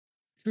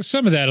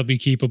Some of that'll be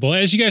keepable.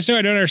 As you guys know,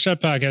 I don't our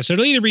sub podcast, so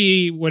it'll either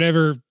be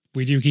whatever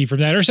we do keep from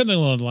that or something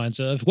along the lines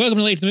of Welcome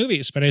to Late to the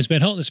Movies. My name is Ben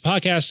Holt. This is a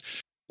podcast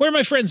where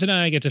my friends and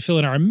I get to fill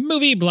in our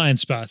movie blind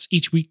spots.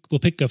 Each week, we'll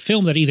pick a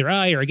film that either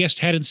I or a guest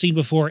hadn't seen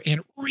before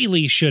and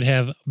really should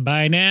have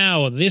by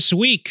now. This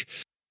week,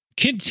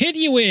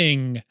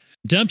 continuing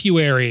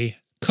Dumpuary,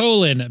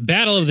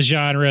 Battle of the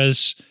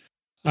Genres,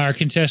 our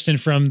contestant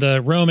from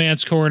the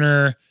romance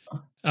corner,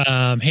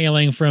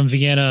 hailing from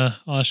Vienna,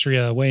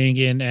 Austria, weighing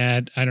in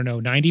at,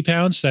 90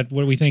 pounds. What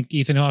do we think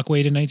Ethan Hawke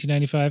weighed in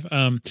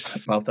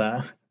 1995? About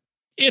that.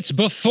 It's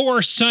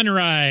Before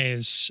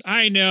Sunrise.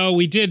 I know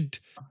we did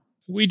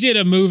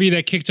a movie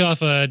that kicked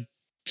off a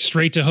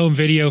straight to home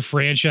video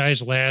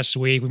franchise last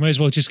week. We might as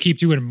well just keep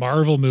doing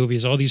Marvel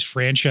movies. All these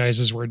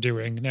franchises we're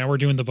doing. Now we're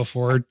doing the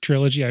Before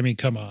trilogy. I mean,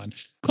 come on.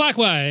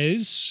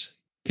 Clockwise,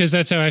 because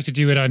that's how I have to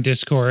do it on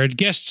Discord.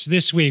 Guests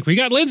this week. We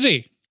got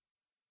Lindsey.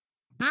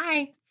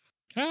 Hi.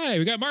 Hi,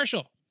 we got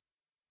Marshall.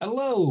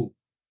 Hello.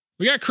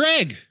 We got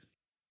Craig.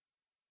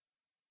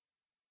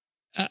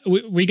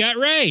 We got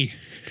Ray.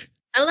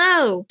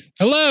 Hello.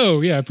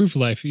 Hello. Yeah, proof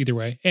of life, either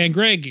way. And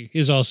Greg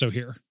is also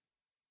here.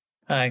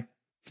 Hi.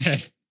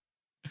 Hey.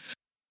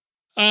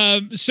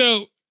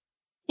 So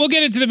we'll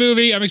get into the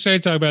movie. I'm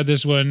excited to talk about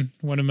this one.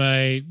 One of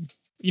my,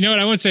 you know what?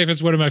 I won't say if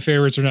it's one of my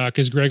favorites or not,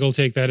 because Greg will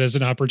take that as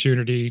an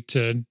opportunity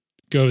to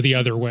go the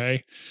other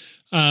way.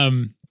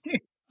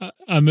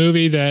 A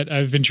movie that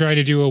I've been trying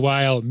to do a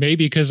while,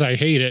 maybe because I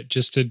hate it,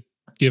 just to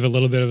give a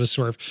little bit of a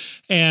swerve.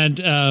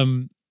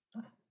 And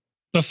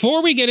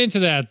before we get into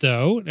that,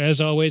 though, as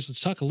always,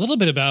 let's talk a little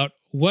bit about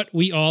what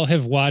we all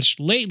have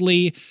watched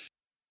lately.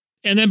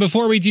 And then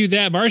before we do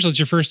that, Marshall, it's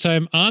your first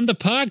time on the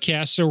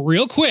podcast. So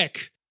real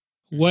quick,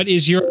 what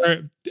is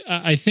your,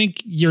 I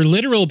think your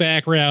literal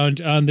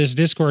background on this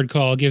Discord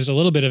call gives a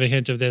little bit of a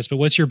hint of this, but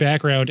what's your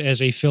background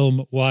as a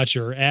film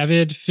watcher?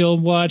 Avid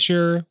film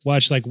watcher?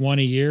 Watch like one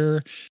a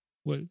year?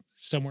 What,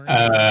 somewhere?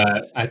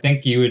 I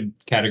think you would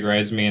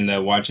categorize me in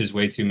the watches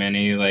way too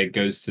many, like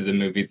goes to the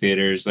movie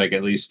theaters like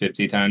at least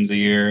 50 times a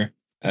year.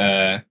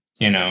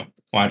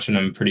 Watching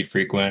them pretty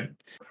frequent.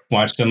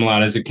 Watched them a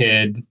lot as a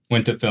kid,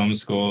 went to film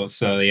school.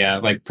 So yeah,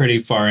 like pretty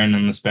far in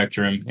on the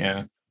spectrum.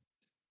 Yeah.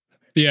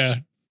 Yeah.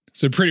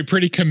 So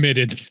pretty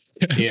committed.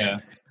 Yeah.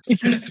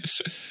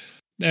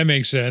 That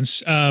makes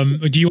sense.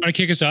 Do you want to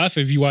kick us off?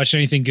 Have you watched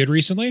anything good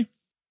recently?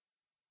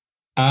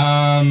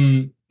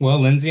 Well,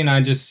 Lindsey and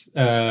I just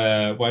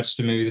watched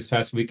a movie this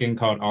past weekend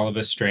called All of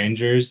Us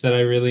Strangers that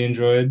I really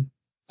enjoyed.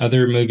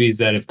 Other movies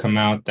that have come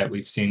out that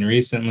we've seen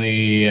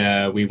recently,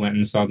 we went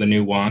and saw the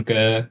new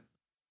Wonka.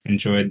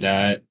 Enjoyed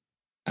that.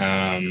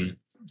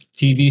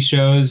 TV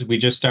shows, we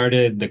just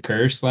started The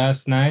Curse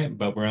last night,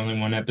 but we're only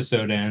one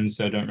episode in,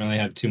 so don't really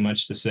have too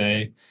much to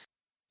say.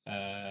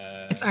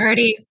 It's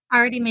already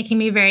making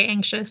me very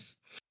anxious.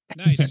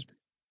 Nice.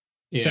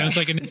 Yeah. Sounds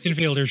like a Nathan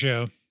Fielder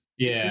show.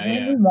 Yeah,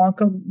 Is that a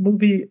Wonka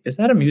movie? Is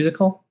that a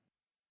musical?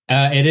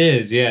 It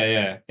is,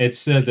 yeah.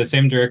 It's the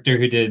same director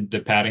who did the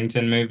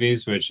Paddington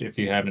movies, which, if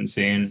you haven't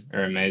seen,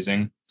 are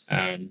amazing.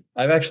 I've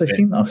actually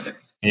seen those.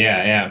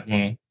 Yeah.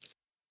 Well,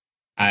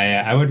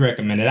 I would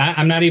recommend it.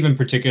 I'm not even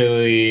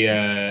particularly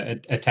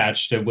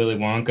attached to Willy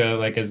Wonka,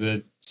 like as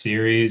a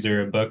series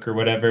or a book or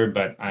whatever,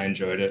 but I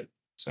enjoyed it.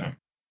 So,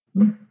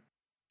 I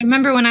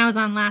remember when I was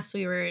on last,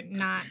 we were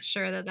not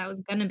sure that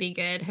was going to be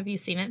good. Have you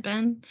seen it,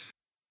 Ben?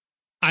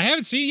 I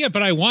haven't seen it yet,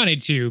 but I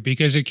wanted to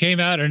because it came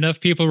out and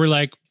enough people were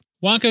like,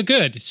 Wonka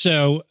good.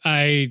 So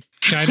I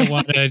kind of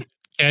want to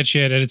catch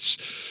it. And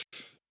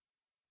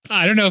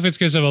I don't know if it's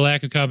because of a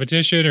lack of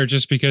competition or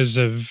just because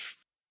of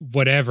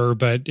whatever,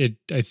 but it,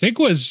 I think,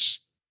 was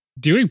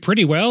doing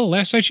pretty well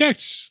last I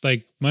checked,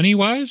 like money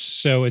wise.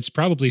 So it's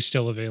probably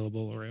still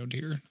available around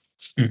here.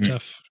 It's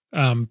tough.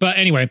 But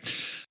anyway,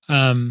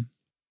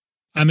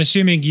 I'm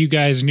assuming you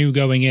guys knew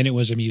going in it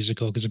was a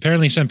musical, because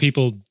apparently some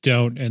people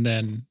don't and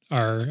then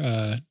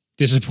are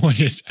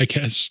disappointed, I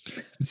guess.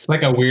 It's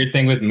like a weird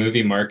thing with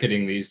movie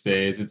marketing these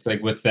days. It's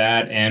like with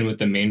that and with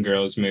the Mean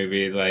Girls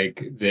movie,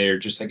 like they're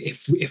just like,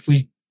 if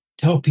we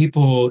tell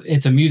people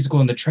it's a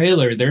musical in the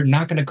trailer, they're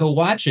not going to go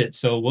watch it.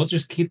 So we'll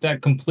just keep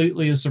that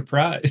completely a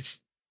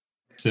surprise.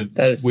 It's a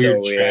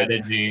weird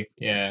strategy.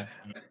 Yeah.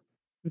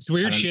 It's a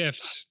weird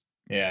shift.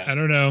 Yeah. I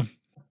don't know.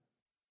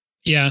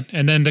 Yeah.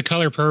 And then The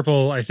Color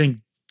Purple, I think,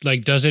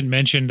 like, doesn't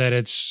mention that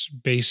it's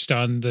based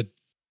on that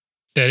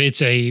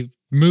it's a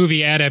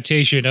movie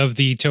adaptation of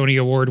the Tony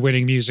Award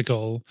winning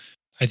musical.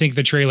 I think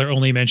the trailer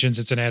only mentions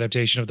it's an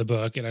adaptation of the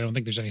book, and I don't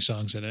think there's any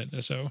songs in it.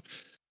 So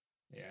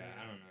yeah,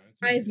 I don't know.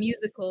 Surprise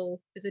musical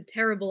is a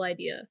terrible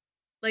idea.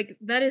 Like,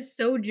 that is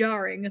so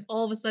jarring if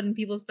all of a sudden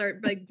people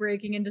start like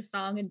breaking into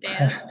song and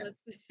dance.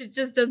 It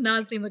just does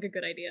not seem like a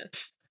good idea.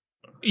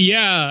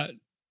 Yeah.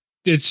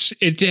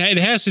 It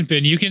hasn't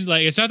been. You can,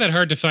 like, it's not that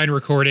hard to find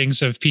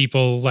recordings of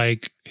people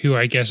like who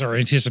I guess are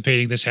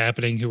anticipating this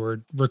happening, who are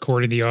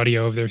recording the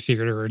audio of their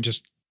theater and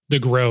just the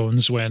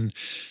groans when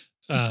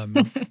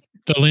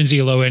the Lindsay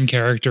Lohan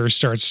character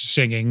starts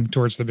singing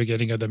towards the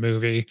beginning of the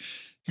movie.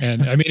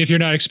 And I mean, if you're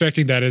not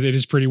expecting that, it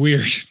is pretty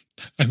weird,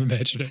 I'm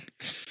imagining.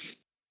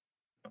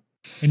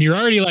 And you're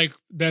already like,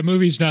 that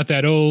movie's not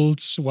that old.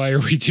 So why are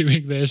we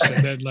doing this?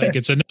 And then like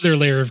it's another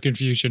layer of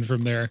confusion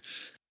from there.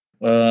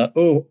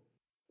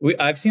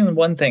 I've seen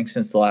one thing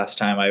since the last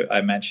time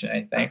I mentioned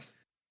anything.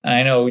 And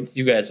I know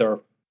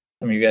some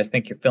of you guys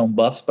think you're film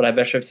buffs, but I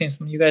bet you I've seen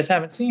some you guys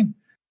haven't seen.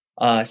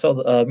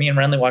 So me and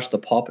Renly watched the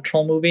Paw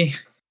Patrol movie.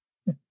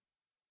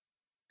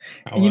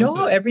 And you know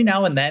how every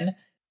now and then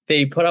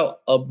they put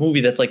out a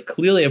movie that's like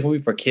clearly a movie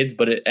for kids,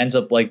 but it ends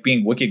up like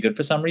being wicked good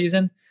for some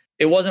reason?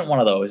 It wasn't one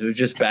of those. It was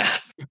just bad.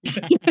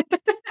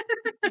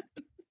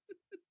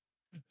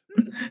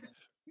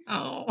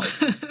 Oh.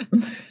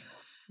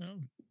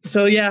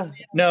 So yeah,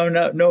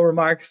 no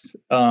remarks.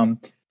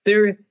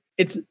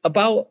 It's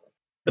about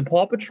the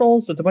Paw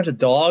Patrol, so it's a bunch of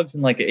dogs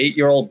and like an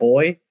 8-year-old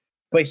boy,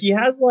 but he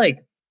has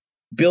like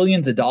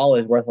billions of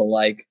dollars worth of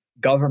like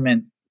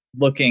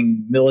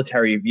government-looking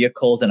military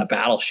vehicles and a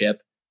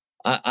battleship.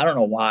 I don't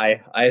know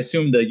why. I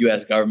assume the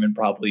U.S. government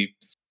probably,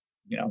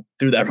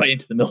 threw that right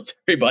into the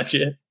military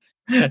budget.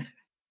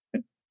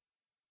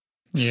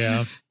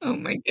 Yeah. Oh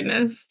my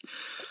goodness.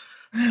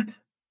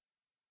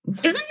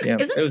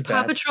 Isn't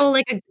Paw Patrol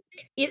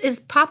is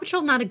Paw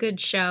Patrol not a good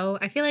show?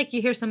 I feel like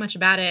you hear so much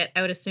about it.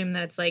 I would assume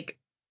that it's like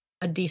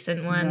a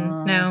decent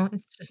one. No,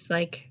 it's just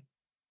like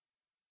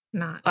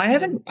not. I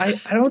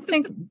don't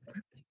think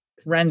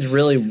Ren's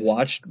really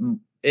watched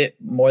it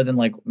more than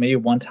like maybe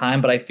one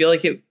time, but I feel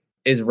like it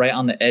is right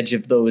on the edge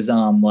of those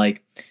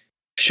like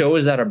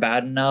shows that are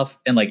bad enough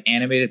and like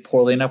animated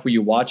poorly enough where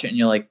you watch it and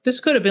you're like, this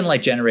could have been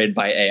like generated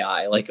by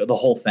AI, like the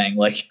whole thing,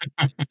 like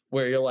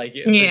where you're like,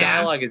 the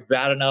dialogue is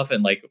bad enough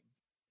and like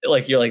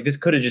you're like, this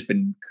could have just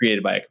been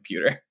created by a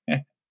computer.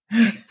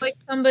 Like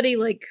somebody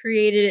like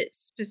created it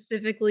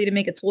specifically to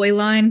make a toy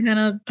line kind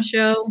of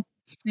show,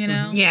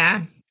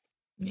 Yeah.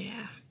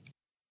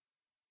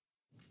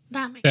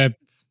 That makes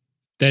sense.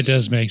 That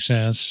does make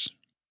sense.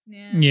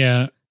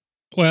 Yeah.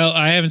 Well,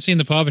 I haven't seen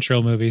the Paw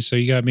Patrol movie, so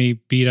you got me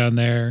beat on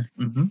there.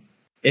 Mm-hmm.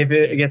 If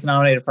it gets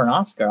nominated for an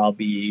Oscar, I'll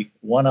be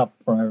one up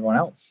from everyone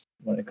else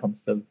when it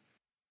comes to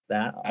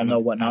that. I'll know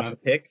what not to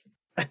pick.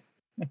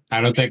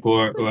 I don't think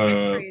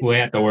we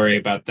have to worry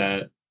about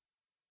that.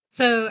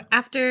 So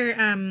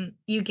after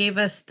you gave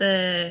us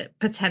the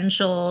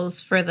potentials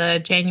for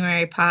the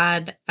January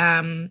pod,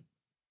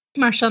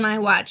 Marshall and I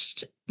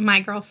watched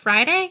My Girl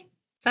Friday.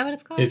 Is that what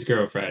it's called? His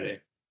Girl Friday.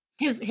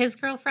 His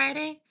Girl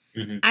Friday.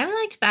 Mm-hmm. I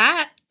liked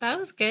that. That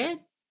was good.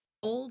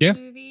 Old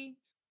movie,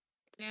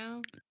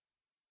 And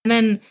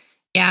then,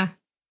 it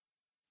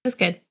was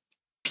good.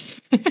 It's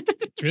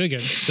really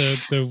good.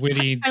 The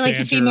witty. I like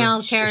the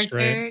female character.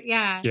 Great.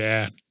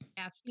 Yeah.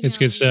 It's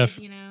good stuff.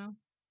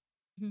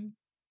 Mm-hmm.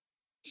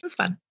 It was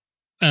fun.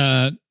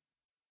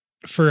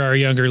 For our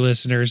younger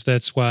listeners,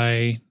 that's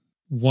why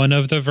one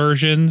of the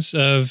versions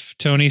of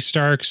Tony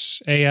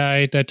Stark's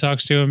AI that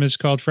talks to him is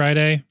called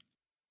Friday,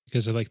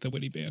 because I like the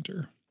witty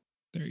banter.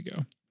 There you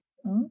go.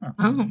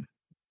 Oh.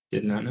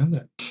 Did not know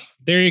that.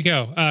 There you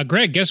go.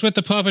 Greg, guess what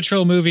the Paw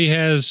Patrol movie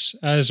has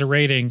as a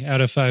rating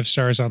out of 5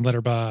 stars on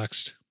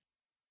Letterboxd?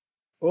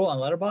 Oh, on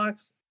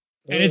Letterboxd?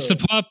 And it's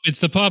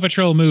the Paw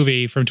Patrol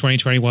movie from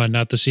 2021,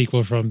 not the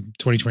sequel from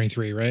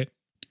 2023, right?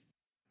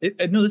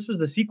 No, this was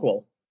the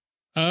sequel.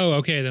 Oh,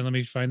 okay. Then let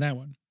me find that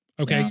one.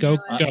 Okay, go.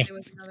 It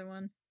was another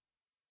one.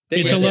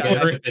 It's a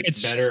lower.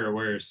 It's better or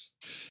worse.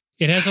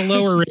 It has a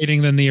lower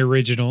rating than the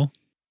original.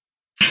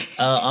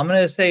 I'm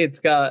gonna say it's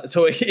got.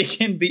 So it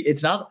can be.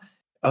 It's not.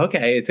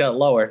 Okay, it's got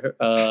lower.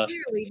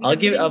 Clearly,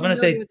 I'm gonna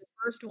say it was the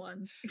first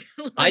one.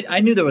 I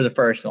knew there was a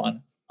first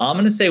one. I'm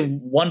gonna say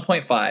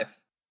 1.5.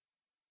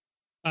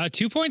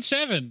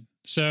 2.7.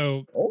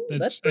 So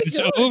it's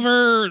good.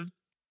 Over.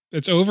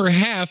 It's over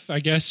half,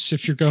 I guess,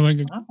 if you're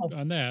going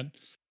on that.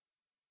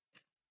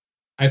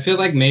 I feel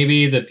like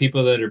maybe the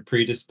people that are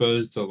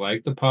predisposed to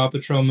like the Paw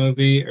Patrol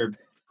movie are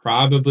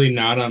probably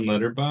not on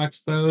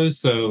Letterboxd, though.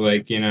 So,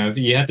 like, if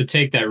you have to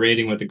take that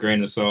rating with a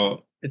grain of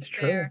salt. It's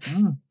true.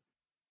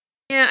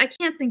 Yeah, I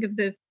can't think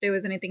if there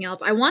was anything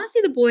else. I want to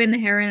see The Boy and the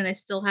Heron, and I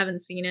still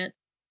haven't seen it.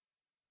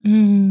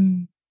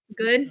 Good?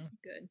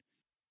 Good.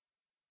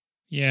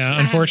 Yeah,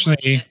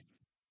 unfortunately,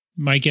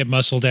 might get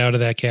muscled out of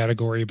that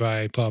category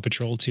by Paw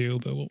Patrol 2,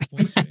 but we'll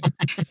see.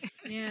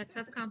 Yeah,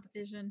 tough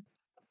competition.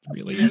 It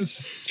really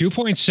is.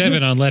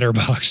 2.7 on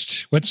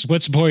Letterboxd.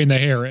 What's Boy and the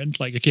Heron?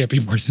 Like, it can't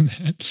be more than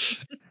that.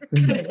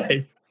 No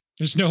way.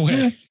 There's no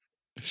way.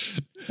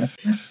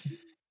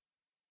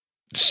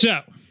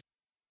 So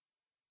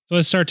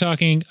let's start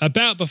talking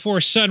about Before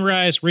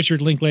Sunrise,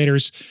 Richard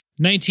Linklater's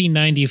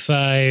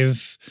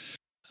 1995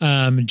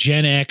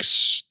 Gen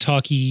X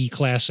talkie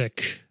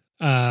classic.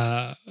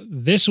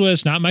 This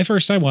was not my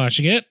first time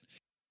watching it.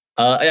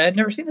 I'd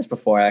never seen this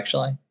before,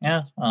 actually.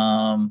 Yeah.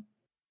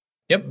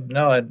 Yep.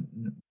 No, I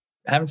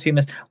haven't seen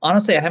this.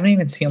 Honestly, I haven't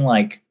even seen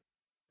like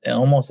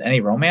almost any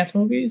romance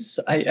movies.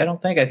 I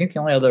don't think. I think the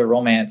only other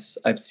romance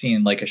I've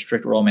seen, like a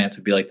strict romance,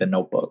 would be like The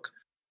Notebook.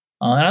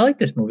 And I like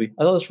this movie.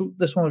 I thought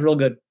this one was real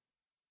good.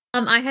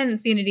 I hadn't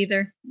seen it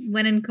either.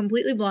 Went in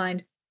completely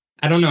blind.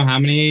 I don't know how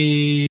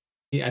many.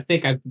 I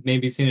think I've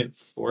maybe seen it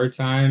 4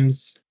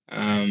 times.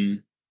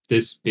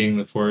 this being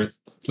the fourth.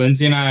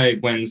 Lindsey and I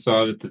went and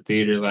saw it at the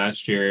theater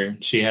last year.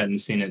 She hadn't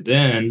seen it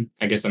then.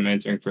 I guess I'm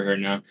answering for her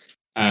now.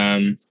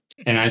 And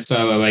I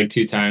saw it like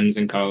 2 times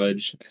in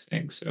college, I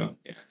think. So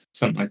yeah,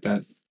 something like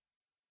that.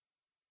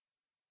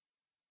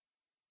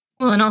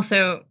 Well, and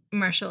also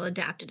Marshall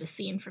adapted a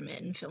scene from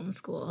it in film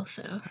school,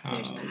 so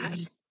there's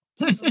that.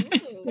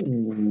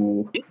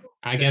 Ooh.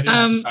 I guess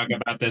I can talk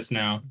about this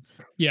now.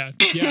 Yeah,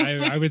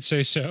 I would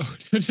say so.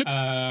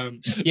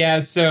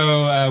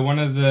 So one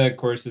of the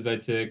courses I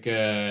took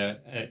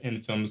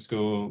in film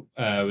school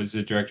was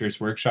a director's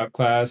workshop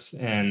class,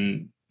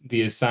 and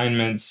the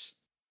assignments,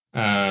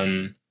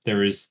 there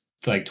was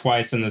like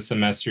twice in the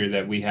semester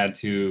that we had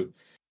to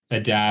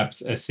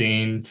adapt a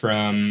scene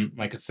from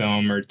like a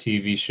film or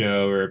TV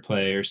show or a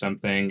play or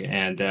something,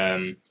 and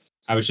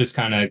I was just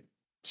kind of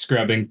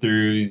scrubbing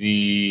through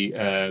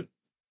the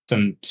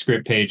some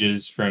script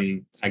pages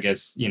from, I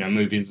guess,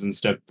 movies and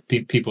stuff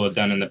people have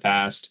done in the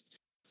past.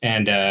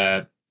 And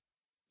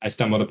I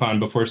stumbled upon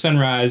Before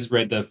Sunrise,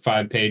 read the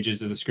 5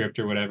 pages of the script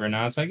or whatever. And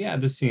I was like, yeah,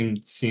 this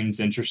seems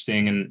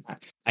interesting. And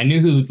I knew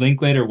who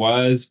Linklater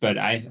was, but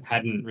I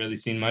hadn't really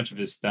seen much of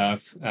his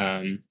stuff,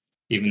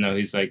 even though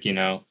he's like,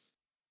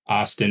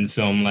 Austin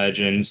film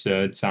legend.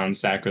 So it sounds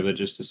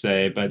sacrilegious to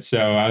say. But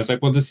so I was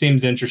like, well, this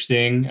seems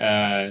interesting.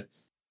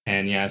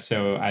 And yeah,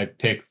 so I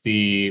picked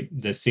the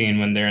scene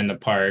when they're in the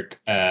park,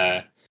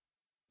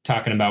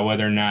 talking about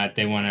whether or not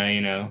they want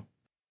to,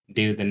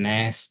 do the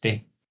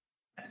nasty.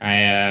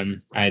 I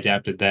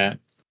adapted that.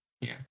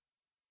 Yeah,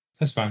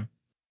 that's fine.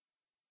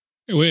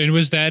 And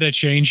was that a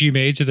change you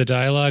made to the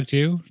dialogue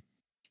too?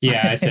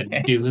 Yeah, I said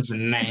do the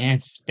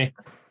nasty.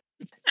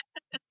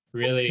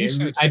 Really,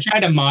 I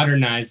tried to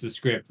modernize the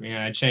script.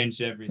 I changed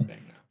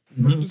everything.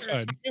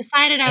 I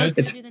decided I was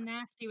going to do the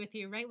nasty with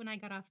you right when I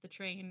got off the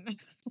train.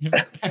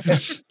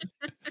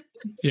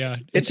 Yeah,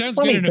 it sounds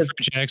good in a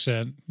French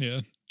accent.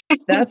 Yeah,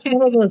 that's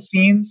one of those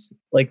scenes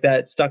like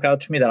that stuck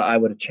out to me that I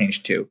would have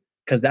changed too,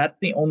 because that's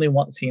the only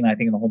one scene I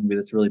think in the whole movie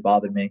that's really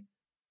bothered me.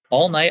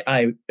 All night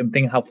I am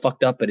thinking how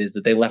fucked up it is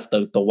that they left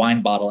the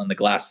wine bottle and the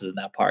glasses in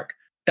that park.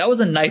 That was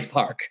a nice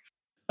park,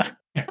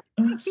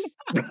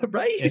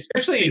 right?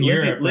 Especially in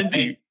Europe,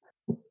 Lindsey.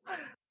 Right?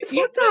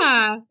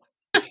 Yeah.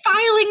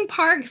 Defiling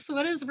parks.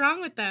 What is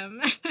wrong with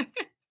them?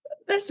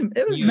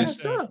 It was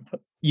messed up.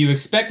 You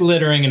expect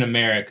littering in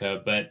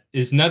America, but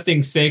is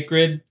nothing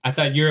sacred? I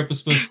thought Europe was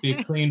supposed to be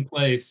a clean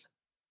place.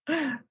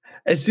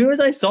 As soon as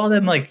I saw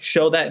them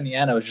show that in the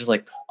end, I was just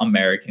like,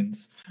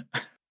 Americans.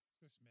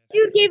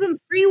 You gave them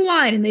free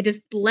wine and they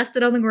just left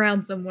it on the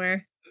ground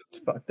somewhere. It's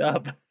fucked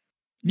up.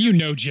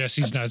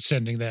 Jesse's not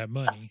sending that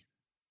money.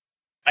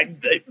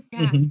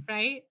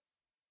 Right?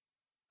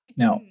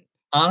 No,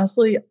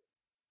 honestly,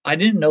 I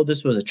didn't know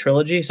this was a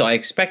trilogy, so I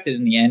expected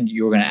in the end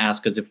you were going to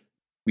ask us if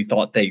we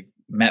thought they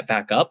met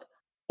back up,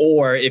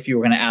 or if you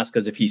were going to ask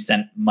us if he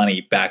sent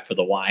money back for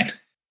the wine.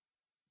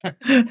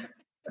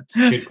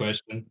 Good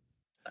question.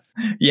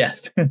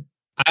 Yes.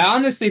 I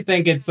honestly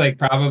think it's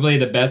probably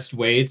the best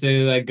way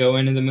to go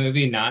into the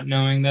movie not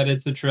knowing that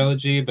it's a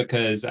trilogy,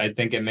 because I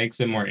think it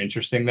makes it more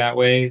interesting that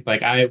way.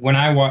 When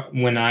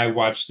I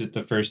watched it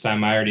the first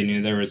time, I already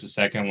knew there was a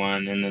second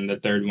one, and then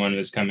the third one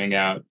was coming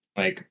out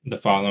the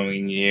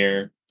following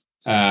year.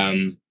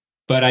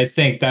 But I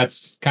think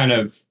that's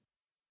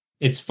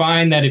it's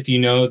fine that if you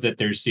know that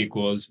there's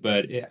sequels,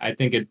 but I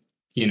think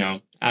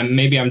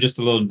I'm just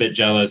a little bit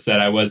jealous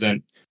that I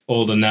wasn't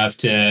old enough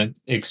to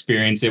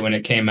experience it when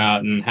it came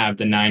out and have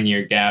the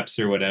 9-year gaps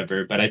or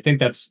whatever. But I think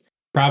that's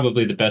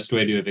probably the best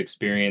way to have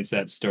experienced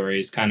that story,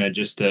 is kind of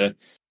just to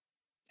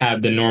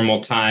have the normal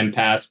time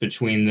pass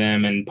between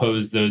them and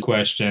pose those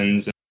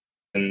questions.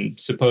 And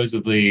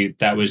supposedly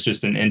that was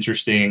just an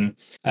interesting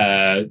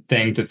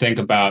thing to think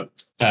about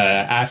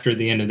after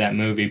the end of that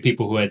movie.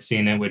 People who had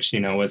seen it, which,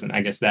 wasn't,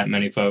 I guess, that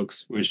many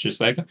folks, was just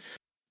like,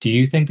 do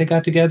you think they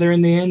got together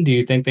in the end? Do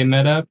you think they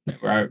met up?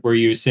 Were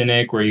you a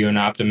cynic? Were you an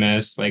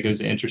optimist? It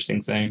was an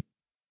interesting thing.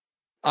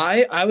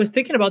 I was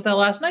thinking about that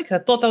last night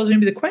because I thought that was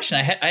going to be the question.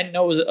 I didn't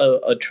know it was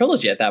a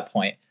trilogy at that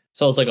point.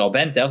 So I was like, oh,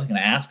 Ben's definitely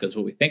going to ask us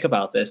what we think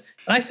about this.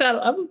 And I said,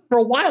 for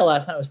a while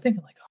last night, I was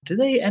thinking do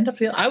they end up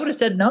together? I would have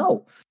said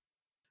no.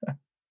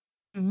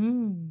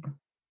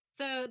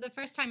 So the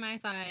first time I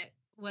saw it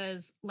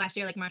was last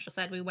year. Like Marshall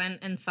said, we went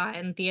and saw it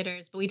in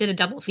theaters, but we did a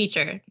double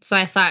feature. So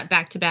I saw it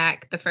back to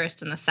back, the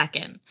first and the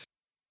second,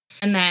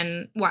 and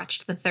then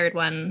watched the third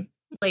one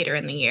later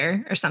in the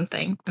year or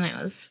something. And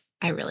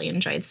I really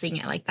enjoyed seeing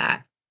it like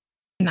that,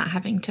 not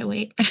having to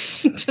wait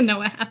to know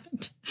what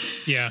happened.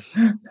 Yeah.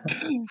 I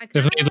kind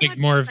of watch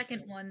the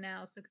second one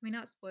now, so can we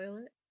not spoil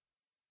it?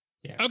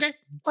 Yeah. Okay.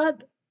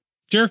 What?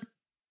 Sure.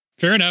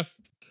 Fair enough.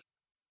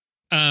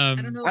 I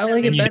don't know. I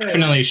like it you better.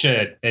 Definitely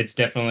should. It's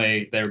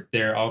definitely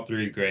they're all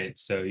 3 great,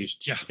 so you should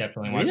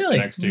definitely watch the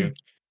next 2.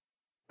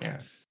 Yeah.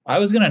 I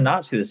was gonna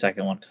not see the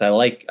second one because I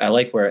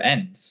like where it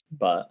ends,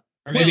 but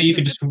or maybe you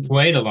could just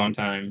wait a long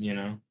time.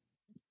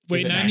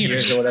 Wait 9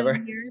 years or whatever.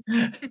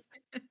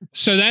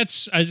 So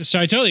I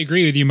totally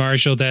agree with you,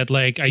 Marshall, that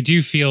I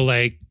do feel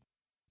like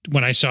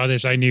when I saw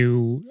this, I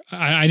knew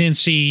I didn't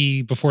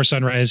see Before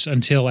Sunrise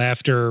until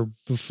after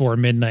Before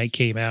Midnight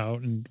came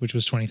out, which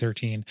was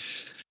 2013.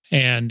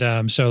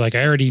 And so like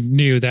I already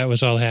knew that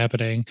was all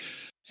happening.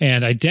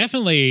 And I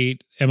definitely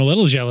am a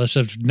little jealous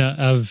of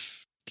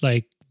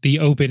like the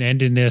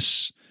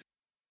open-endedness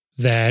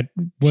that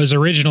was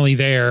originally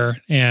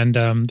there, and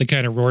the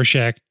kind of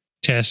Rorschach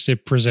test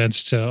it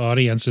presents to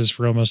audiences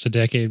for almost a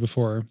decade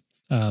before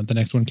the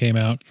next one came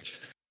out.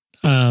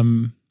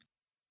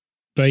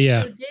 But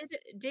yeah. So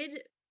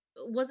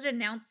was it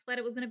announced that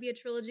it was going to be a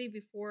trilogy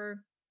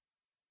before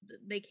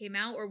they came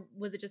out, or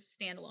was it just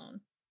standalone?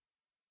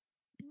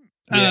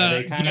 Yeah,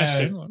 they kind of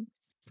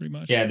pretty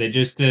much. Yeah, they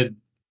just did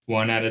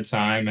one at a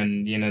time,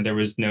 and there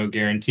was no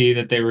guarantee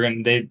that they were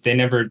going to they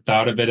never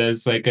thought of it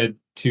as like a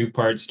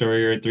 2-part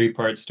story or a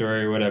 3-part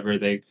story or whatever.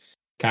 They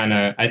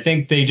I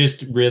think they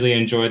just really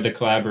enjoyed the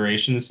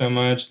collaboration so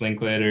much,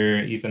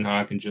 Linklater, Ethan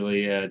Hawke, and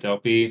Julia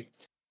Delpy,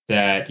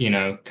 that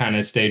kind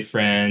of stayed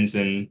friends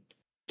and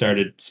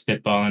started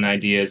spitballing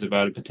ideas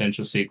about a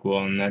potential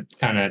sequel, and that's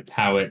kind of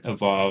how it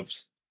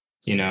evolves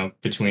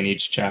between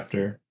each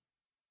chapter.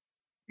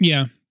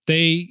 Yeah,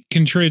 they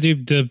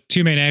contributed, the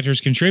two main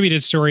actors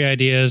contributed story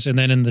ideas, and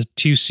then in the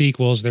 2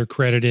 sequels they're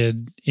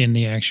credited in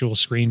the actual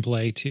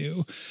screenplay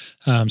too.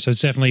 So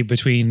it's definitely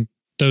between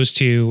those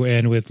two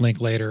and with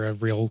Linklater a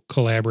real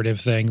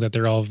collaborative thing that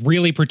they're all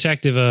really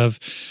protective of.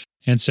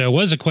 And so it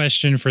was a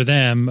question for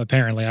them,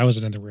 apparently. I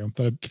wasn't in the room,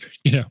 but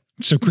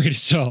so great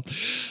as all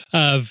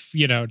of,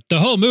 the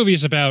whole movie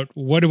is about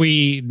what do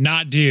we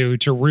not do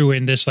to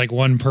ruin this like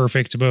one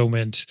perfect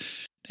moment.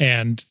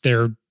 And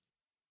they're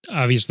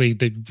obviously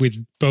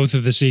with both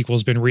of the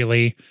sequels been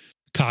really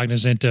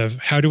cognizant of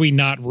how do we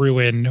not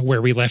ruin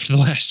where we left the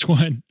last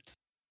one.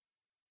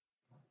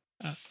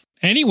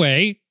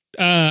 Anyway,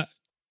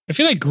 I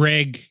feel like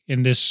Greg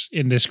in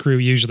this crew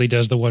usually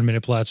does the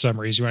 1-minute plot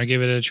summaries. You want to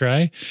give it a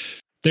try?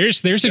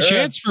 There's a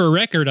chance for a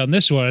record on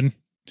this one.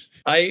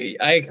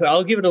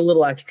 I'll give it a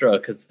little extra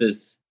because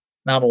there's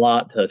not a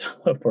lot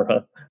for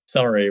a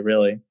summary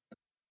really.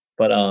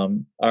 But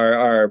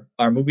our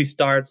movie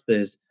starts.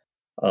 There's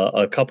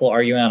a couple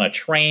arguing on a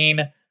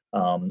train.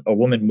 A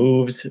woman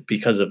moves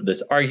because of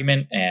this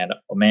argument, and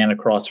a man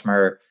across from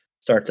her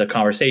starts a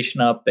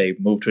conversation up. They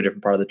move to a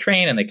different part of the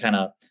train, and they kind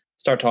of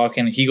start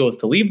talking. He goes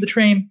to leave the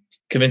train,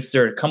 convinces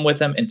her to come with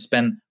him and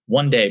spend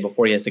one day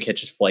before he has to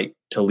catch his flight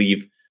to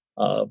leave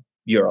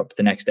Europe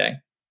the next day.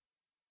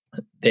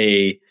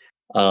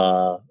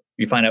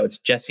 You find out it's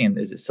Jesse and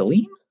is it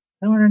Celine? Is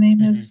that what her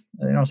name is?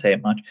 They don't say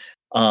it much.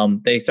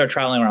 They start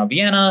traveling around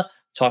Vienna,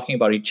 talking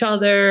about each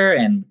other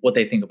and what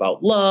they think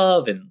about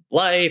love and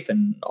life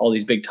and all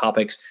these big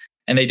topics.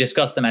 And they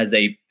discuss them as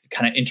they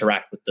kind of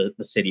interact with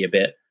the city a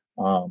bit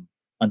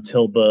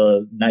until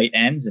the night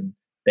ends and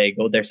they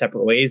go their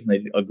separate ways. And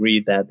they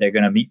agreed that they're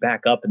going to meet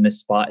back up in this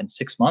spot in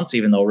 6 months,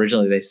 even though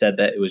originally they said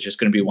that it was just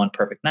going to be one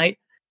perfect night.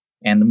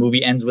 And the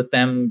movie ends with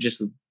them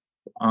just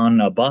on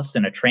a bus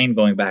and a train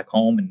going back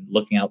home and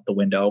looking out the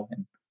window.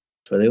 And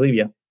that's where they leave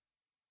you.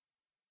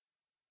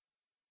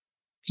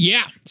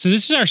 Yeah. So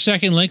this is our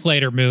second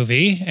Linklater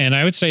movie, and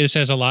I would say this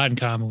has a lot in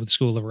common with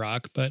School of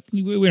Rock, but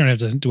we don't have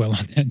to dwell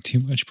on that too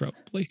much,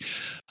 probably.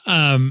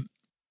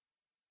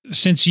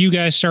 Since you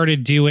guys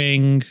started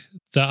doing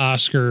the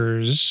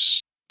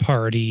Oscars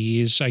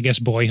parties, I guess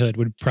Boyhood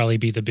would probably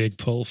be the big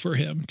pull for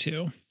him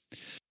too.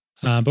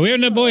 But we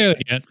haven't done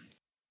Boyhood yet.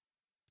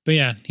 But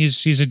yeah,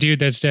 he's a dude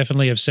that's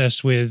definitely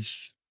obsessed with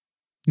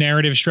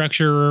narrative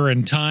structure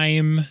and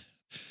time.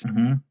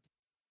 Mm-hmm.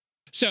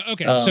 So,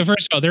 okay. So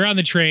first of all, they're on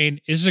the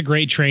train. This is a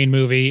great train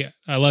movie.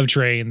 I love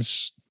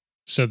trains.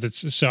 So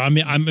I'm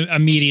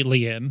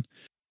immediately in.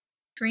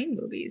 Train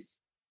movies.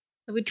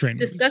 Have we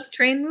discussed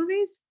train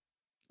movies?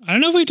 I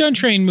don't know if we've done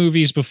train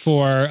movies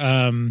before.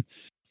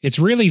 It's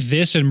really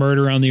this and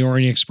Murder on the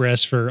Orient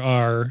Express for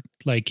our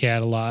like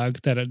catalog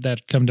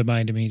that come to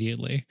mind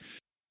immediately.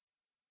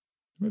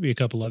 Maybe a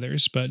couple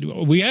others, but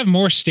we have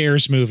more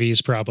Stairs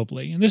movies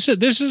probably. And this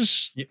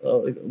is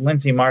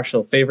Lindsey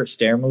Marshall favorite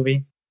Stair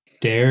movie.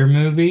 Stair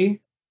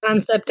movie?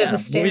 Concept of a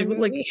stair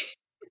movie.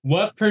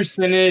 What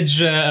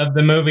percentage of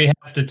the movie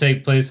has to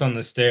take place on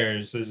the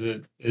stairs? Is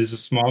a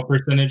small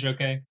percentage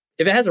okay?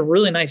 If it has a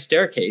really nice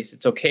staircase,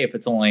 it's okay. If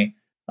it's only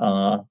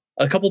a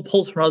couple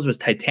pulls from us was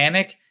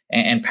Titanic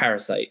and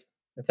Parasite,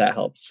 if that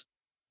helps.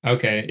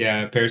 Okay,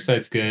 yeah,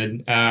 Parasite's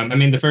good. I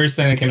mean, the first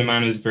thing that came to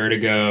mind was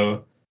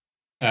Vertigo.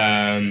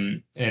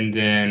 And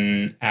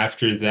then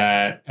after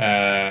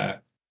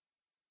that,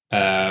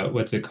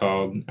 what's it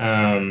called?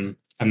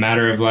 A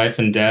Matter of Life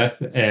and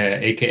Death,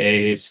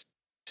 aka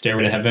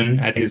Stairway to Heaven,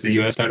 I think is the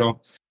US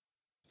title.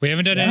 We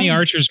haven't done any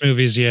Archers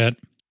movies yet.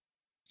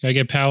 Gotta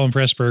get Powell and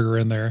Pressburger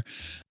in there.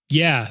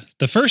 Yeah,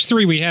 the first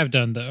 3 we have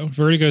done, though.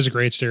 Vertigo is a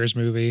great Stairs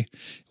movie.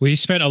 We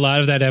spent a lot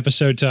of that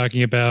episode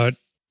talking about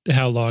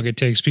how long it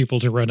takes people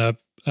to run up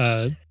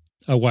a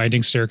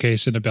winding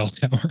staircase in a bell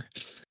tower.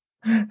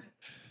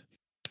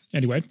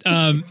 Anyway,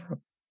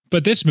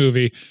 but this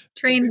movie,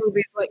 train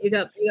movies, what you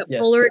got yes.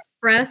 Polar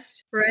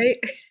Express, right?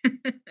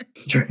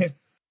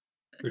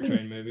 for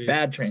train movies.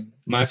 Bad train.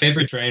 My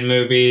favorite train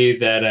movie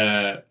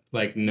that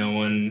like no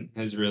one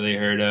has really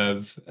heard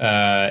of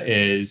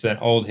is an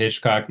old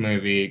Hitchcock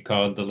movie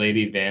called The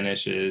Lady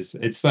Vanishes.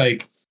 It's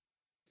like,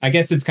 I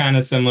guess it's kind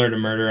of similar to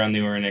Murder on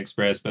the Orient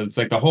Express, but it's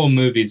like the whole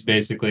movie's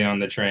basically on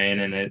the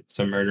train and it's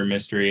a murder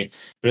mystery.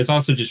 But it's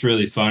also just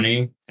really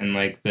funny, and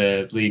like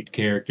the lead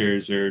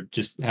characters are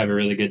just have a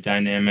really good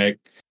dynamic.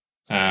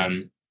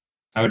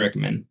 I would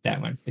recommend that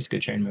one. It's a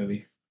good train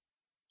movie.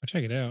 I'll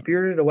check it out.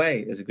 Spirited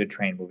Away is a good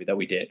train movie that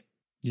we did.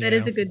 Yeah. That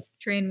is a good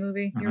train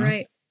movie. You're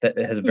right. That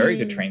has a very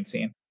good train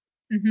scene.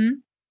 Mm-hmm.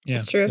 Yeah,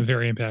 That's true. a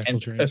very impactful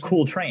And train. a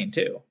cool train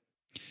too.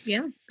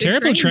 Yeah. good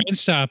Terrible train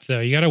stop though.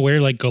 You got to wear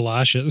like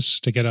galoshes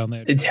to get on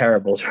that. A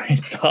terrible train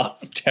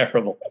stops.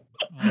 Terrible.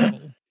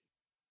 Awful.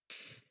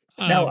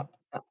 Now,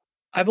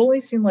 I've only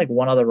seen like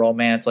one other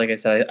romance. Like I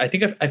said, I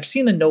think I've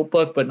seen The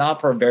Notebook, but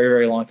not for a very,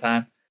 very long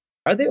time.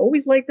 Are they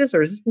always like this,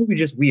 or is this movie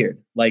just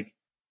weird? Like,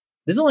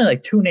 there's only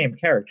like 2 named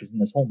characters in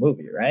this whole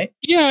movie, right?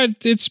 Yeah,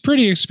 it's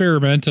pretty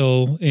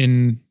experimental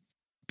in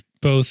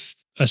both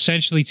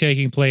essentially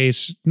taking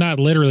place, not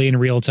literally in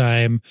real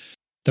time,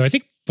 though I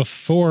think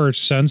before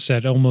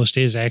sunset almost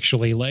is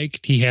actually like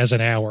he has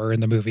an hour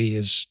and the movie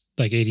is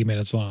like 80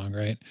 minutes long,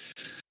 right?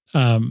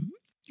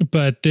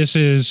 But this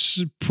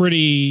is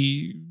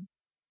pretty,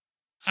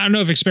 I don't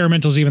know if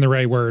experimental is even the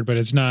right word, but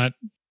it's not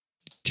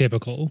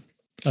typical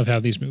of how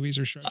these movies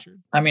are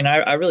structured. I mean,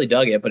 I really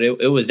dug it, but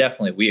it was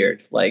definitely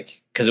weird.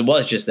 Like, because it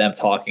was just them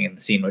talking in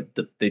the scene where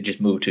they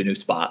just moved to a new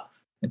spot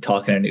and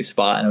talking in a new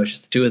spot. And it was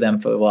just the 2 of them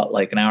for what,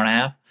 like an hour and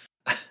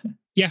a half?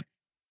 Yeah,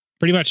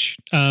 pretty much.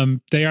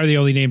 They are the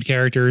only named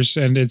characters.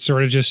 And it's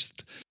sort of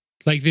just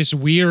like this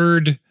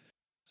weird,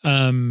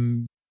 I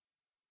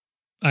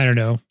don't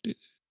know.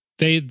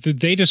 They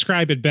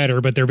describe it better,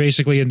 but they're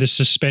basically in this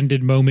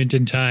suspended moment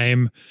in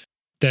time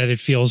that it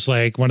feels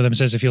like, one of them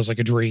says it feels like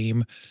a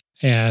dream.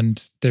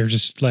 And they're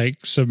just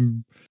like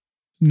some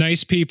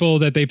nice people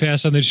that they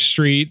pass on the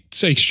street,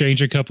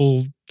 exchange a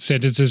couple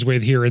sentences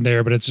with here and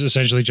there, but it's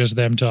essentially just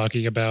them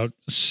talking about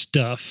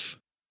stuff.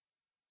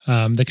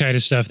 The kind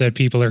of stuff that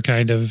people are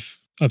kind of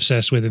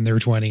obsessed with in their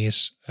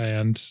 20s.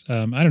 And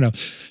I don't know,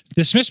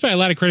 dismissed by a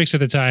lot of critics at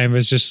the time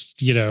as just,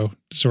 you know,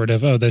 sort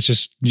of, oh, that's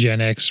just Gen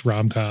X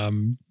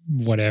rom-com,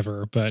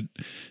 whatever. But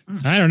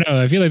I don't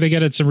know. I feel like they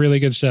get at some really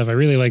good stuff. I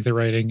really like the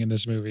writing in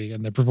this movie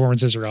and the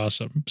performances are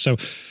awesome. So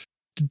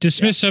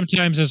dismissed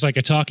sometimes as like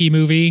a talkie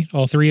movie,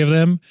 all 3 of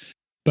them,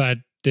 but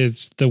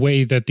it's the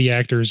way that the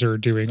actors are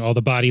doing all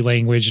the body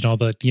language and all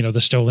the, you know,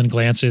 the stolen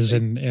glances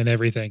and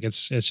everything.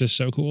 It's just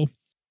so cool.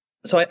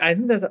 So I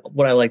think that's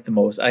what I like the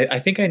most. I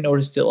think I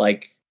noticed it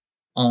like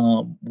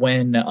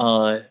when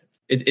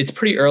it's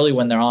pretty early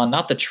when they're on,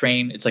 not the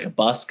train, it's like a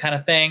bus kind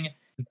of thing,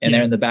 and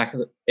they're in the back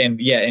of the, and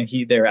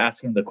they're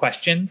asking the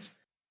questions,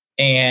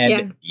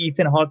 and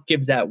Ethan Hawke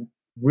gives that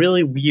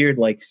really weird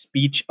like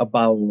speech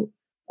about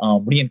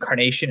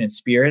reincarnation and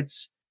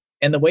spirits,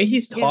 and the way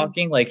he's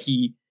talking, like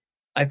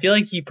I feel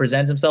like he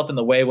presents himself in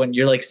the way when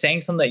you're like saying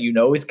something that you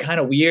know is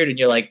kind of weird and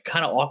you're like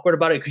kind of awkward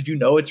about it because you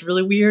know it's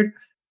really weird,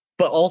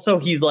 but also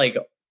he's like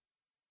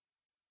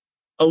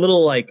a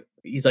little like,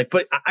 he's like,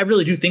 but I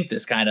really do think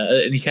this kind of,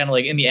 and he kind of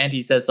like in the end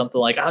he says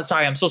something like, oh,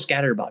 sorry, I'm so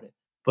scattered about it,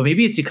 but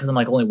maybe it's because I'm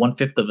like only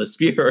 1/5 of a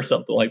sphere or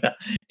something like that,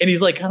 and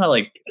he's like kind of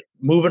like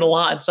moving a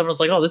lot and stuff. I was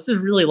like, oh, this is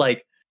really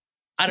like,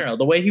 I don't know,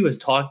 the way he was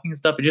talking and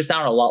stuff, it just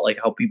sounded a lot like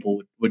how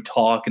people would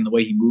talk and the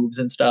way he moves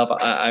and stuff.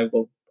 I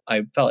felt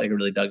like I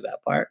really dug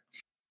that part.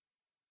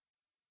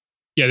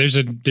 Yeah,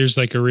 there's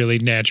like a really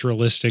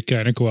naturalistic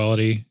kind of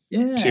quality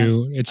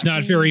to. It's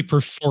not very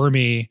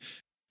performy,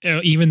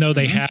 even though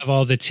they have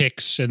all the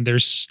tics and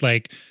there's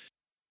like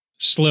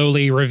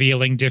slowly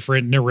revealing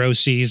different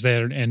neuroses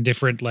that and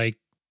different like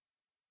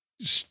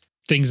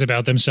things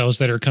about themselves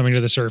that are coming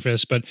to the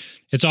surface, but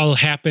it's all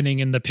happening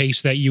in the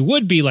pace that you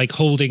would be like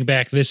holding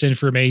back this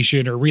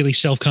information or really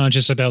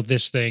self-conscious about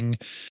this thing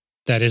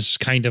that is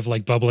kind of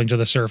like bubbling to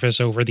the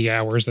surface over the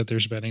hours that they're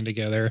spending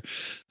together.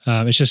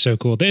 It's just so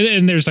cool.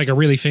 And there's like a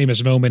really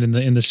famous moment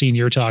in the scene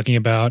you're talking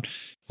about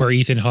where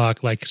Ethan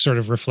Hawke like sort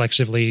of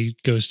reflexively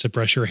goes to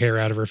brush her hair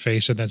out of her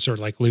face and then sort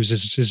of like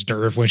loses his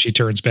nerve when she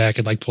turns back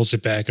and like pulls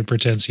it back and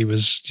pretends he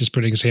was just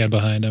putting his hand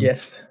behind him.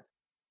 Yes.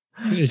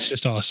 It's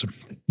just awesome.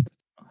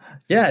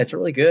 Yeah, it's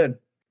really good.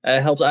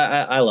 It helps.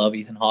 I love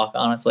Ethan Hawke.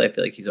 Honestly, I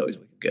feel like he's always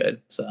looking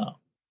good. So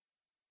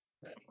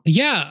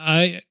yeah,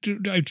 I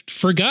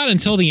forgot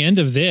until the end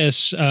of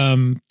this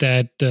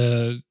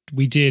that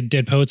we did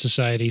Dead Poet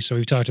Society. So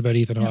we've talked about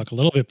Ethan Hawke a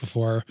little bit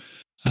before.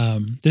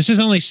 This is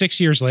only 6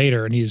 years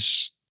later, and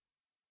he's,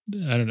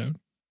 I don't know.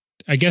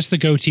 I guess the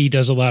goatee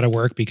does a lot of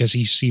work because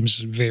he seems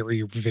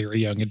very,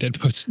 very young in Dead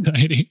Poet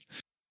Society.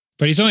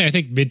 But he's only, I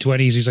think,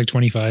 mid-20s. He's like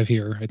 25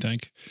 here, I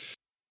think.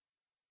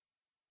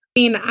 I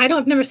mean,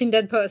 I've never seen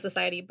Dead Poet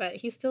Society, but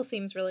he still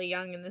seems really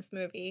young in this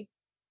movie.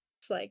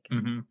 It's like,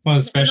 well,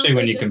 especially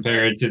when you just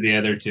compare like, it to the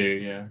other 2,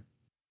 yeah.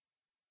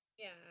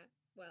 Yeah,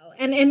 well,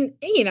 and in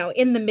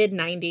in the mid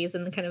 90s,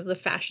 and kind of the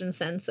fashion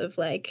sense of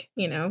like,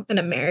 an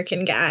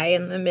American guy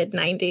in the mid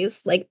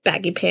 90s, like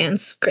baggy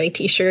pants, gray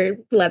t-shirt,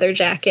 leather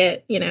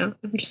jacket, I'm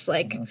just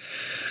like,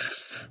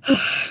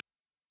 what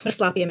a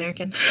sloppy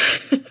American.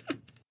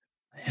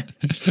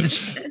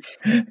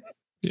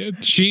 Yeah,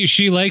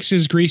 she likes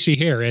his greasy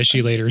hair, as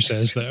she later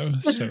says, though.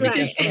 So Right.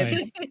 it's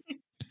fine.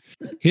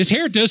 His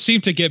hair does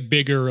seem to get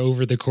bigger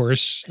over the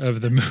course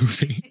of the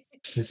movie.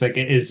 It's like,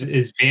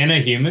 is Vienna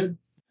humid?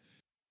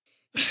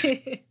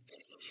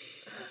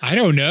 I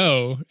don't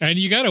know. And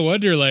you got to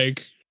wonder,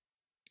 like,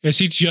 has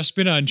he just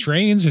been on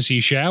trains? Has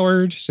he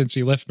showered since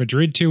he left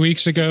Madrid 2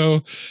 weeks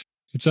ago?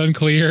 It's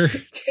unclear.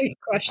 Good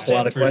question. A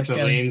lot of For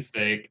questions. Celine's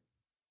sake.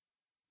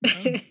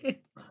 It's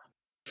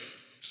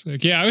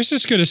like, yeah, I was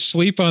just going to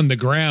sleep on the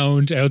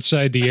ground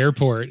outside the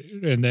airport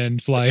and then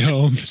fly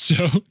home.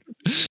 So,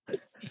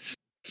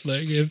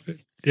 like,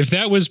 if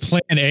that was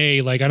plan A,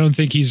 like, I don't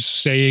think he's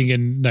staying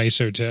in nice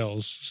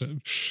hotels. So,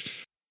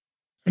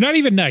 or not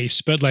even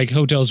nice, but like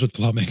hotels with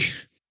plumbing.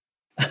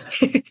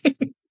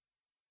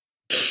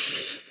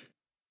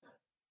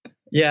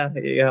 Yeah,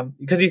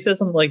 because he says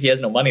something like he has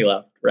no money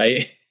left,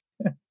 right?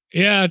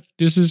 Yeah,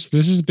 this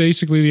is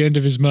basically the end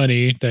of his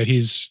money that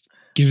he's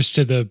gives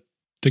to the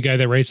guy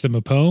that writes them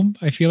a poem.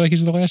 I feel like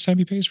is the last time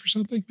he pays for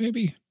something,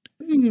 maybe.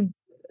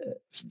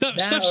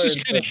 Stuff's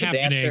just kind of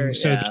happening. Dancer,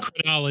 so yeah. the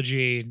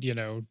chronology,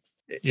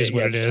 is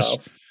what it it's is.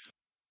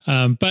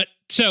 tough. But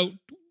so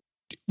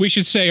we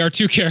should say our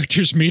two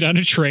characters meet on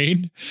a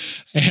train,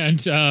 and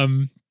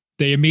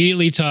they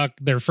immediately talk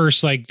their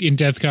first like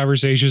in-depth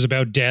conversations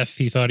about death.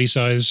 He thought he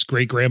saw his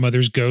great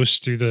grandmother's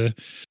ghost through the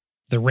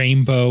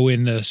rainbow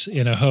in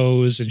a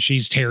hose, and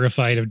she's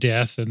terrified of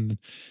death, and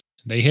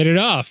they hit it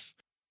off.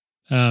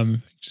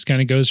 Just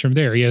kind of goes from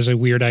there. He has a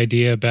weird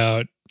idea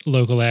about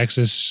local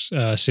access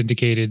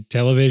syndicated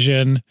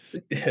television.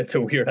 It's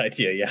a weird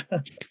idea, yeah.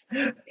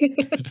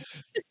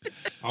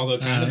 Although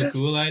kind of a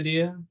cool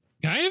idea.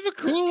 Kind of a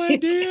cool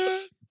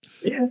idea.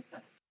 Yeah.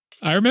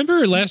 I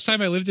remember last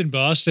time I lived in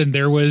Boston,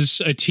 there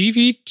was a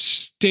TV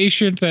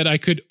station that I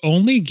could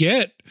only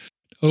get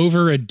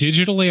over a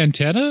digital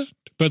antenna,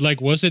 but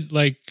like wasn't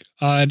like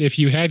on, if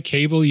you had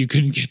cable, you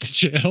couldn't get the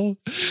channel.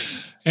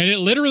 And it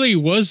literally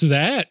was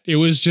that. It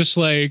was just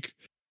like,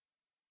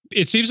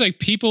 it seems like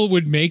people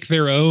would make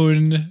their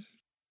own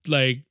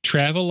like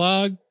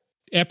travelogue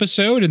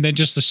episode and then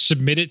just to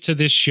submit it to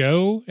this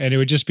show. And it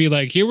would just be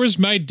like, here was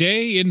my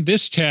day in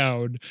this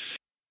town.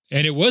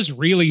 And it was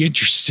really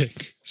interesting.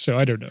 So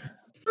I don't know.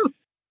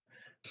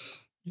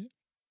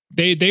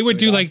 They would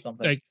do like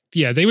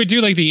they would do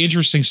like the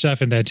interesting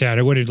stuff in that town.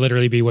 It wouldn't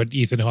literally be what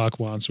Ethan Hawke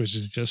wants, which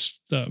is just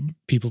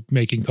people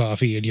making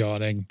coffee and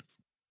yawning.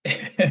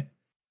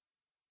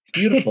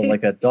 Beautiful,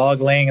 like a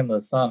dog laying in the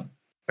sun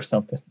or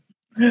something.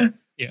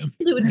 Yeah,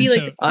 it would be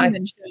like the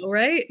Truman Show,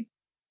 right?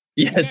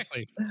 Yes,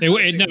 exactly.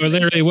 It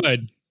literally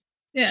would.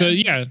 Yeah. So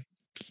yeah,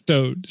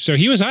 so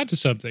he was onto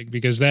something,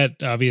 because that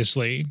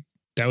obviously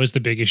that was the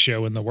biggest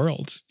show in the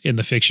world in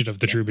the fiction of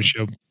the Truman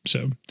Show.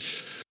 So,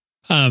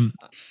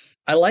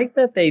 I like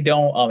that they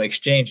don't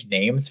exchange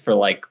names for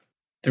like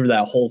through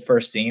that whole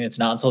first scene. It's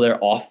not until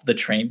they're off the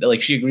train,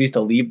 like she agrees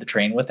to leave the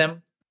train with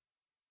him.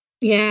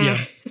 Yeah.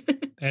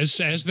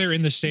 As they're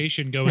in the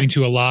station going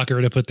to a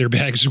locker to put their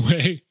bags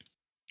away.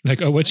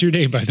 Like, oh, what's your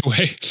name, by the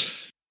way?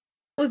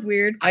 That was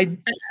weird. I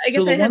guess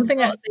so I had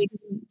thought they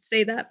didn't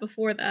say that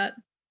before that.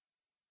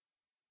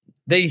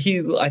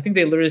 I think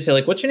they literally say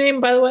like, "What's your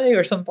name, by the way,"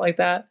 or something like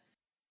that.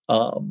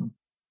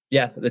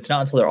 Yeah, it's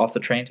not until they're off the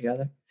train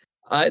together.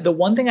 The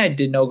one thing I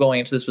did know going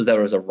into this was that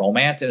there was a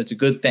romance, and it's a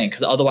good thing,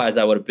 because otherwise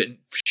I would have been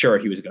sure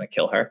he was going to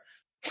kill her.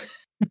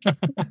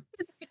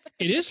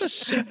 It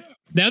is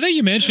now that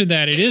you mentioned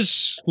that, it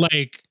is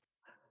like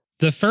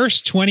the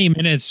first 20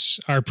 minutes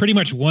are pretty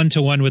much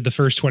 1-to-1 with the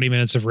first 20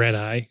 minutes of Red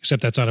Eye,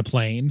 except that's on a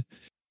plane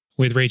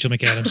with Rachel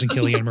McAdams and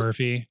Cillian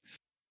Murphy.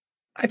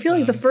 I feel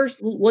like the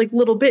first like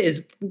little bit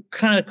is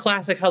kind of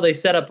classic how they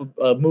set up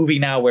a movie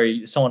now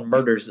where someone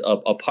murders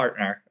a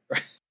partner.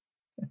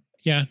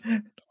 Yeah.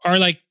 Or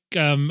like,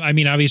 I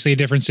mean, obviously a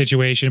different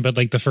situation, but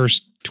like the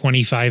first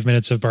 25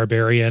 minutes of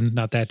Barbarian,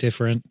 not that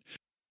different,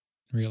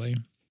 really.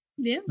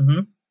 Yeah.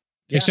 Mm-hmm.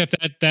 Except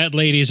that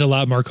lady is a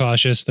lot more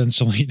cautious than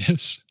Celine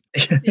is.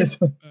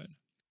 The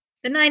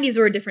 90s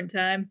were a different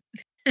time.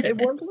 At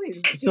one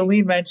point,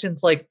 Celine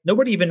mentions like,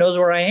 nobody even knows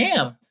where I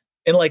am,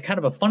 in like kind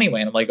of a funny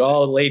way. And I'm like,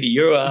 oh, lady,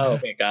 oh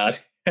my God.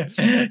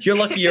 You're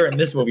lucky you're in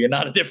this movie and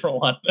not a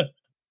different one.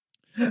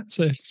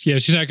 So yeah,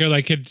 she's not gonna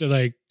like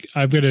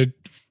I'm gonna,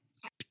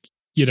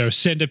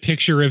 send a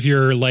picture of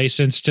your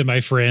license to my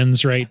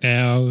friends right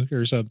now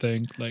or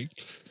something. Like,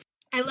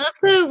 I love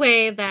the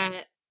way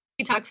that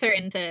he talks her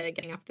into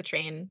getting off the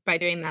train by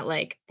doing that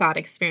like thought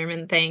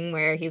experiment thing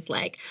where he's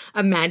like,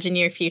 imagine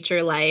your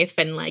future life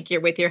and like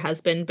you're with your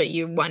husband, but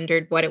you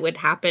wondered what it would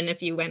happen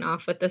if you went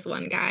off with this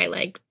one guy.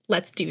 Like,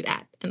 let's do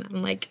that. And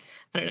I'm like,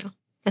 I don't know.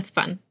 That's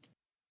fun.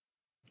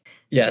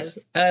 Yes.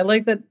 And I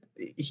like that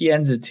he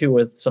ends it too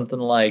with something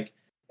like,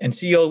 and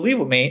so you'll leave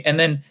with me. And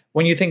then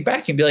when you think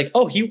back, you'd be like,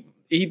 oh, he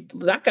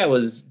that guy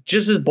was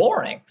just as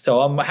boring.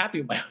 So I'm happy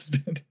with my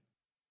husband.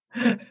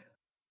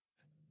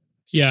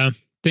 Yeah,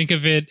 think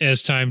of it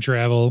as time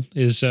travel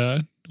is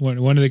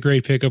one of the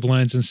great pickup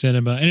lines in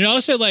cinema, and it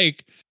also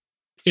like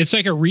it's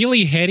like a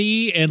really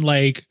heady and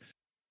like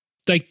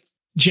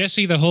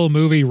Jesse the whole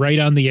movie right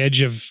on the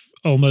edge of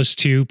almost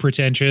too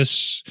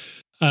pretentious.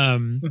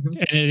 And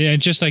it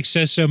just like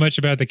says so much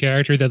about the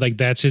character that like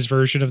that's his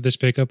version of this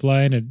pickup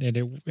line, and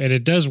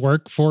it does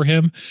work for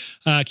him.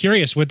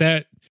 Curious,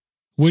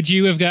 would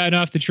you have gotten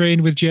off the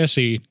train with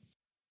Jesse?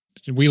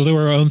 We'll do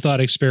our own thought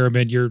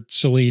experiment. You're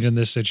Celine in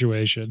this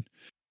situation.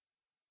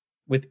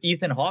 With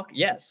Ethan Hawke,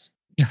 yes.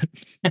 What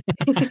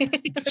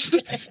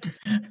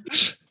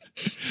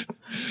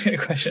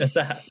question is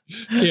that?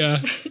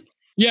 Yeah.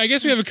 I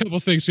guess we have a couple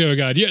things going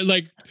on. Yeah,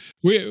 like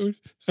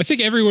I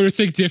think everyone would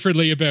think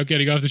differently about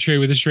getting off the train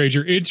with a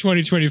stranger in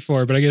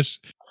 2024. But I guess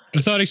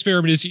the thought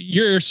experiment is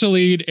you're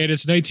Celine and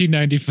it's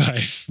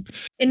 1995.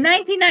 In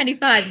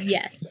 1995,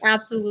 yes,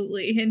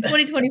 absolutely. In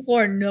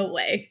 2024, no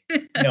way.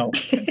 No.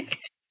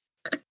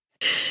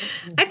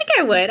 I think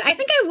I would. I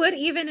think I would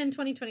even in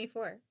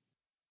 2024.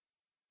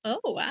 Oh,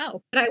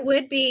 wow. But I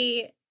would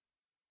be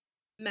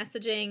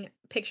messaging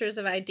pictures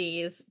of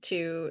IDs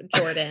to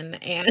Jordan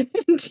and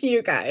to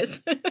you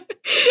guys.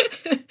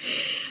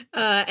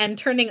 And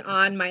turning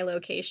on my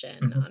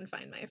location on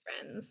Find My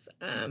Friends.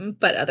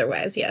 But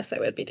otherwise, yes, I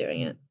would be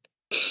doing it.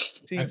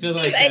 I feel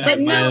like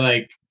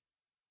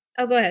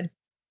Oh, go ahead.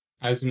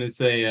 I was going to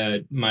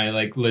say my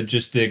like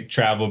logistic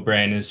travel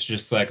brain is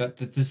just like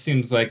this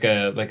seems like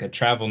a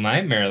travel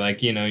nightmare.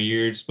 Like, you know,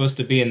 you're supposed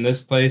to be in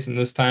this place and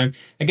this time.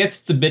 I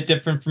guess it's a bit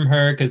different from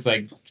her because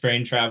like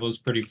train travel is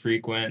pretty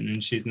frequent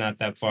and she's not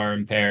that far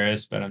in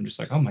Paris. But I'm just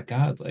like, oh my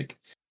God, like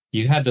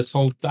you had this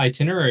whole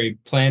itinerary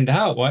planned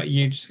out. What,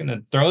 you just going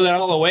to throw that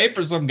all away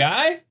for some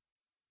guy?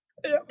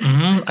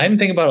 I didn't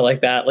think about it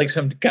like that. Like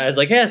some guys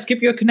like, yeah, skip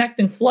your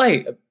connecting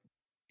flight.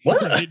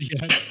 What? How am I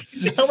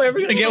ever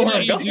going to get where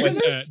I'm going with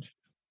this?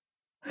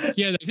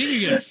 Yeah, I think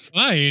you get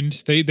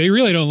fined. They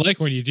really don't like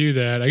when you do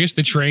that. I guess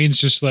the train's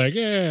just like,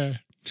 yeah,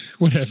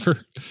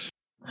 whatever.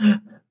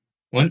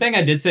 One thing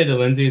I did say to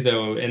Lindsey,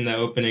 though, in the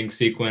opening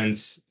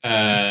sequence,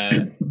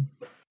 it's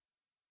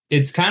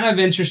kind of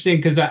interesting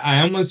because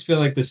I almost feel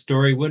like the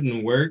story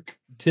wouldn't work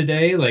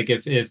today. Like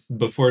if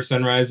Before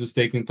Sunrise was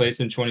taking place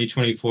in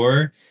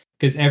 2024,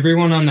 because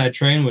everyone on that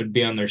train would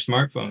be on their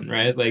smartphone,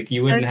 right? Like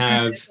you wouldn't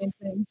have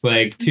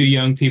like two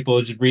young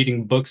people just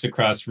reading books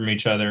across from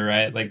each other,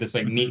 right? Like this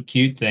like neat,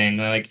 cute thing.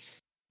 Like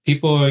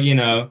people, you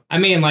know, I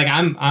mean, like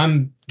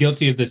I'm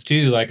guilty of this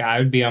too. Like I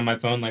would be on my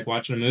phone, like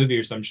watching a movie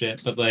or some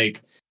shit. But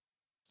like,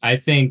 I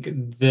think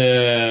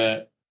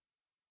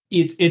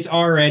it's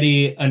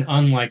already an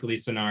unlikely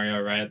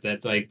scenario, right?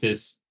 That like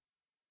this,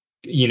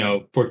 you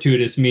know,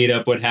 fortuitous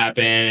meetup would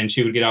happen and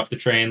she would get off the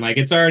train. Like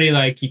it's already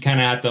like you kind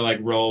of have to like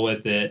roll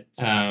with it.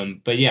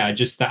 But yeah,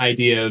 just the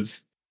idea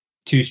of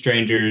two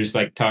strangers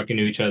like talking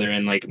to each other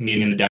and like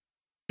meeting in the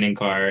dining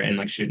car and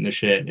like shooting the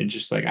shit. It's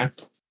just like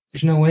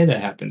there's no way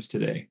that happens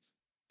today.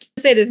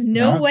 I say there's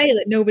no way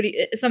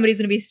that somebody's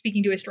going to be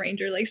speaking to a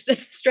stranger, like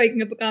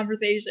striking up a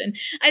conversation.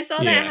 I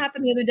saw that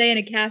happen the other day in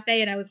a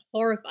cafe and I was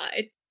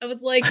horrified. I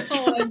was like,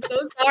 oh, I'm so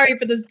sorry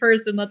for this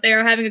person that they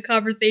are having a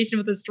conversation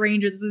with a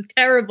stranger. This is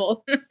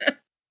terrible.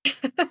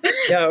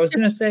 Yeah, I was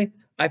going to say,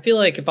 I feel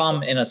like if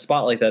I'm in a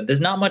spot like that, there's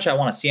not much I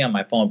want to see on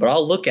my phone, but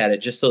I'll look at it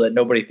just so that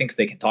nobody thinks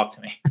they can talk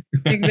to me.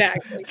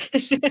 Exactly.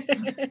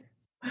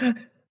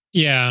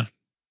 Yeah,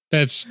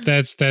 that's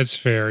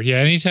fair. Yeah,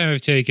 anytime I've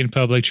taken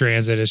public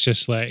transit, it's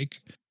just like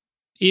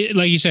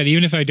you said,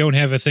 even if I don't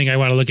have a thing I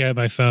want to look at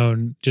my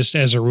phone, just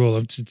as a rule,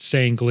 I'm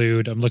staying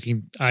glued. I'm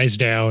looking eyes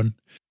down.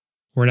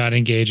 We're not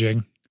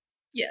engaging.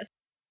 Yes.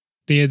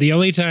 The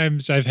only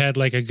times I've had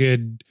like a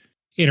good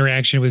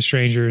interaction with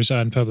strangers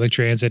on public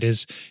transit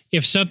is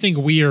if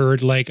something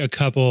weird, like a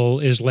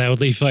couple is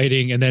loudly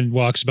fighting and then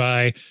walks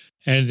by,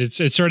 and it's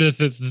sort of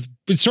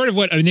it's sort of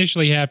what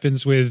initially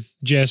happens with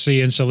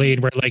Jesse and Celine,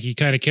 where like you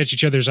kind of catch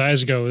each other's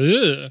eyes and go,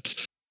 ugh.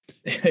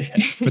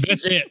 But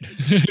that's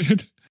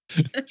it.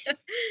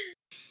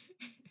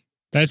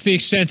 That's the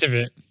extent of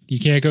it. You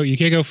can't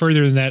go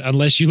further than that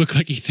unless you look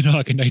like Ethan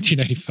Hawke in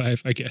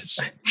 1995, I guess.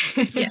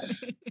 Yeah.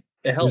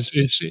 It helps.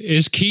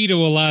 Is key to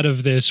a lot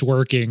of this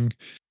working,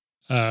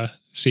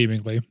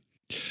 seemingly.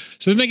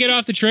 So then they get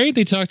off the train,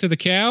 they talk to the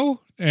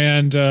cow,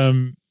 and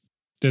then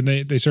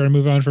they sort of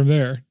move on from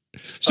there.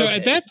 So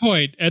at that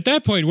point,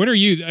 what are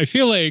you? I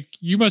feel like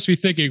you must be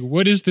thinking,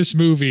 what is this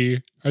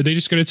movie? Are they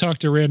just going to talk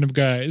to random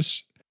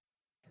guys?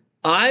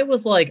 I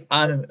was like,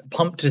 I'm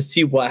pumped to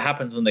see what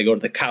happens when they go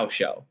to the cow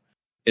show,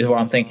 is what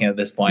I'm thinking at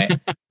this point.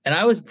 And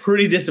I was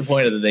pretty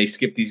disappointed that they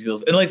skipped these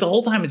views. And like the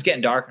whole time it's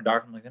getting darker and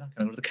darker. I'm like, they're not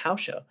going to go to the cow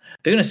show.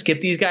 They're going to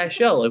skip these guys'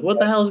 show. Like, what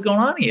the hell is going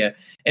on here?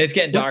 And it's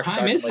getting dark. What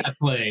time is that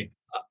play?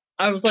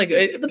 I was like,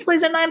 the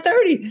play's at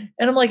 9:30.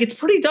 And I'm like, it's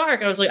pretty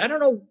dark. I was like, I don't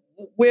know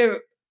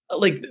where,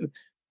 like,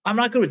 I'm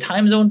not good with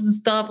time zones and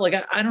stuff. Like,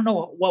 I don't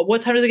know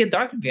what time does it get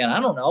dark in Vienna? I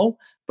don't know.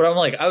 But I'm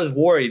like, I was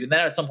worried. And then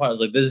at some point I was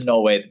like, there's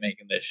no way they're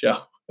making this show.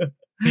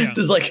 Yeah.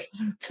 There's like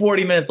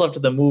 40 minutes left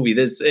of the movie.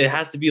 It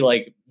has to be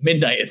like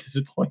midnight at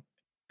this point.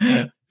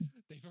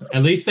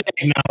 At least they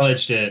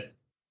acknowledged it.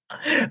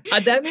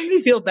 That made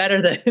me feel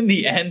better that in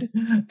the end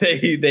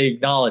they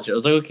acknowledged it. I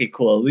was like, okay,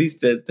 cool. At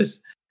least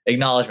this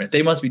acknowledgement.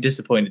 They must be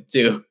disappointed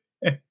too.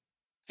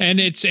 And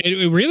it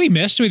really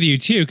messed with you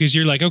too, because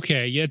you're like,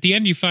 okay, at the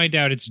end you find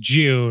out it's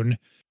June.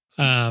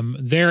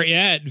 They're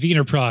at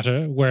Wiener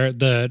Prater, where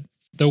the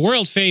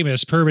world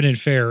famous permanent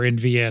fair in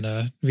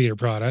Vienna, Wiener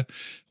Prater,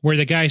 where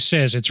the guy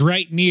says it's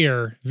right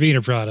near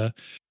Wiener Prater,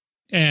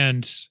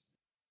 and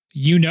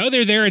you know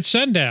they're there at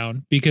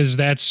sundown because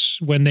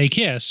that's when they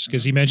kiss,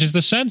 because he mentions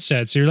the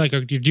sunset. So you're like,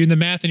 you're doing the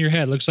math in your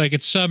head. Looks like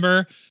it's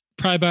summer,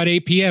 probably about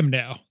 8 p.m.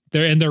 now.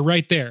 They're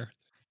right there.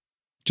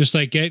 Just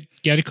like get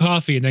a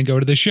coffee and then go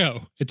to the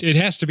show. It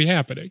has to be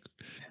happening.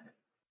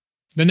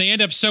 Then they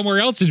end up somewhere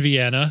else in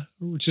Vienna,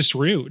 which is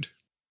rude.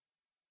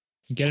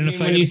 Get in a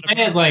fight. When you say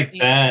it like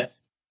that,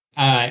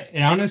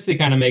 it honestly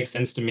kind of makes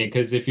sense to me,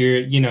 because if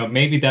you're,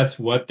 maybe that's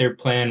what their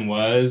plan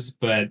was,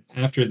 but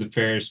after the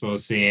Ferris wheel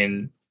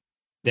scene,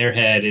 their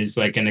head is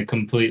like in a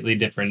completely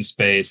different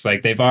space.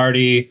 Like they've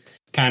already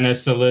kind of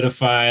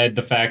solidified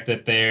the fact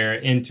that they're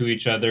into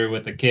each other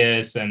with a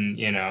kiss, and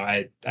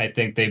I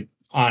think they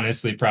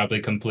honestly probably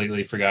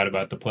completely forgot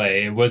about the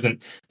play. It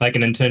wasn't like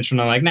an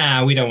intentional like,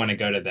 nah, we don't want to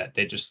go to that.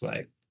 They just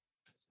like,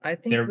 I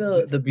think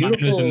the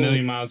beautiful was a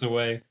million miles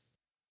away.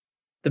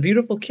 The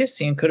beautiful kiss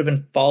scene could have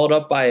been followed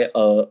up by a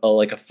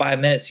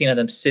 5-minute scene of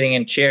them sitting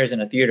in chairs in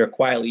a theater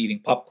quietly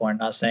eating popcorn,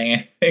 not saying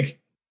anything.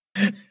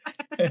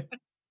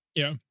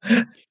 Yeah.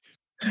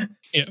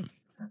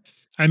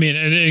 I mean,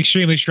 an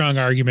extremely strong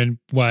argument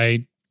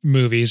why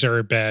movies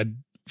are bad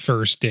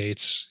first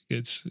dates.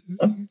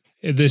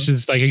 This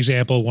is like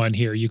example one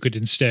here. You could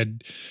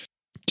instead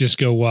just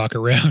go walk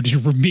around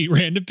and meet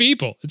random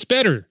people. It's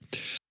better.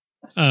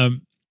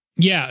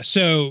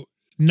 So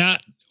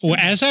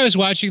as I was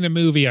watching the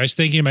movie, I was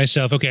thinking to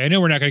myself, okay, I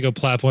know we're not going to go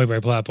plot point by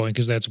plot point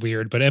because that's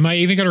weird, but am I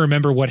even going to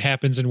remember what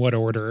happens in what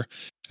order?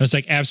 I was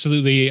like,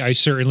 absolutely, I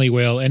certainly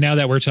will. And now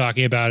that we're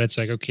talking about it, it's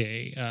like,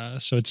 okay,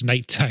 so it's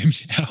nighttime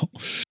now.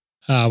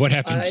 What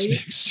happens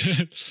next?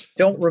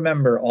 Don't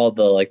remember all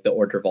the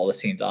order of all the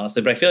scenes,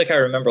 honestly, but I feel like I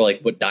remember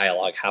what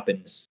dialogue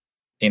happens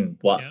in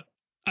what.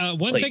 Yeah.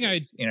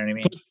 Places, you know what I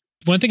mean?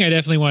 One thing I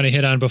definitely want to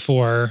hit on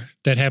before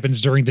that happens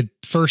during the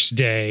first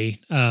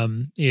day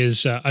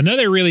is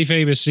another really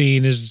famous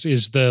scene is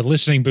the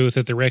listening booth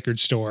at the record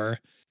store.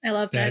 I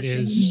love that scene.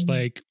 Is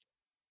like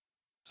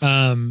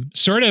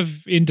sort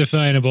of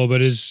indefinable,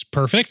 but is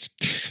perfect.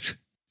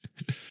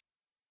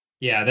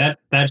 Yeah,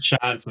 that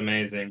shot's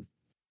amazing.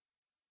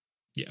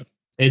 Yeah.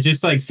 It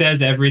just like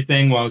says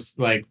everything whilst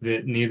like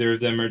neither of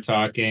them are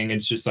talking.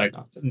 It's just like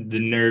the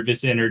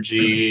nervous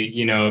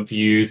energy, of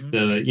youth.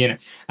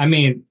 I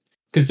mean,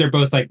 because they're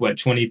both like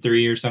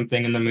 23 or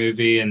something in the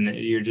movie, and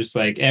you're just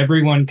like,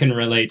 everyone can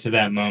relate to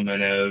that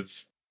moment of,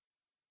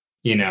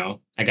 I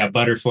got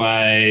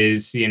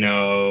butterflies,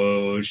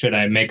 should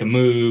I make a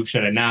move?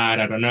 Should I not?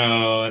 I don't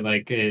know.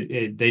 Like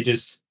they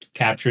just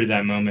captured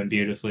that moment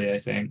beautifully, I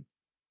think.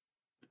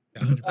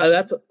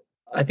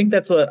 I think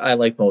that's what I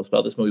like most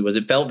about this movie was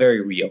it felt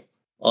very real.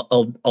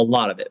 A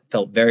lot of it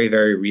felt very,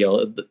 very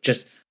real.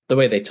 Just the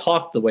way they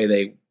talk, the way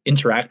they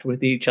interact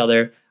with each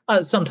other.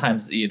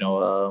 Sometimes,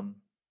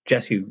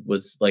 Jesse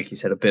was, like you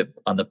said, a bit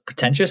on the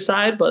pretentious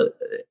side, but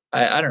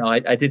I don't know.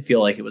 I did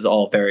feel like it was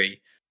all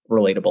very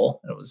relatable.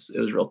 It was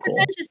real cool.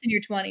 Pretentious in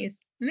your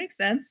 20s. It makes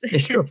sense.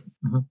 It's true.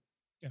 Mm-hmm.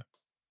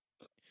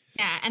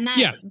 Yeah, and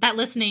that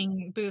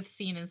listening booth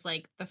scene is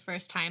like the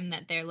first time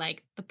that they're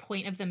like, the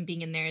point of them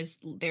being in there is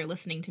they're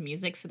listening to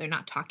music, so they're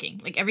not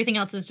talking. Like everything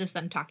else is just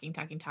them talking.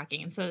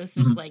 And so this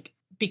just like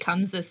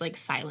becomes this like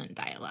silent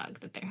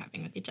dialogue that they're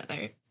having with each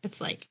other. It's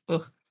like,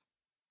 oh,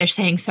 they're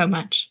saying so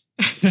much.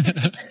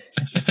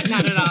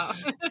 Not at all.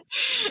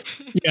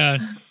 Yeah.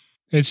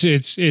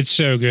 It's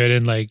so good.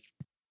 And like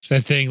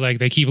that thing, like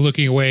they keep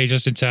looking away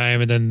just in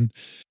time and then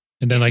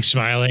like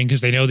smiling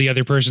because they know the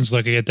other person's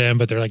looking at them,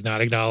 but they're like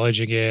not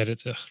acknowledging it.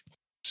 It's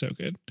so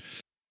good.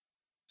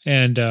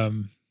 And I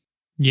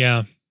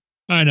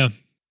know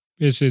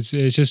it's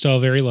just all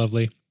very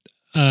lovely.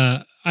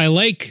 I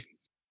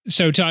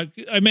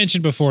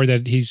mentioned before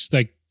that he's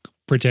like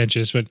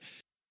pretentious, but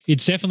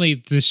it's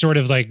definitely this sort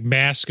of like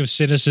mask of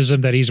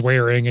cynicism that he's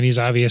wearing. And he's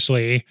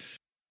obviously,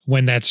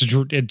 when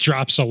it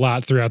drops a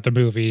lot throughout the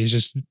movie, he's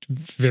just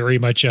very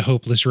much a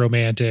hopeless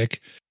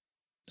romantic.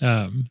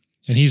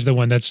 And he's the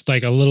one that's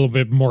like a little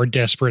bit more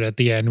desperate at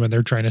the end when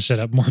they're trying to set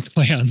up more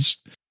plans.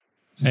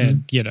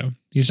 And,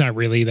 he's not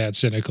really that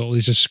cynical.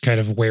 He's just kind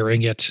of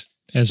wearing it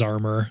as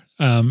armor.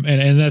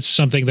 And that's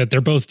something that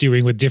they're both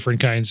doing with different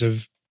kinds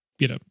of,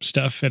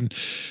 stuff. And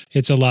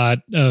it's a lot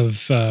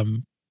of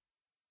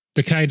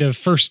the kind of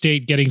first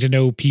date getting to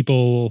know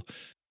people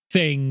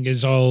thing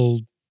is all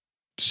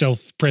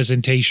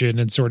self-presentation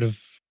and sort of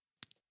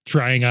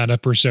trying on a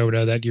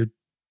persona that you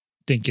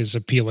think is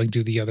appealing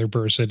to the other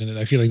person. And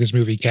I feel like this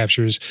movie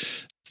captures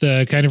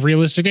the kind of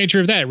realistic nature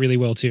of that really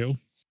well too.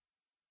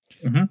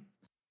 Mm-hmm.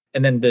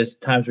 And then there's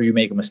times where you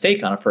make a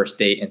mistake on a first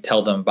date and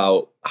tell them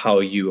about how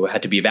you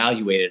had to be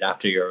evaluated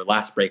after your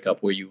last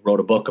breakup, where you wrote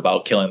a book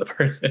about killing the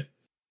person.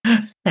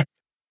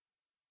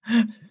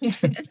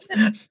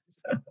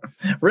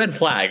 Red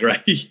flag,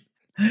 right?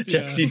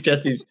 Jesse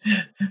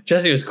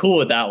was cool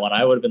with that one.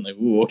 I would have been like,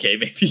 ooh, okay,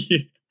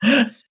 maybe.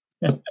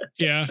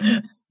 Yeah.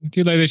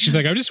 Dude, like that. She's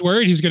like, I'm just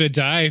worried he's going to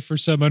die for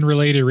some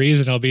unrelated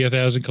reason. I'll be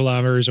 1,000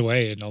 kilometers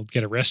away and I'll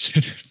get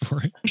arrested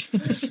for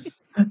it.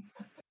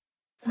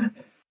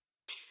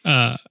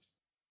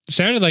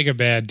 Sounded like a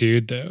bad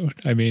dude, though.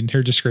 I mean,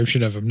 her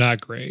description of him,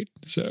 not great.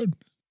 So,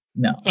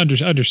 no,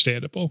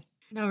 understandable.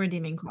 No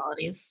redeeming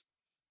qualities.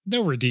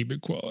 No redeeming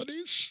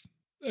qualities.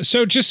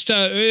 So just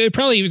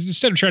probably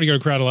instead of trying to go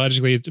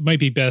chronologically, it might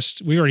be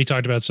best. We already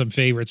talked about some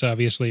favorites,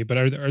 obviously, but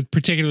are there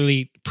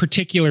particular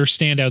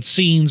standout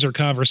scenes or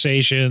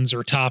conversations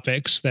or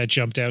topics that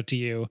jumped out to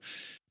you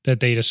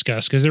that they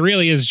discuss? Because it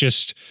really is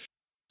just,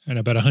 I don't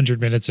know, about 100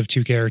 minutes of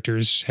two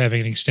characters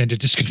having an extended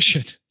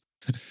discussion.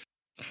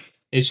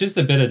 It's just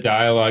a bit of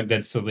dialogue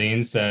that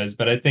Celine says,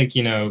 but I think,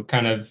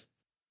 kind of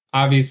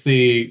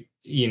obviously,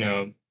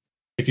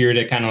 if you were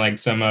to kind of like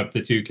sum up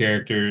the two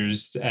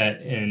characters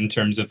in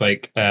terms of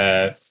like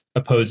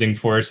opposing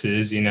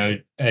forces,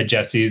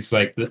 Jesse's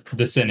like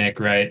the cynic,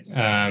 right?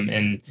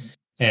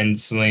 And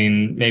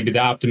Celine maybe the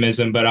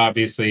optimism, but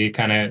obviously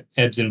kind of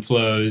ebbs and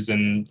flows,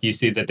 and you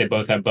see that they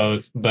both have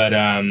both. But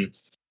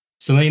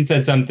Celine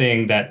said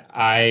something that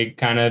I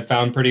kind of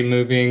found pretty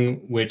moving,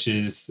 which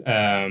is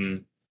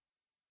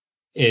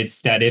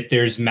it's that if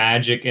there's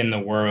magic in the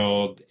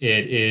world,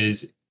 it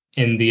is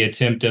in the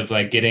attempt of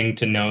like getting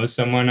to know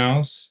someone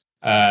else.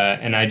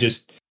 And I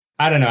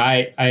don't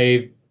know.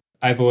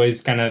 I've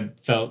always kind of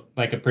felt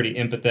like a pretty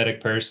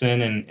empathetic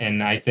person.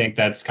 And I think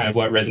that's kind of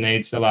what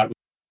resonates a lot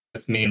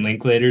with me in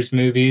Linklater's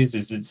movies,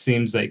 is it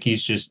seems like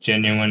he's just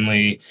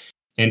genuinely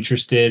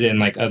interested in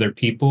like other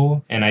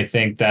people. And I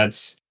think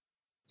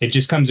it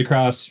just comes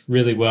across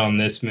really well in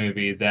this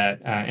movie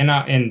that,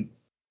 and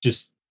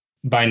just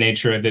by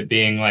nature of it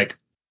being like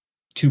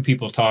two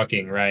people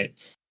talking, right?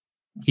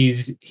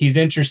 He's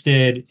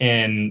interested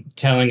in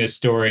telling a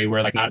story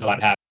where like not a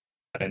lot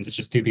happens. It's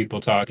just two people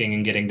talking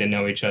and getting to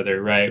know each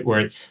other, right?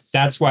 Where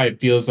that's why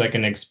it feels like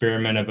an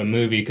experiment of a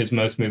movie, because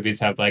most movies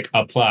have like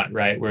a plot,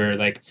 right? Where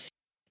like,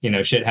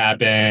 shit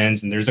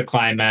happens and there's a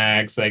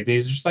climax. Like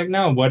these are just like,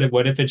 no, what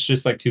if it's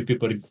just like two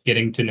people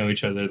getting to know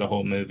each other the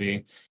whole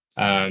movie?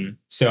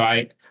 So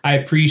I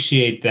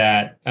appreciate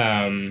that.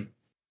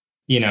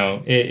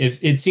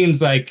 It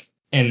seems like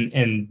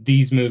in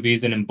these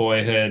movies and in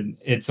Boyhood,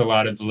 it's a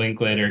lot of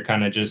Linklater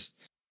kind of just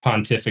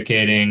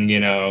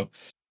pontificating,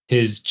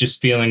 his just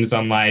feelings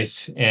on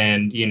life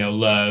and,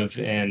 love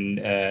and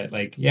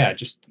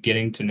just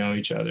getting to know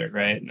each other.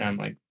 Right. And I'm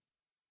like,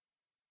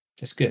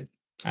 that's good.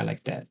 I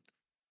like that.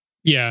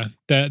 Yeah,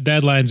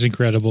 that line's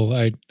incredible.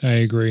 I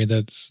agree.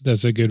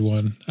 That's a good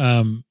one.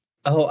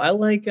 I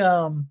like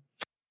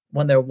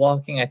when they're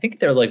walking, I think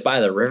they're like by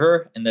the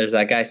river, and there's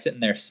that guy sitting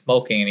there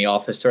smoking, and he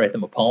offers to write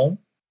them a poem.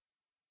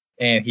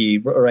 And he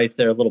writes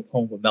their little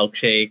poem of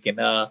milkshake, and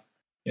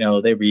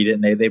they read it,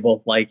 and they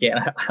both like it.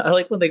 And I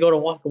like when they go to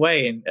walk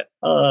away, and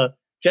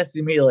Jesse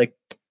and me are like,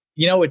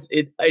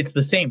 it's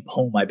the same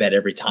poem, I bet,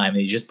 every time.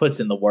 And he just puts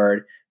in the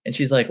word, and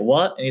she's like,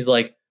 what? And he's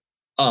like,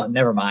 oh,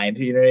 never mind.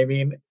 You know what I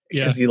mean?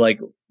 Because he like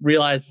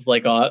realizes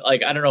like I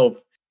don't know if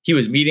he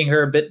was meeting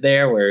her a bit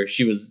there, where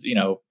she was,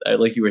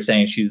 like you were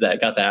saying, she's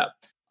got that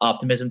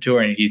optimism to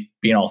her, and he's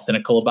being all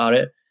cynical about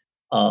it.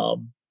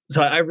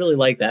 So I really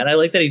like that. And I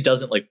like that he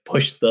doesn't like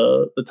push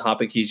the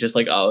topic. He's just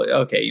like, oh,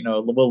 okay,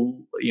 we'll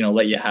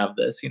let you have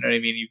this. You know what I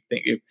mean? You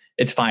think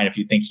it's fine if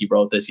you think he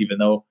wrote this, even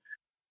though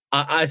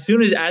as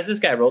soon as this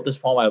guy wrote this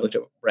poem, I looked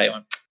at Ray and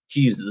went,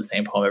 he uses the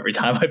same poem every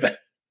time, I bet.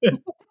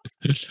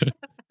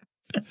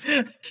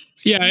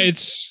 Yeah,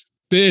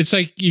 it's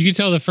like you can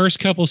tell the first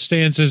couple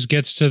stanzas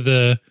gets to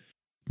the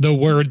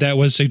word that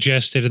was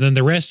suggested, and then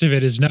the rest of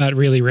it is not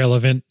really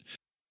relevant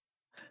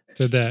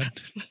to that.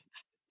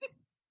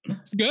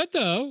 It's good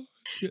though.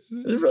 It's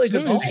really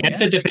good. I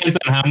guess it depends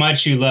on how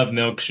much you love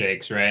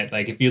milkshakes, right?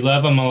 Like if you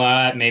love them a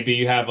lot, maybe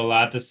you have a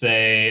lot to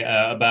say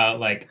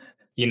about like,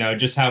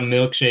 just how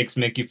milkshakes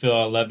make you feel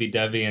all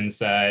lovey-dovey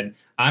inside.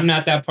 I'm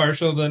not that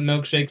partial to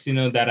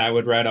milkshakes, that I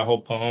would write a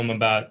whole poem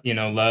about,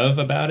 love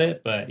about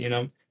it. But,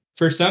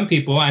 for some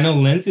people, I know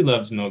Lindsey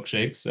loves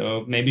milkshakes,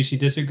 so maybe she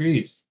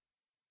disagrees.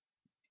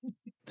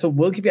 So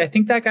we'll give you, I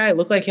think that guy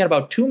looked like he had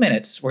about 2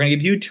 minutes. We're going to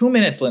give you 2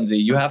 minutes, Lindsey.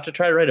 You have to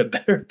try to write a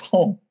better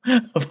poem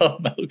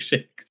about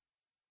milkshakes.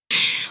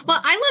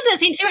 Well, I love that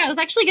scene too. I was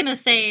actually going to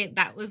say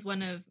that was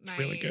one of my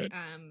really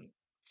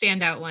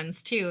standout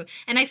ones too.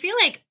 And I feel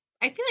like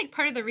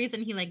part of the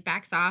reason he like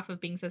backs off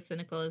of being so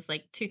cynical is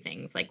like two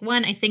things. Like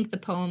one, I think the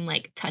poem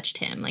like touched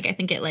him. Like I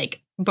think it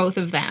like both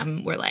of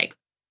them were like,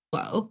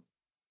 whoa,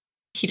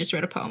 he just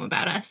wrote a poem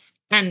about us.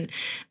 And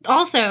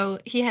also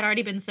he had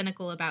already been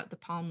cynical about the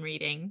palm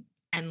reading.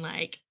 And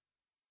like,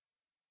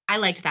 I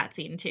liked that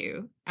scene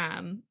too,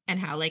 and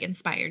how like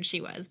inspired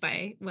she was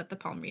by what the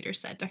palm reader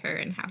said to her,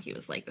 and how he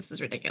was like, "This is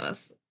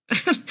ridiculous.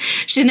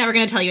 She's never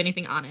going to tell you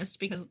anything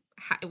honest, because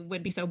it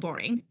would be so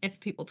boring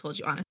if people told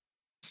you honest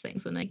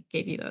things when they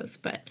gave you those."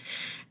 But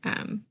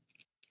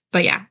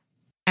yeah,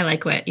 I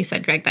like what you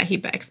said, Greg, that he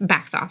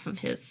backs off of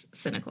his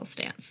cynical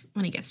stance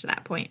when he gets to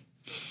that point.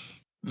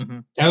 Mm-hmm.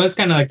 That was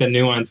kind of like the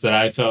nuance that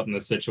I felt in the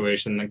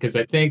situation, because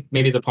I think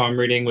maybe the palm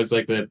reading was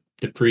like the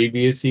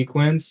previous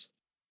sequence.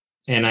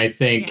 And I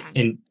think,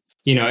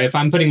 if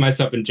I'm putting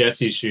myself in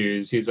Jesse's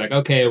shoes, he's like,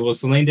 okay, well,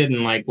 Celine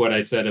didn't like what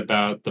I said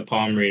about the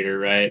palm reader,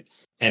 right?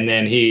 And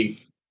then he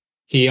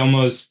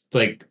almost,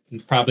 like,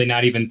 probably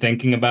not even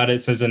thinking about it,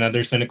 says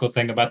another cynical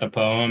thing about the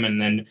poem.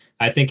 And then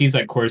I think he's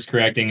like course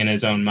correcting in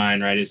his own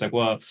mind, right? He's like,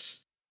 well,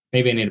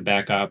 maybe I need to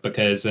back off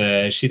because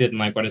she didn't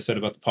like what I said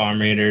about the palm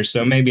reader.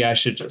 So maybe I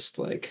should just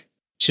like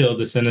chill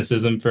the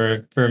cynicism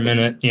for a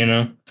minute,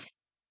 And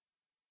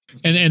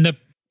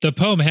the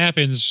poem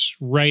happens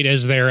right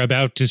as they're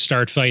about to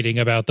start fighting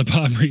about the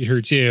palm reader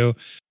too.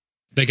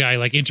 The guy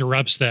like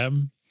interrupts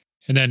them,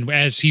 and then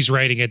as he's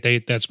writing it,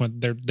 that's when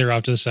they're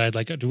off to the side,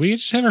 like, do we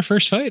just have our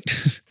first fight?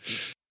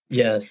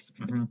 Yes.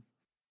 Mm-hmm.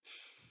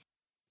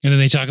 And then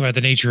they talk about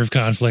the nature of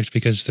conflict,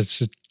 because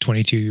that's what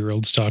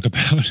 22-year-olds talk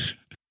about.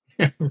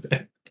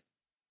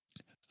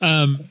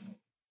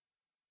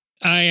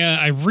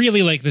 I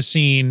really like the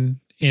scene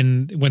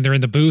when they're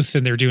in the booth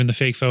and they're doing the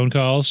fake phone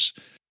calls.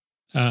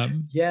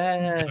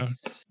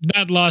 Yes.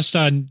 Not lost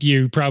on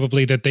you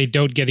probably that they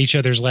don't get each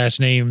other's last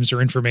names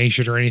or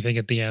information or anything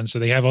at the end. So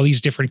they have all these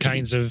different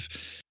kinds of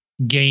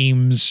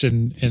games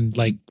and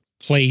like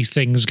play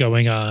things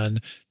going on.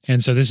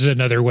 And so this is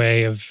another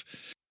way of,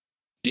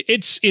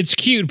 it's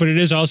cute, but it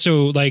is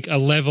also like a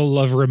level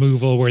of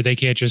removal where they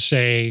can't just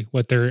say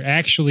what they're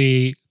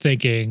actually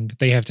thinking.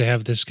 They have to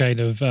have this kind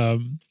of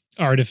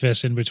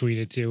artifice in between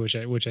it too, which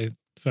I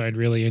find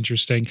really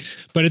interesting.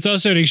 But it's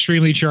also an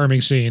extremely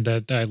charming scene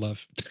that I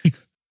love.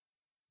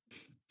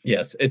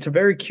 Yes, it's a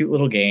very cute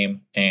little game,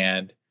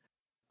 and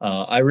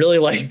I really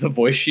like the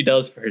voice she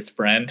does for his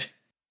friend.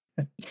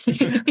 I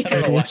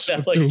don't know why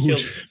that like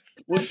killed.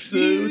 What's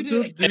the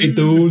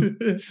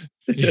dude?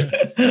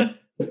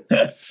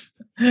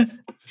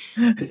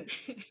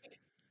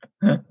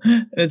 And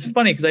it's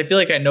funny because I feel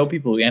like I know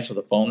people who answer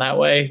the phone that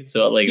way,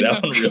 so like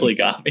that one really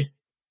got me.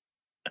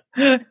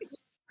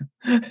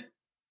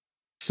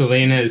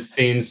 Selena has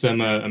seen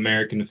some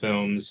American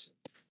films.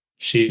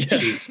 She's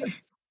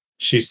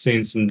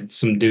seen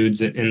some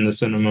dudes in the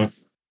cinema.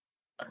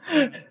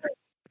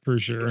 For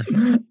sure.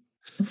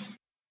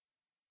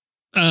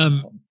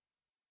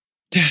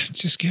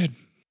 Just good.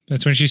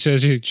 That's when she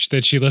says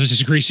that she loves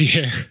his greasy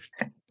hair.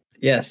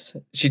 Yes,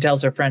 she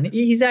tells her friend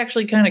he's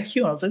actually kind of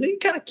cute. I was like, he's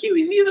kind of cute.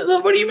 He's Ethan.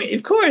 What do you mean?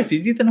 Of course,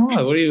 he's Ethan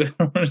Hawke. What do you?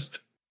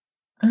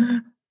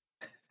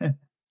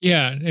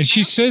 Yeah, and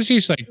she says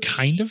he's like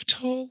kind of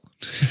tall.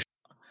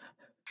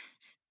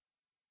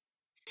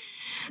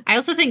 I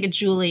also think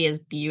Julie is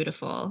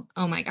beautiful.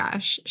 Oh my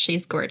gosh,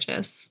 she's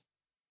gorgeous.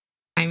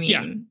 I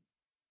mean,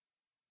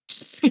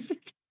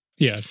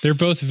 yeah, they're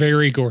both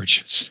very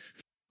gorgeous.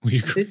 We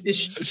agree.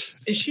 Is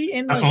she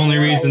in the only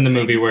reason the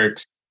movie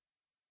works?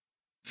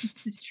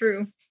 It's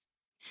true.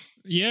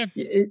 Yeah.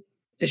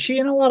 Is she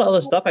in a lot of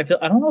other stuff? I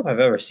don't know if I've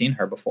ever seen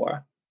her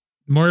before.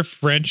 More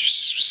French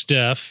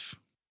stuff.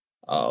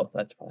 Oh,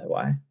 that's probably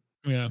why.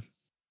 Yeah.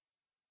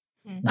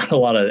 Not a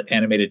lot of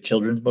animated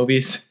children's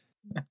movies.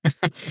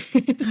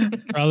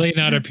 Probably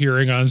not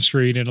appearing on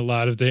screen in a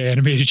lot of the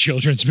animated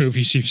children's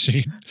movies you've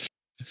seen.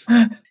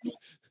 Yeah,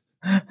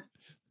 I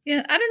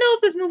don't know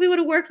if this movie would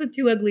have worked with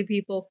two ugly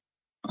people.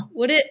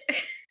 Would it?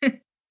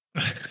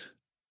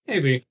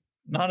 Maybe.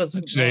 Not as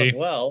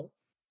well.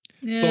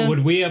 Yeah. But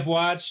would we have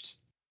watched?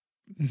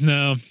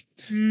 No.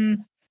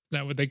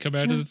 Not what they come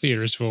out of the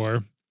theaters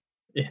for.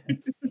 Yeah.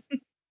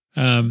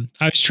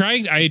 I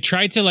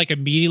tried to like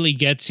immediately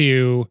get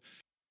to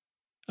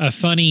a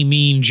funny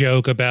mean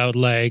joke about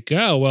like,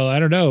 oh, well, I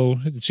don't know.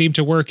 It seemed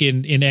to work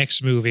in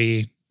X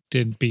movie.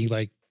 Didn't be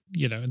like,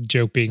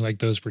 joke being like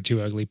those were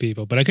two ugly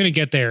people, but I couldn't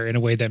get there in a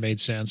way that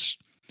made sense.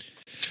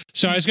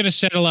 So I was going to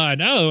settle on,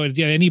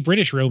 any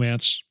British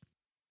romance.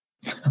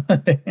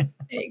 There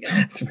you go.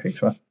 That's very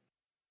fun.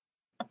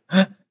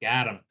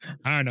 Got him.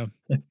 I don't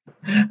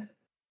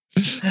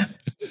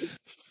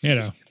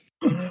know.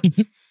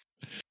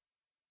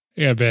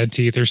 Yeah, bad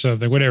teeth or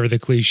something. Whatever the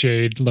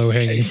cliched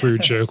low-hanging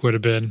fruit joke would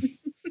have been.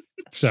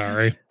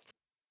 Sorry.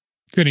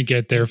 Couldn't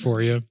get there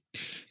for you.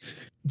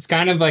 It's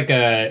kind of like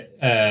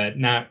a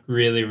not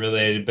really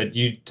related, but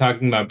you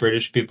talking about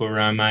British people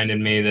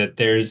reminded me that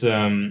there's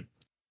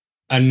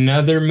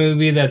another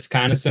movie that's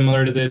kind of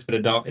similar to this, but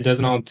it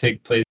doesn't all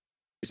take place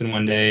in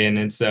one day, and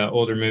it's an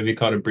older movie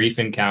called A Brief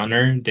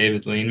Encounter,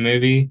 David Lean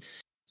movie,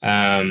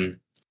 and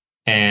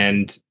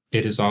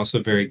it is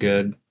also very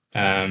good.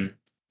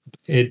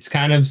 It's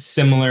kind of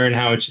similar in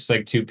how it's just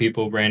like two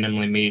people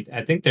randomly meet.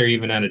 I think they're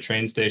even at a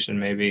train station,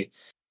 maybe,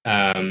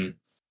 and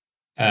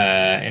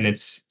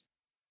it's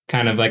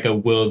kind of like a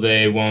will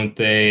they, won't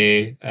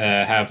they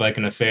have like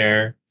an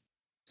affair,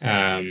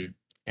 and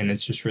and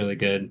it's just really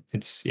good.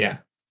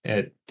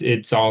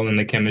 It's all in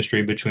the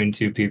chemistry between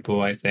two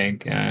people, I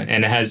think,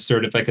 and it has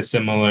sort of like a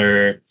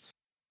similar,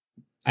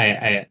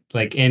 I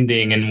like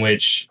ending in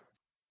which,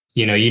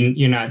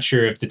 you're not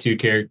sure if the two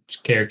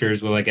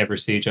characters will like ever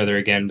see each other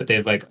again, but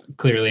they've like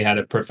clearly had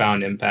a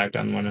profound impact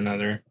on one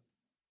another.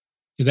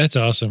 Yeah, that's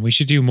awesome. We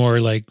should do more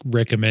like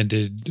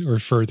recommended or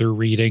further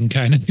reading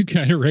kind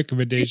of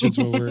recommendations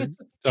when we're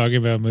talking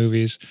about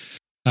movies.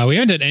 We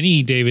haven't done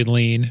any David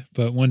Lean,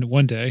 but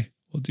one day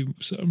we'll do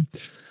some.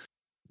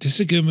 This is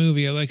a good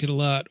movie. I like it a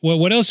lot. Well,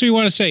 what else do we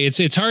want to say?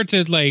 It's hard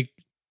to like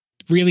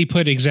really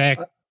put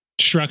exact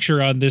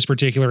structure on this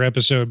particular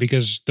episode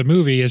because the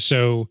movie is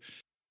so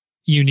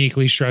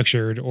uniquely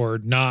structured or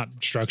not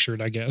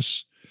structured, I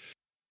guess.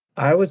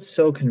 I was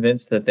so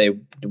convinced that they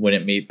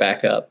wouldn't meet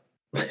back up.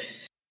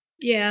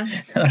 Yeah.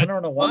 I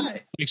don't know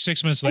why. Like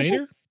 6 months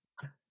later?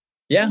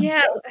 Yeah.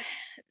 Yeah.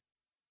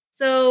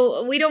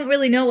 So we don't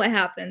really know what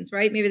happens,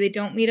 right? Maybe they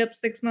don't meet up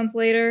 6 months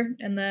later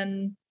and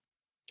then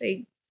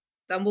they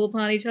stumble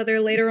upon each other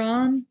later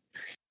on.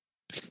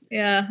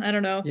 Yeah, I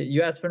don't know.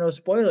 You asked for no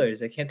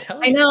spoilers. I can't tell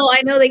you.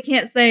 I know they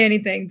can't say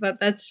anything, but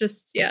that's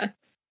just, yeah.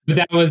 But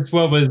that was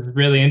what was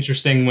really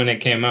interesting when it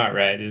came out,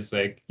 right? Is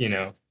like,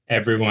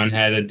 everyone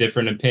had a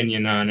different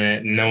opinion on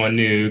it and no one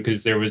knew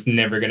because there was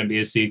never going to be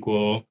a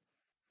sequel.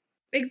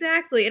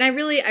 Exactly. And I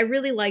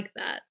really like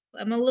that.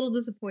 I'm a little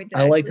disappointed.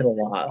 I liked it a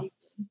lot.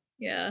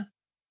 Yeah.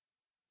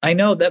 I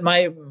know that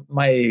my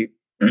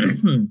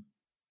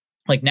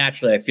like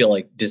naturally I feel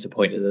like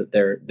disappointed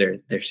that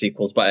they're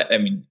sequels, but I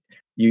mean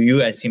you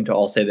guys seem to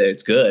all say that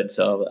it's good,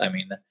 so I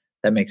mean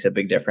that makes a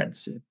big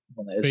difference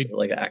when there's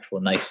like an actual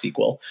nice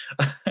sequel.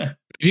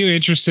 Do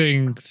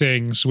interesting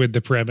things with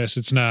the premise.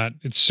 It's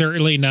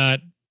certainly not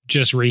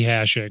just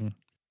rehashing.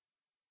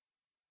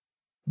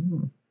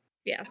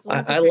 Yeah, so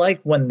I like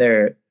when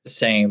they're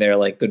saying they're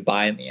like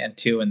goodbye in the end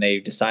too, and they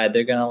decide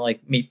they're gonna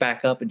like meet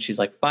back up, and she's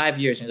like 5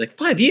 years, and he's like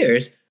 5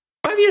 years.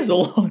 5 years is a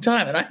long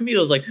time, and I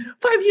immediately was like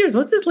 5 years.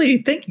 What's this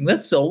lady thinking?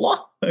 That's so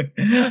long.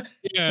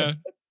 Yeah,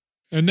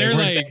 and they're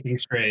like thinking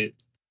straight.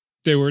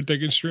 They weren't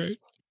thinking straight.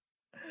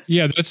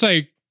 Yeah, that's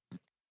like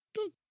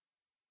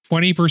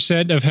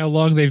 20% of how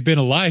long they've been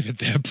alive at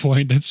that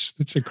point. That's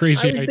a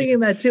crazy idea. I was thinking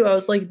that too. I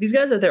was like, these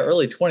guys are their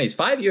early 20s.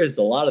 5 years is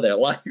a lot of their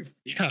life.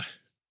 Yeah.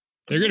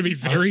 They're going to be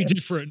very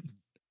different.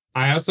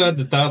 I also had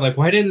the thought, like,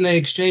 why didn't they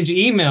exchange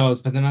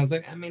emails? But then I was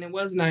like, I mean, it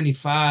was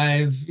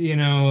 95, he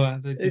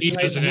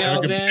doesn't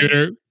have a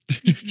computer.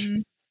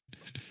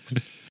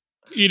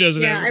 He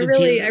doesn't have a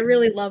computer. I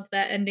really loved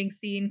that ending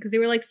scene because they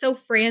were like so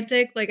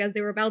frantic, like as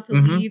they were about to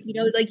leave,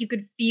 like you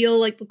could feel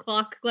like the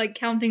clock like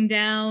counting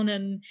down,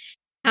 and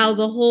how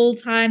the whole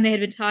time they had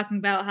been talking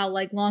about how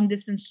like long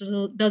distance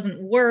doesn't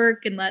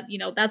work, and that,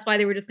 that's why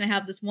they were just going to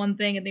have this one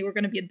thing and they were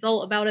going to be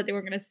adult about it. They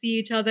were going to see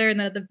each other. And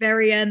then at the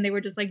very end, they were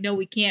just like, no,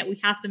 we can't. We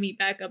have to meet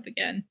back up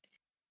again.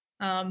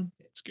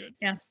 It's good.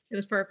 Yeah, it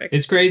was perfect.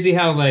 It's crazy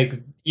how like,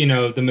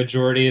 the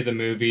majority of the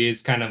movie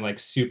is kind of like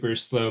super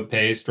slow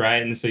paced,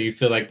 right? And so you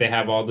feel like they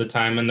have all the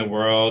time in the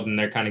world and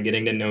they're kind of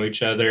getting to know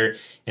each other,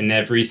 and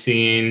every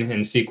scene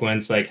and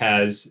sequence like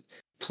has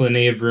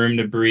plenty of room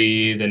to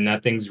breathe and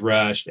nothing's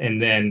rushed.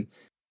 And then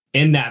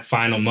in that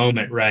final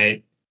moment,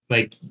 right,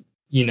 like,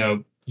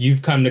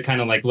 you've come to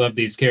kind of like love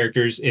these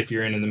characters if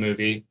you're into the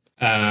movie,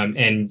 and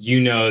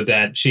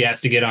that she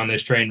has to get on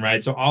this train,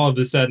 right? So all of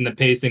a sudden the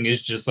pacing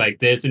is just like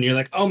this, and you're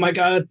like, oh my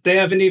god, they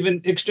haven't even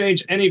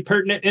exchanged any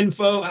pertinent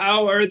info.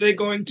 How are they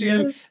going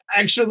to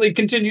actually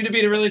continue to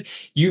be together?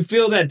 You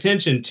feel that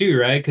tension too,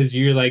 right? Because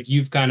you're like,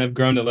 you've kind of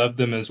grown to love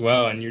them as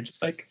well, and you're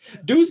just like,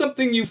 do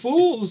something, you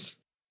fools.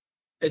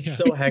 It's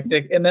so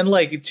hectic. And then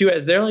like too,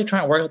 as they're like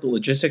trying to work out the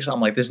logistics, I'm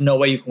like, there's no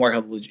way you can work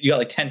out the logistics. You got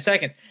like 10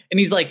 seconds. And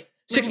he's like,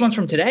 6 months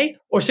from today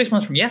or 6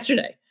 months from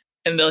yesterday.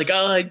 And they're like,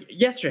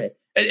 yesterday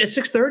at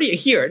 6:30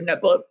 here.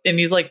 And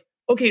he's like,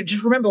 okay,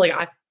 just remember, like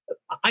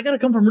I gotta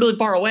come from really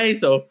far away.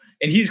 So,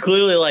 and he's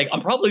clearly like, I'm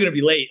probably gonna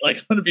be late. Like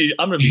I'm gonna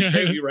be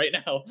straight with you right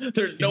now.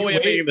 There's no way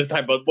I'm making this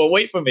time, but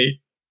wait for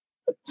me.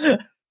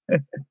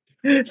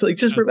 It's like,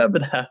 just remember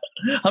that.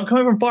 I'm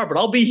coming from far, but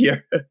I'll be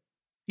here.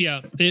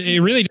 Yeah,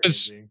 it really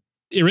does.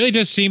 It really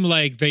does seem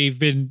like they've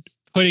been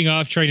putting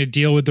off trying to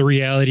deal with the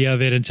reality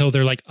of it until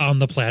they're like on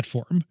the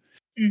platform.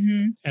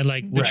 And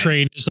like the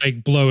train is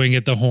like blowing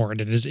at the horn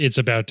and it's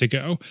about to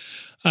go.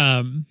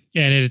 And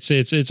it's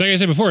like I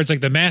said before, it's like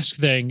the mask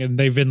thing. And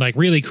they've been like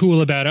really cool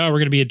about, we're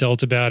going to be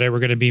adult about it. We're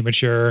going to be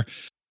mature.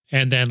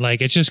 And then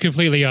like, it's just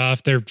completely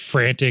off. They're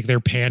frantic. They're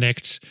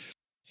panicked.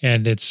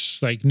 And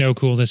it's like no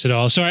coolness at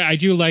all. So I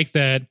do like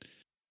that.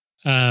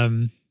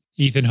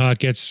 Ethan Hawke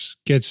gets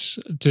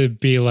to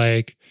be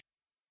like,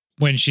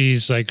 when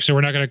she's like, so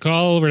we're not going to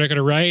call, we're not going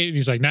to write. And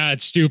he's like, nah,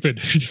 it's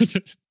stupid.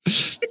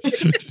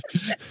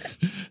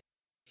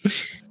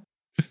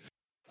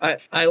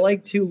 I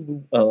like to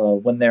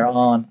when they're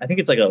on, I think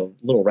it's like a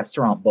little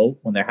restaurant boat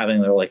when they're having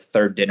their like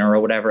third dinner or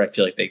whatever. I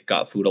feel like they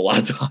got food a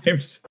lot of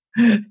times.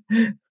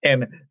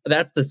 And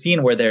that's the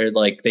scene where they're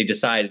like, they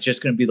decide it's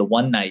just going to be the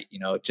one night,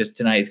 just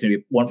tonight. It's going to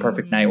be one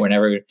perfect night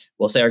whenever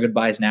we'll say our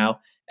goodbyes now.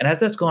 And as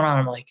that's going on,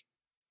 I'm like,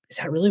 is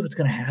that really what's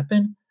going to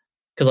happen?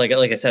 Because like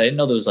I said, I didn't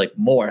know there was like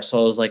more.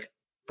 So I was like,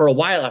 for a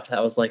while after that,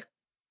 I was like,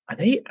 are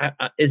they?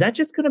 Is that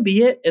just going to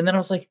be it? And then I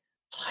was like,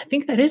 oh, I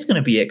think that is going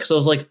to be it. Because I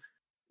was like,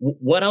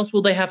 what else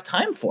will they have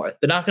time for?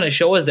 They're not going to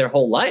show us their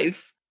whole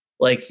life.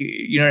 Like,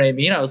 you know what I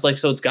mean? I was like,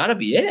 so it's got to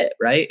be it,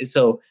 right?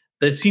 So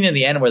the scene in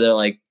the end where they're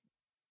like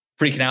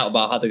freaking out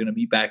about how they're going to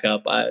meet back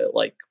up,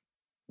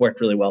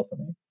 worked really well for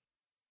me.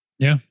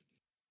 Yeah.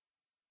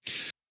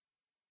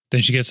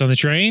 Then she gets on the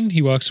train.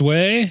 He walks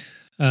away,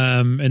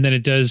 and then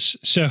it does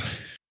so.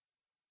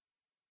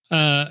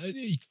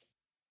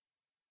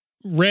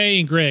 Ray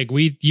and Greg,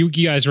 you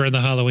guys were in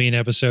the Halloween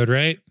episode,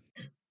 right?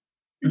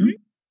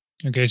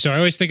 Mm-hmm. Okay, so I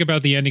always think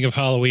about the ending of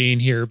Halloween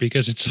here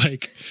because it's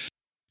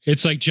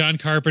like John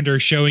Carpenter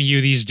showing you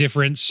these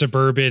different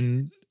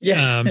suburban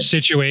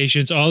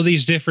situations, all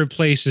these different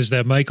places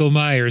that Michael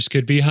Myers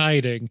could be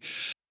hiding,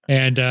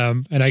 and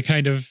I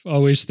kind of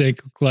always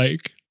think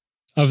like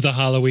of the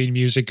Halloween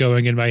music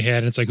going in my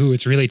head. It's like, ooh,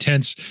 it's really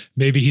tense.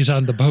 Maybe he's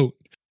on the boat.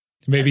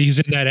 Maybe he's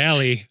in that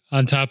alley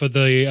on top of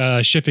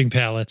the shipping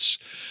pallets.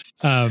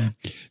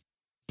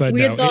 But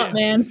weird thought,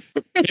 man.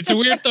 It's a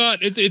weird thought.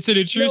 It's an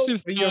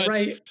intrusive thought. You're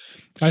right.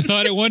 I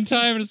thought at one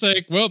time, and it's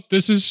like, well,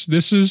 this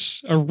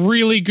is a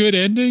really good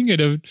ending in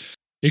a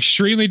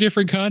extremely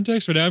different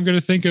context. But now I'm going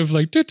to think of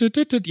like,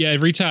 yeah,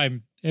 every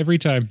time.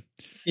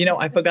 You know,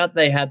 I forgot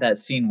they had that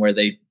scene where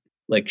they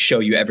like show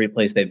you every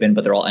place they've been,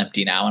 but they're all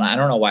empty now. And I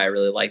don't know why I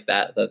really like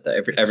that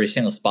every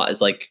single spot is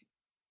like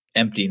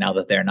empty now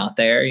that they're not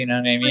there. You know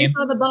what I mean? I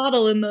saw the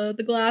bottle in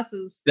the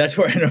glasses. That's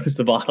where I noticed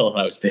the bottle and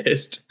I was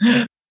pissed.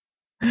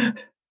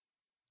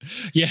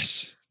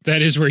 Yes,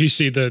 that is where you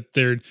see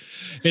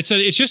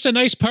it's just a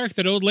nice park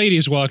that old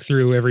ladies walk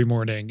through every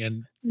morning,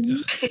 and and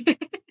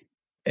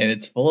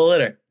it's full of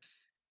litter.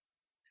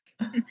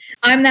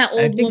 I'm that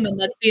old woman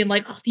that's being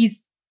like, oh,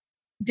 these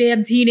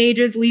damn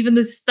teenagers leaving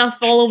this stuff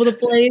all over the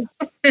place.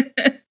 They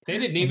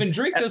didn't even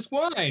drink this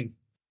wine.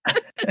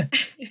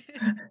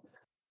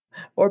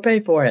 Or pay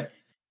for it.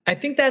 I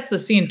think that's the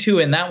scene too.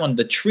 In that one,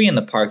 the tree in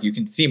the park, you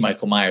can see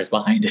Michael Myers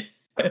behind it.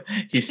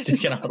 He's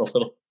sticking out a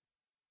little.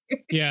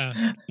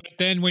 Yeah. But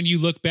then when you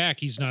look back,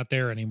 he's not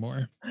there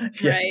anymore.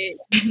 Right.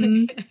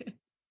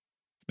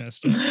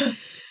 Messed up.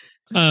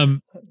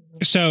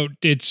 So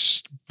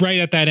it's right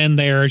at that end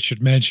there, I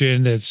should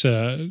mention, it's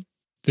the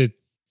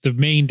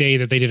main day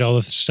that they did all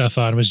the stuff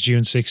on was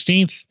June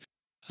 16th.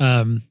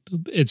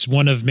 It's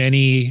one of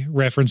many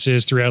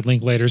references throughout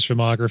Linklater's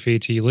filmography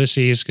to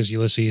Ulysses, because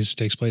Ulysses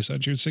takes place on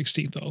June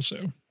 16th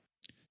also.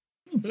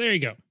 But there you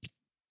go.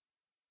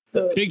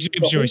 Big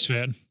James Joyce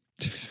fan.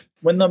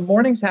 When the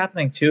morning's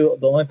happening too,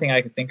 the only thing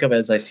I can think of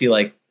is I see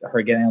like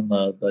her getting on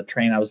the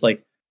train. I was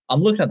like,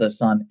 I'm looking at the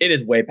sun. It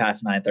is way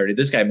past 9:30.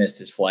 This guy missed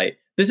his flight.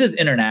 This is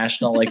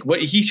international. Like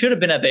what he should have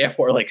been at the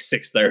airport like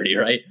 6:30,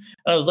 right?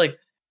 And I was like,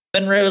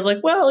 then Ray was like,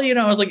 well, you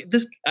know, I was like,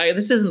 this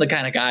isn't the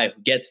kind of guy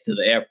who gets to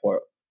the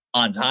airport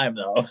on time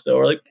though. So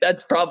we're like,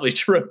 that's probably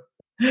true.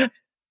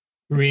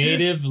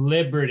 Creative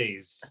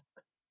liberties.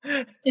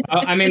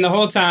 I mean, the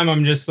whole time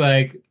I'm just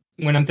like,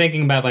 when I'm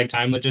thinking about like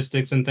time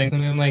logistics and things,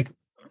 I'm like,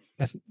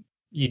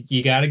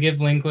 you got to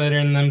give Linklater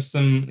and them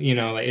some, you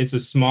know, like, it's a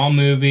small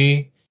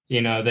movie.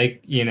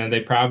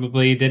 They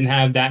probably didn't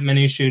have that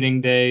many shooting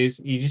days.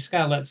 You just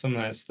got to let some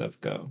of that stuff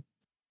go.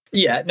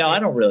 Yeah, no, I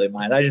don't really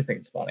mind. I just think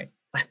it's funny.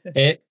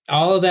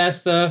 All of that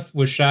stuff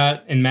was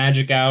shot in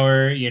magic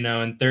hour,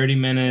 in 30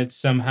 minutes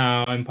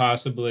somehow,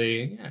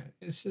 impossibly. Yeah,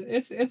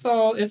 it's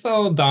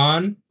all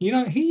Don.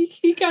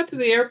 He got to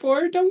the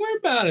airport. Don't worry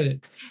about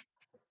it.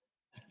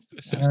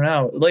 I don't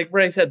know. Like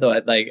what I said though,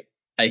 like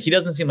he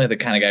doesn't seem like the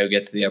kind of guy who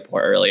gets to the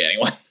airport early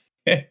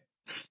anyway.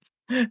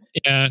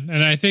 Yeah,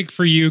 and I think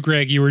for you,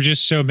 Greg, you were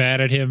just so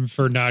mad at him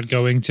for not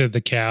going to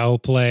the cow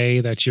play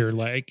that you're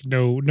like,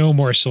 no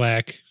more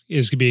slack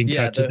is being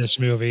cut to this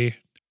movie.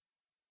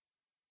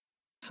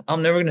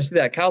 I'm never going to see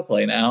that cow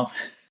play now.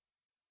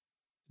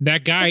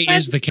 That guy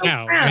is the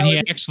cow, and he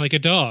acts like a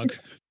dog.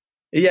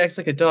 He acts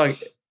like a dog.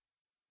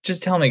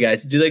 Just tell me,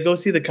 guys, do they go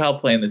see the cow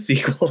play in the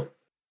sequel?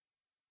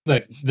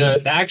 Look,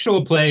 the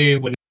actual play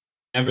would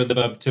never live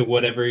up to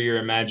whatever your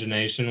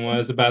imagination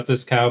was about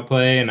this cow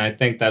play, and I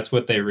think that's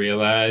what they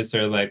realized.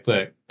 They're like,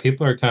 look,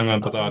 people are coming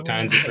up with all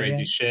kinds of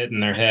crazy shit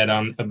in their head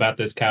about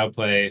this cow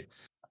play.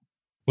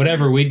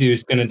 Whatever we do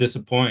is going to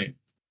disappoint.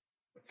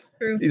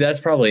 True. That's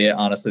probably it,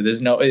 honestly.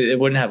 It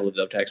wouldn't have lived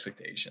up to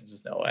expectations.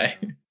 There's no way.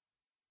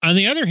 On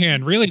the other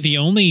hand, really the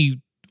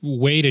only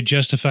way to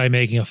justify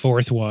making a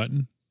fourth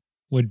one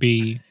would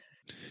be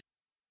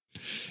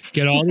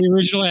get all the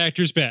original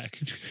actors back.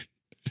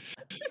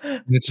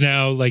 It's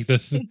now like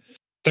the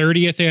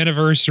 30th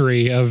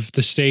anniversary of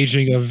the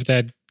staging of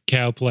that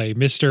cow play,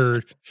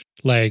 Mr.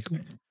 like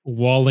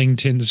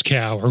Wallington's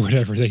cow or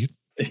whatever they.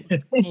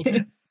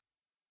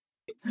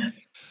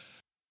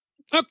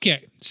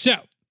 Okay, so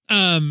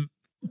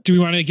do we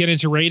want to get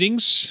into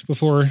ratings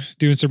before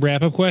doing some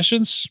wrap-up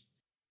questions?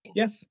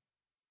 Yes.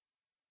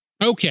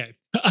 Okay,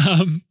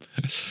 Um,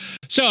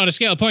 so on a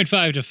scale of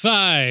 0.5 to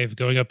 5,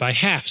 going up by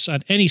halves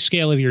on any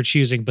scale of your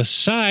choosing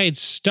besides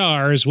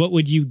stars, what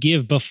would you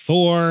give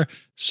before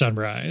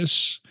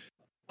sunrise?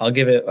 I'll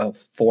give it a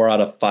 4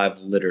 out of 5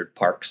 littered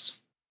parks.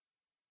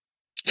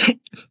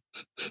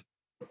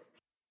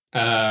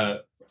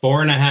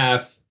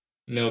 4.5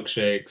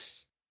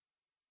 milkshakes.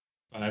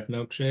 5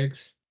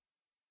 milkshakes.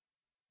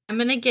 I'm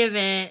going to give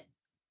it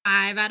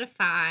 5 out of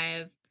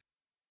 5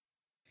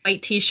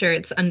 white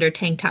t-shirts under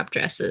tank top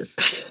dresses.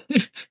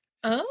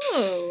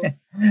 Oh.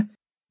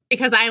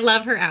 Because I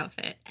love her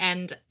outfit,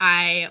 and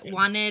I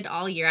wanted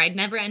all year. I'd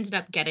never ended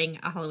up getting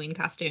a Halloween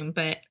costume,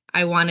 but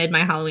I wanted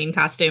my Halloween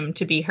costume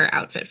to be her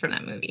outfit from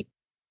that movie.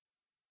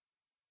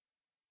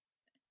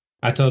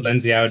 I told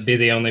Lindsey I would be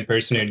the only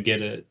person who'd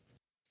get it.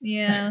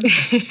 Yeah.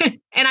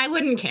 And I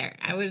wouldn't care.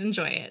 I would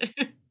enjoy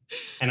it.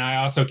 And I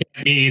also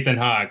can't be Ethan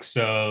Hawke,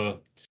 so...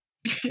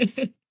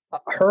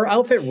 Her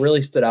outfit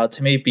really stood out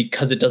to me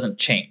because it doesn't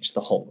change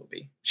the whole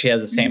movie. She has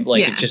the same,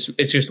 like, Yeah.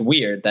 it's just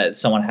weird that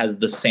someone has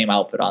the same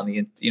outfit on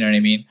the, you know what I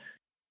mean,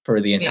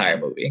 for the entire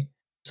movie.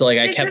 So like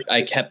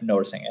I kept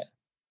noticing it.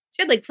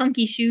 She had like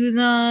funky shoes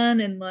on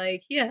and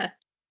like, yeah,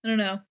 I don't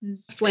know.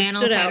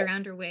 Flannel tied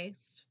around her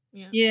waist.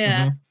 Yeah.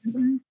 Yeah.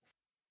 Mm-hmm.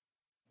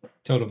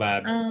 Total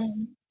vibe.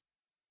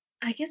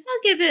 I guess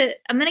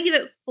I'm going to give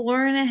it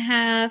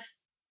 4.5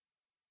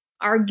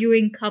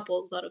 arguing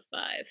couples out of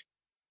 5.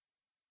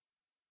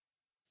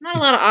 Not a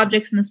lot of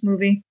objects in this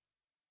movie.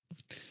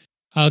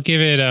 I'll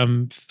give it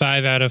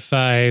 5 out of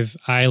 5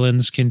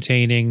 islands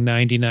containing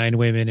 99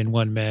 women and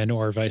 1 man,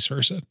 or vice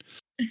versa.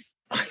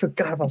 I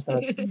forgot about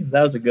that scene.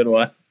 That was a good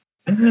one.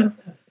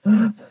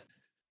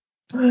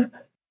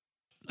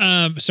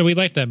 So we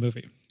liked that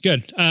movie.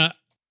 Good.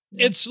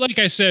 It's like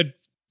I said,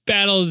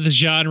 battle of the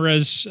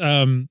genres.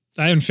 I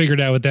haven't figured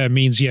out what that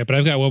means yet, but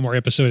I've got one more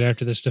episode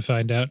after this to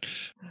find out.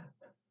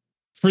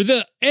 For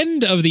the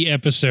end of the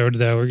episode,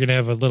 though, we're going to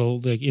have a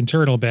little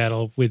internal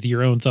battle with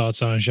your own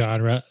thoughts on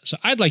genre. So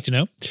I'd like to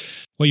know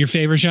what your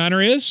favorite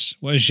genre is,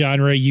 what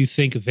genre you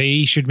think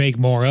they should make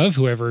more of,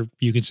 whoever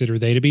you consider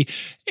they to be,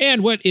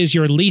 and what is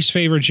your least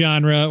favorite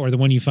genre or the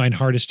one you find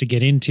hardest to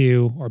get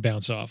into or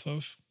bounce off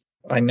of.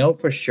 I know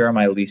for sure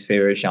my least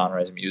favorite genre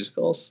is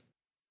musicals.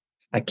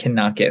 I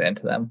cannot get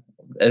into them.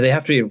 They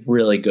have to be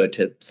really good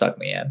to suck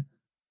me in.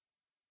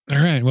 All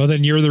right. Well,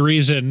 then you're the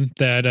reason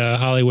that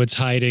Hollywood's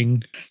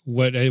hiding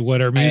what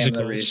are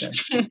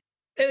musicals. You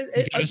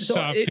gotta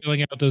stop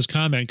filling out those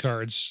comment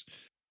cards.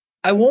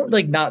 I won't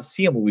not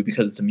see a movie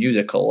because it's a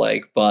musical,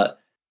 but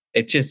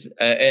it just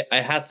it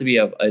has to be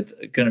I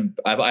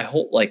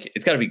hope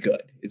it's got to be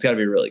good. It's got to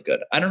be really good.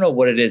 I don't know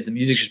what it is. The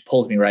music just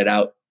pulls me right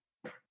out.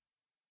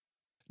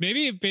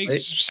 Maybe it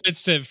makes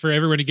sense for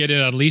everyone to get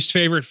in on least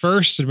favorite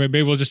first, and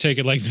maybe we'll just take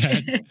it like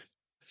that.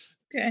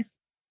 Okay. A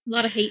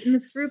lot of hate in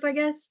this group, I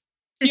guess.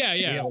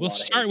 Yeah. We'll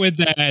start with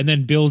that and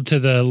then build to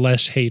the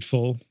less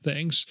hateful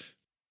things.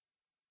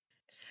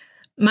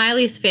 My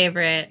least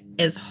favorite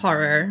is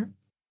horror.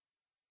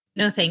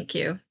 No, thank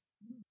you.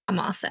 I'm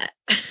all set.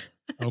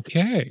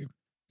 Okay.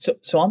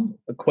 So I'm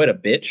quite a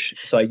bitch.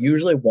 So I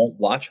usually won't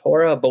watch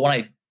horror, but when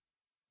I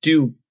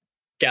do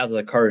gather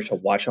the courage to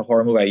watch a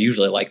horror movie, I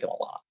usually like them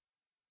a lot.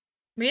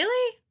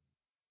 Really?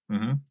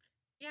 Mm-hmm.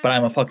 Yeah, but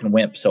I'm a fucking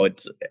wimp, so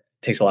it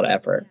takes a lot of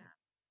effort.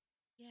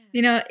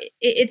 Yeah.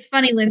 It's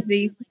funny,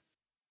 Lindsey.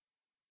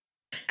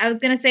 I was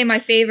going to say my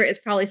favorite is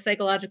probably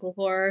psychological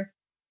horror.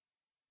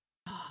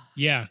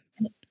 Yeah.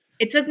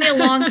 It took me a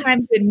long time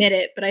to admit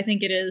it, but I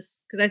think it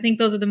is. Because I think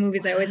those are the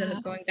movies I always end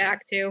up going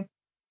back to.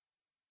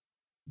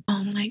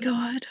 Oh my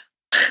God.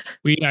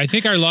 I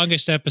think our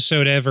longest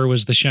episode ever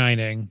was The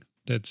Shining.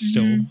 That's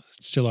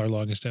still our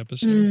longest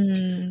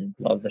episode.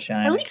 Love The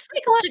Shining. At least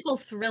psychological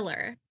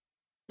thriller.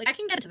 I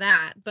can get to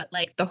that, but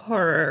the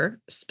horror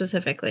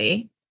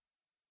specifically.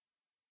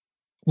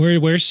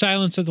 Where's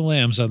Silence of the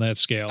Lambs on that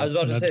scale? I was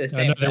about to say the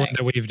same another thing. one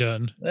that we've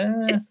done.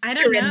 I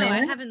don't know.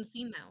 I haven't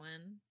seen that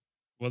one.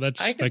 Well,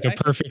 that's a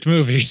perfect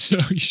movie, so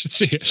you should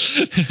see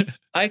it.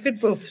 I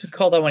could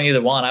call that one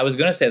either one. I was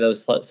going to say that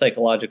was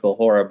psychological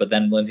horror, but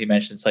then Lindsey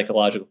mentioned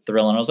psychological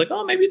thriller, and I was like,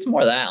 oh, maybe it's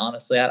more of that,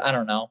 honestly. I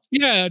don't know.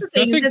 Yeah,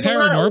 nothing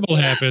paranormal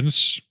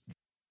happens.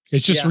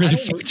 It's just really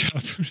fucked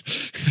up.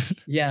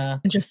 Yeah.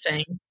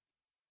 Interesting.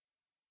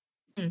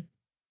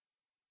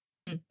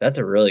 That's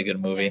a really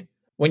good movie.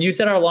 When you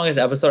said our longest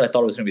episode, I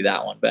thought it was going to be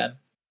that one, Ben.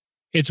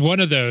 It's one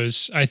of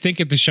those. I think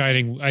The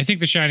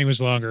Shining was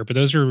longer, but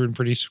those were in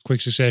pretty quick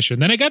succession.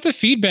 Then I got the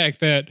feedback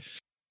that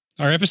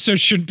our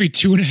episodes shouldn't be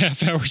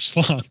 2.5 hours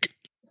long.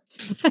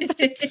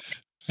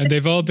 And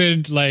they've all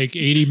been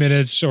 80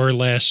 minutes or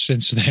less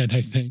since then,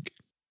 I think.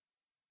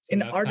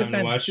 In our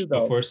defense, too,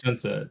 though, before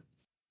sunset.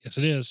 Yes,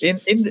 it is.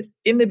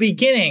 In the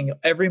beginning,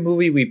 every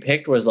movie we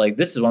picked was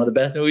this is one of the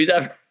best movies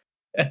ever.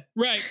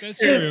 Right, that's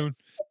true.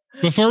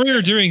 Before we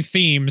were doing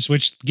themes,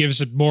 which gives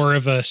it more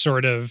of a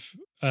sort of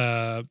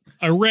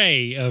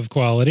array of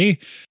quality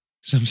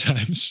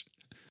sometimes.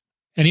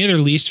 Any other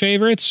least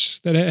favorites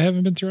that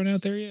haven't been thrown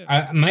out there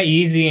yet? My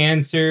easy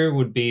answer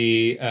would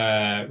be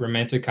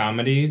romantic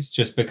comedies,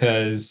 just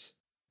because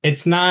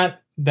it's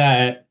not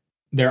that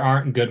there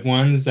aren't good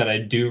ones that I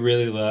do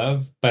really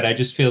love, but I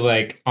just feel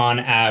like on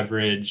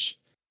average,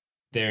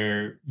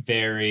 they're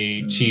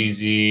very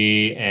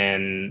cheesy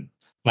and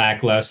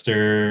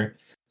lackluster.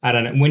 I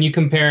don't know. When you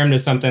compare them to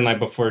something like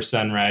Before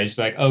Sunrise,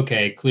 like,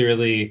 okay,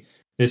 clearly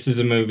this is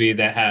a movie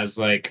that has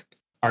like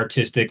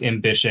artistic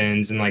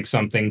ambitions and like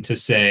something to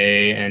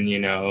say, and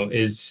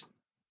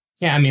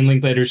I mean,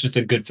 Linklater's just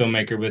a good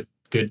filmmaker with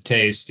good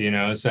taste,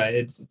 So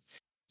it's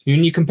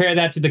when you compare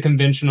that to the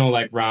conventional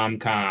like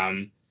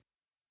rom-com,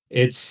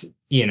 it's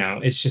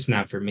just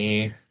not for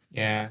me.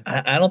 Yeah.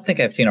 I don't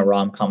think I've seen a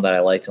rom-com that I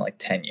liked in like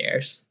 10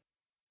 years.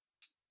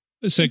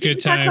 It's a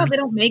good Talk time. about they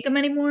don't make them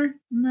anymore.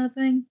 Another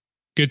thing.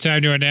 Good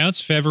time to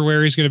announce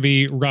February is going to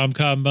be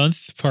rom-com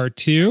month part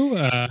 2.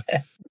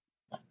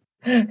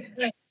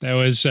 That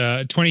was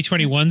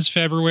 2021's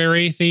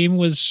February theme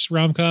was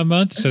rom-com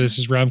month. So this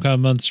is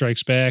rom-com month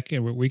strikes back,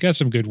 and we got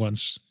some good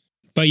ones.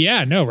 But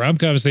yeah, no,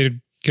 rom-coms,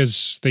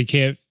 because they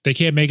can't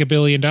make $1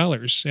 billion,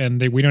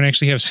 and we don't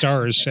actually have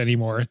stars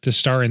anymore to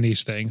star in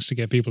these things to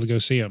get people to go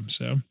see them.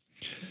 So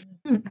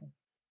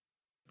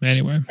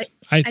anyway,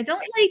 I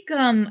don't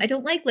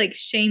like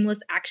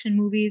shameless action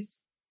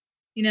movies,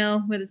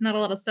 where there's not a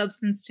lot of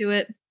substance to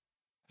it.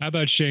 How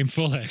about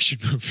shameful action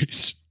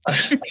movies?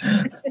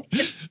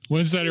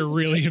 Ones that are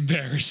really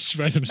embarrassed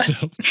by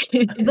themselves.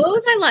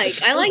 Those I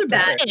like. I like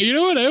that. Yeah, you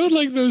know what? I would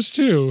like those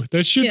too.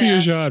 That should be a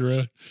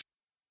genre.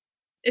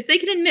 If they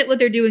can admit what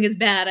they're doing is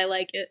bad, I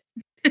like it.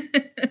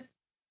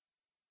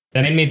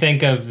 That made me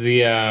think of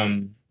the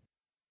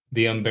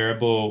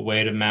Unbearable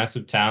Weight of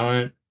Massive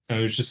Talent.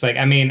 It was just like,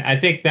 I mean, I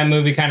think that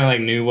movie kind of like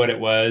knew what it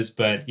was,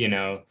 but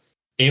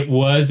it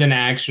was an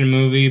action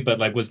movie, but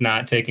like was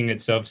not taking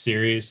itself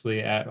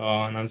seriously at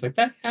all. And I was like,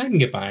 I can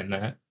get behind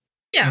that.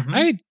 Yeah,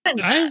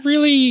 I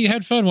really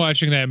had fun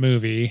watching that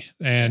movie,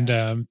 and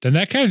then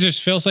that kind of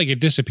just feels like it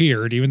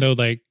disappeared, even though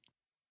like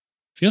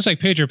feels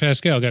like Pedro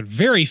Pascal got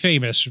very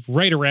famous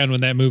right around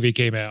when that movie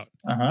came out.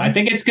 I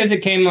think it's because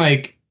it came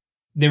like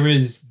there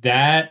was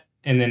that,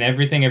 and then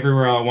Everything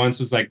Everywhere All at Once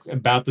was like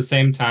about the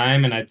same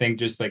time, and I think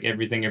just like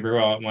Everything Everywhere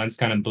All at Once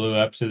kind of blew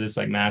up to this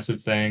like massive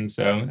thing.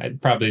 So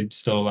it probably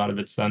stole a lot of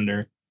its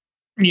thunder.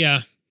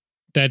 Yeah,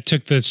 that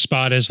took the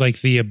spot as like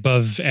the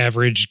above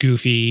average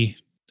goofy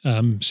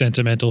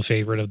sentimental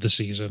favorite of the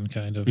season,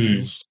 kind of.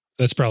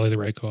 That's probably the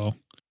right call.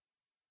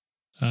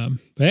 But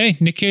hey,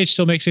 Nick Cage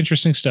still makes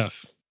interesting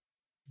stuff,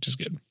 which is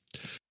good.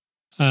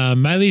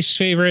 My least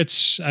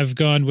favorites, I've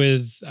gone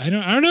with I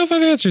don't know if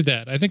I've answered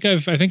that. I think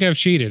I've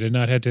cheated and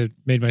not had to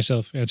made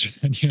myself answer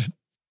that yet.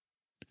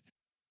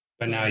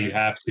 But now you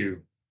have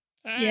to.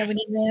 Yeah, we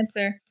need an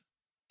answer.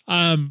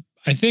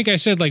 I think I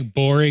said like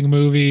boring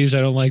movies.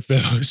 I don't like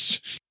those.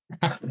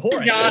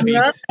 Boring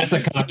movies. That's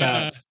a cop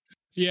out.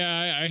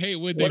 Yeah, I hate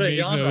when they make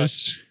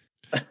those.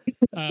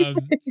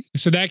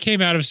 So that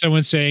came out of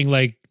someone saying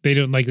like they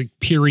don't like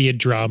period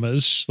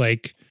dramas,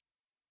 like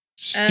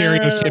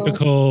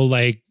stereotypical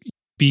like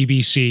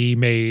BBC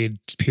made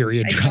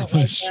period dramas. I don't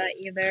like that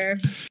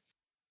either.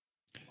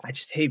 I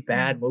just hate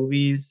bad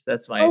movies.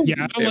 That's my I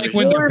don't like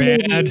when they're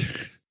bad. Movies.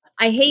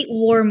 I hate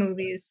war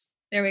movies.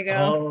 There we go.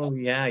 Oh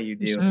yeah, you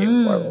do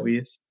hate war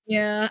movies.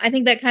 Yeah, I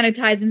think that kind of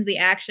ties into the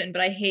action,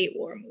 but I hate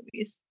war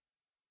movies.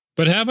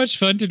 But how much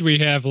fun did we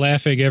have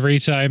laughing every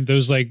time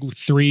those like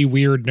 3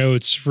 weird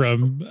notes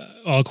from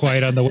All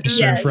Quiet on the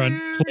Western Front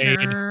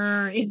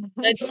played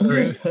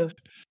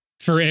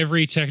for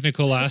every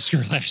technical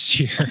Oscar last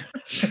year?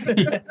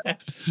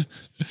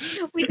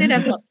 We did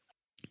have fun.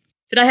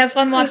 Did I have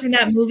fun watching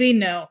that movie?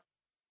 No.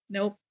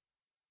 Nope.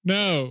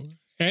 No.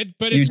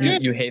 But it's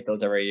good. You hate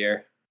those every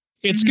year.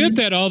 It's good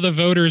that all the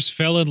voters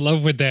fell in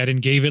love with that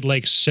and gave it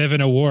like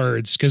 7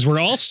 awards, because we're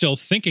all still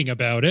thinking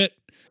about it.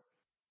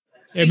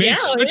 It made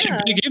such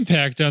a big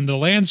impact on the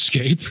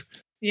landscape.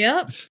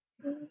 Yep.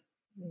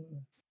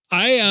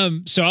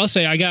 So I'll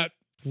say I got,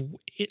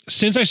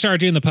 since I started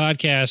doing the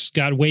podcast,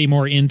 got way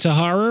more into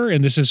horror.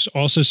 And this has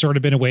also sort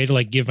of been a way to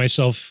like give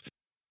myself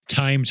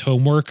timed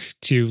homework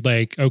to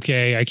like,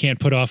 okay, I can't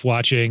put off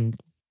watching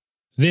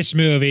this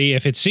movie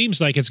if it seems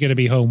like it's going to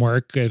be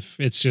homework, if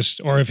it's just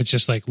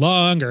like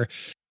long, or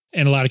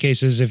in a lot of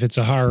cases, if it's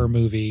a horror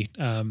movie.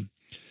 And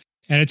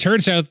it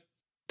turns out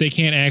they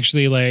can't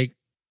actually like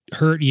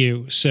hurt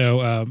you.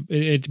 So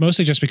it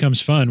mostly just becomes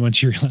fun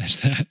once you realize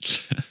that.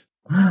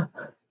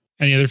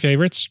 Any other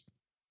favorites?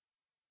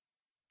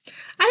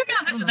 I don't know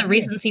if this is a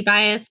recency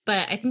bias,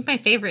 but I think my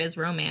favorite is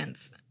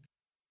romance.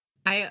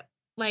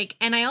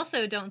 And I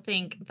also don't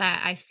think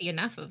that I see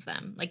enough of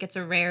them. Like, it's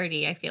a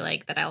rarity, I feel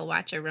like, that I'll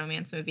watch a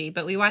romance movie.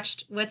 But we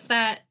watched, what's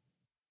that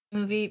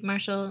movie,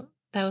 Marshall?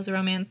 That was a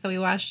romance that we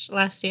watched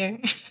last year.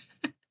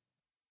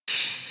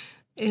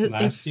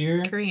 It's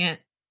year?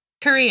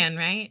 Korean,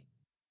 right?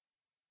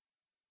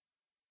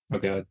 Oh,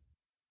 God.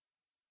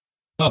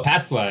 Oh,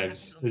 Past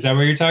Lives. Is that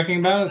what you're talking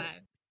about?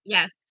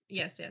 Yes.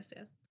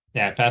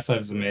 Yeah, Past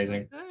Lives is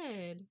amazing.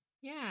 Good.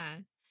 Yeah.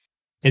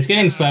 It's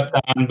getting slept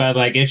on, but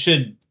like it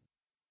should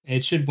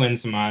win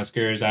some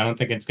Oscars. I don't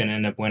think it's going to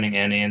end up winning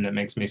any, and that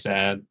makes me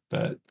sad.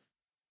 But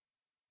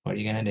what are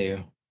you going to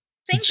do?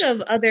 think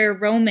of other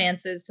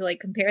romances to like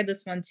compare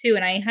this one to,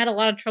 and I had a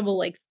lot of trouble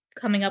like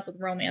coming up with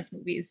romance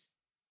movies.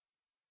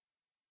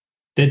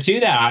 The two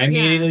that I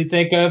immediately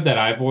think of that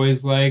I've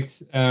always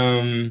liked,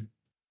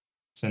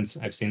 since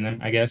I've seen them,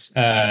 I guess,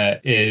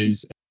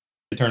 is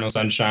Eternal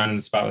Sunshine of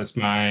the Spotless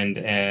Mind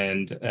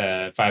and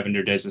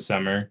 500 Days of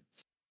Summer.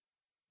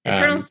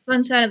 Eternal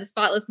Sunshine of the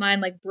Spotless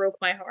Mind like broke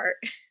my heart.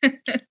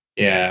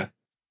 Yeah.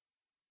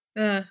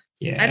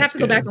 Yeah, I'd have to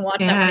go back and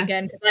watch that one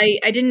again because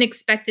I didn't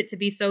expect it to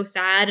be so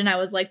sad and I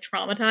was like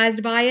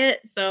traumatized by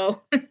it.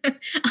 So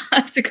I'll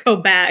have to go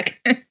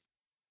back. I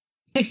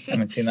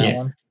haven't seen that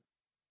one.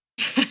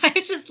 I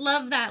just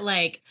love that,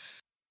 like,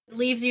 it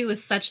leaves you with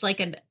such like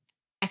an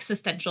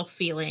existential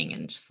feeling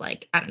and just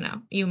like, I don't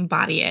know, you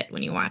embody it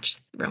when you watch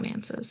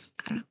romances.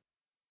 I don't know.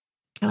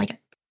 I like it.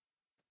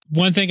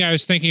 One thing I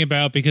was thinking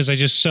about, because I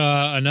just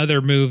saw another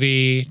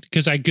movie,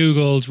 because I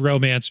Googled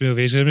romance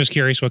movies. I'm just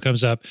curious what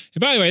comes up.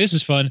 And by the way, this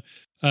is fun.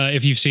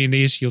 If you've seen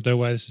these, you'll know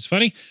why this is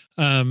funny.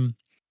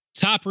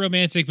 Top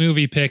romantic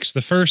movie picks.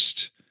 The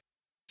first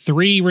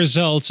 3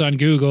 results on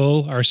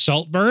Google are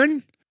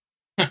Saltburn,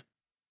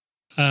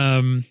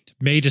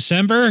 May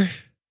December,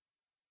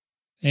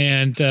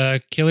 and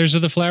Killers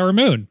of the Flower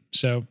Moon.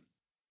 So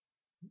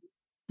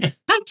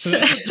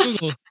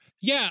Google.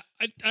 Yeah,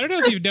 I don't know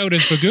if you've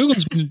noticed, but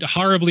Google's been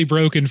horribly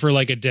broken for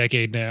like a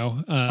decade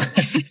now.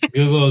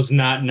 Google's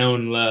not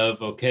known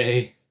love,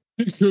 okay?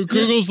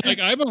 Google's like,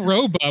 I'm a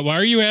robot. Why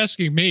are you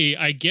asking me?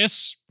 I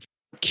guess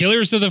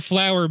Killers of the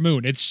Flower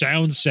Moon. It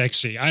sounds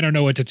sexy. I don't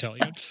know what to tell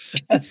you.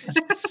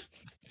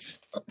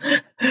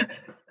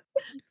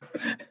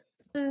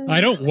 I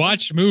don't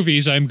watch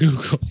movies. I'm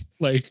Google.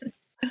 Like,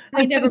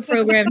 they never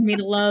programmed me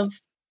to love.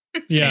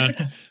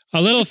 Yeah.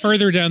 A little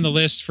further down the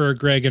list for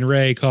Greg and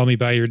Ray, Call Me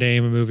By Your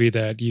Name, a movie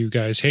that you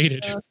guys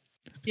hated.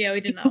 Yeah, we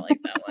did not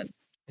like that one.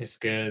 It's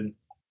good.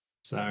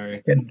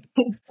 Sorry.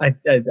 I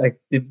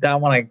did that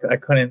one. I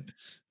couldn't.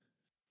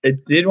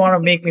 It did want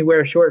to make me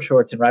wear short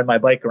shorts and ride my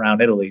bike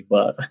around Italy,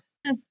 but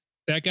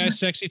that guy's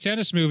sexy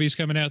tennis movie's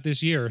coming out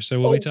this year, so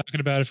we'll be talking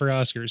about it for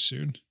Oscars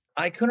soon.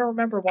 I couldn't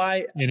remember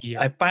why.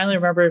 I finally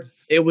remember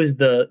it was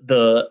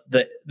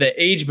the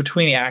age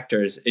between the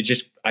actors. It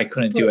just I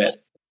couldn't do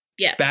it.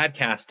 Yes. Bad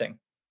casting.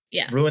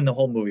 Yeah. Ruined the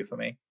whole movie for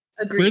me.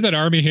 Agreed. Weird that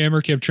Armie Hammer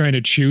kept trying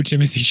to chew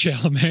Timothy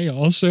Chalamet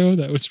also.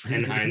 That was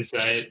in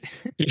hindsight.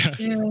 Yeah.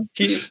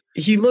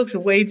 He looks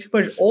way too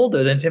much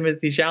older than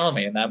Timothy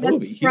Chalamet in that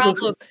movie.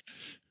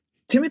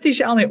 Timothy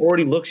Chalamet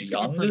already looks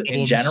young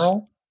in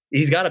general.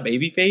 He's got a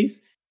baby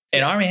face,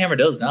 and Armie Hammer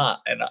does not.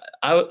 And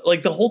I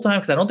like the whole time,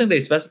 because I don't think they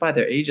specify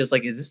their ages.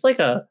 Like, is this like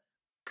a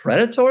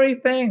predatory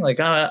thing? Like,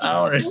 I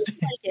don't understand.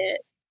 Like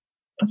it.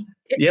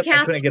 If the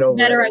casting was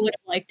better, I would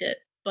have liked it.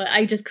 But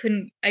I just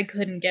couldn't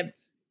get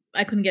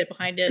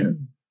behind it.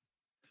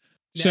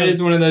 So it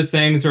is one of those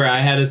things where I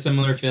had a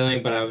similar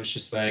feeling, but I was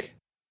just like,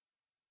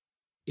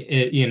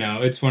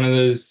 it's one of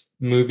those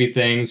movie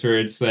things where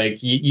it's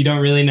like, you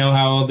don't really know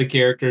how old the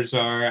characters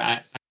are.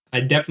 I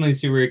definitely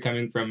see where you're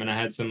coming from, and I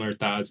had similar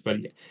thoughts, but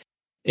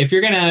if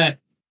you're going to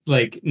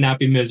like not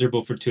be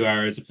miserable for 2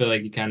 hours, I feel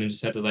like you kind of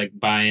just have to like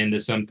buy into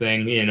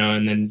something,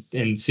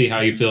 and see how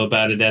you feel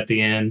about it at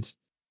the end.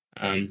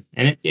 And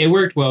it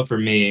worked well for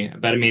me,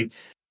 but I mean,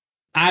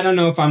 I don't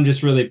know if I'm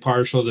just really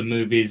partial to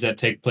movies that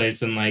take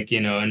place in like,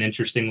 an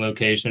interesting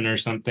location or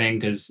something,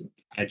 because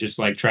I just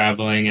like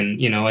traveling and,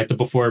 like the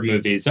Before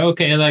movies.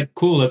 Okay, like,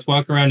 cool, let's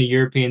walk around a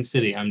European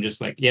city. I'm just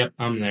like, yep,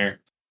 I'm there.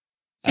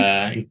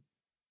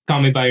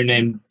 Call Me By Your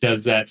Name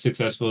does that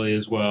successfully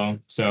as well.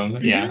 So,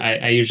 yeah,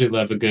 I usually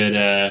love a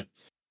good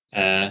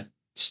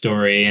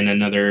story in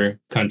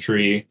another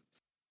country.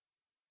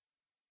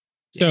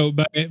 So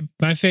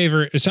my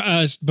favorite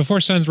is Before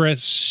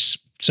Sunset's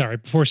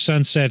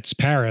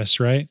Paris,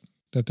 right?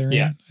 That they're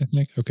in, I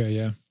think.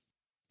 Okay,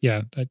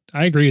 yeah.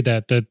 I agree with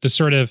that. The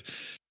sort of,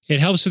 it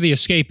helps with the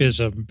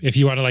escapism if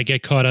you want to like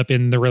get caught up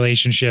in the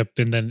relationship,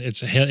 and then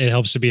it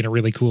helps to be in a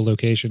really cool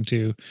location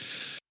too.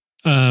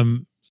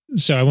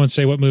 So I won't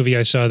say what movie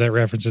I saw that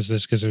references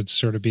this because it would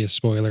sort of be a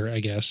spoiler, I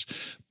guess.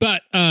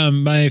 But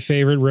my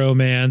favorite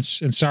romance,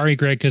 and sorry,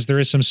 Greg, because there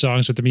is some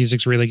songs, but the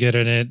music's really good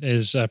in it,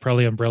 is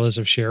probably Umbrellas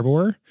of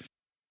Cherbourg.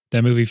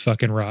 That movie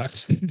fucking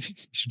rocks. You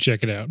should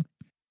check it out.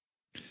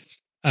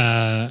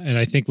 And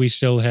I think we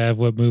still have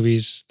what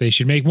movies they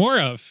should make more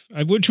of,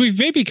 which we've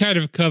maybe kind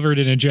of covered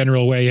in a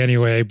general way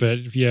anyway. But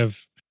if you have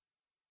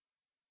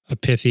a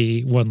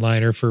pithy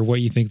one-liner for what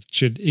you think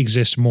should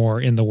exist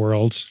more in the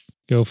world,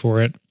 go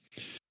for it.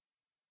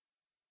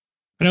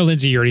 I know,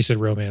 Lindsey, you already said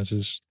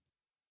romances.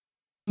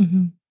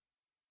 Mm-hmm.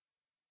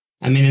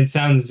 I mean, it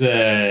sounds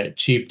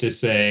cheap to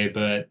say,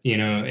 but,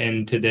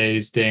 in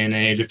today's day and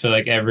age, I feel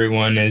like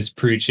everyone is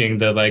preaching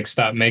the, like,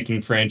 stop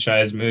making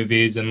franchise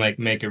movies and, like,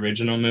 make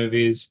original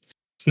movies.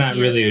 It's not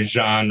really a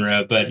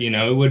genre, but,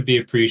 it would be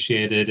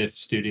appreciated if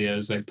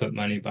studios, like, put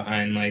money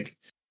behind, like,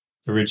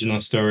 original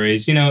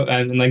stories,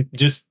 and, like,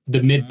 just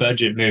the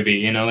mid-budget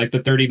movie, like the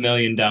 $30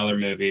 million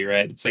movie,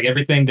 right? It's like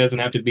everything doesn't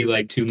have to be,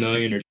 like, $2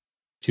 million or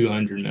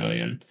 $200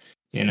 million,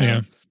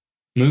 Yeah.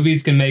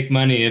 movies can make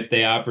money if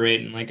they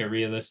operate in like a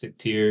realistic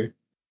tier.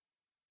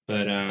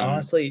 But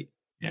honestly,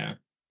 yeah,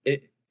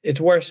 it's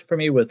worse for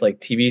me with like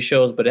TV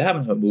shows, but it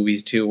happens with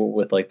movies too,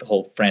 with like the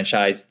whole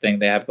franchise thing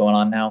they have going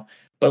on now.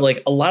 But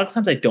like a lot of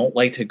times I don't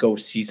like to go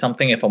see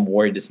something if I'm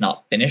worried it's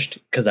not finished,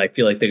 because I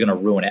feel like they're going to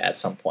ruin it at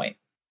some point.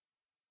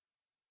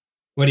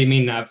 What do you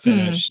mean not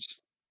finished?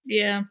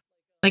 Yeah.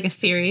 Like a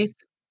series?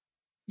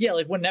 Yeah,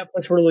 like when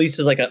Netflix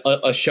releases like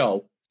a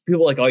show,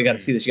 people are like, oh, you got to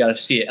see this, you got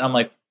to see it. And I'm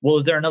like, well,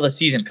 is there another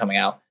season coming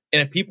out?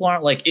 And if people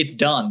aren't like, it's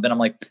done, then I'm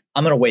like,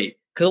 I'm going to wait.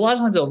 Because a lot of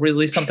times they'll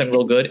release something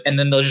real good and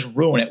then they'll just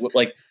ruin it. With,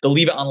 like, they'll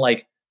leave it on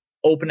like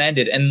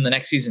open-ended and then the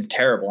next season's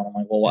terrible. And I'm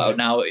like, well, wow,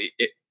 now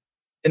it.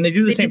 And they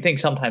do the same thing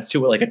sometimes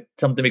too, where like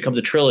something becomes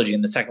a trilogy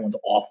and the second one's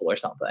awful or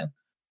something.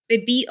 They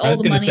beat all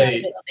the money out of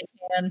it when they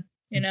can,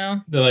 you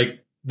know?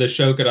 The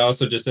show could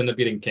also just end up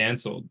getting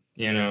canceled,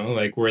 you know,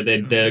 like where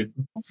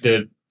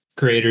the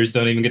creators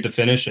don't even get to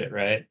finish it,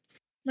 right?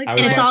 Like, and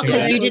it's all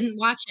because you didn't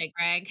watch it,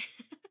 Greg.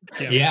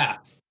 Yeah.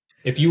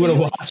 If you would have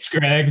watched,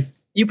 Greg.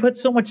 You put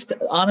so much.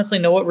 Honestly,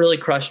 know what really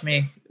crushed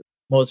me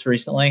most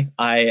recently?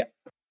 I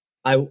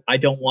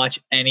don't watch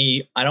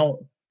any. I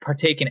don't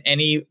partake in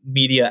any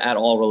media at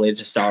all related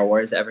to Star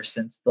Wars ever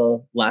since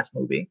the last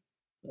movie,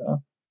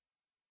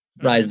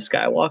 Rise of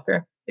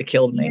Skywalker. It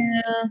killed me.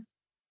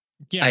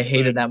 Yeah, I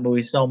hated that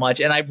movie so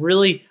much, and I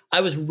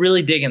was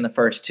really digging the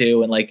first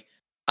two, and like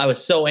I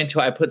was so into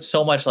it. I put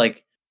so much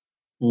like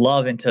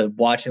love into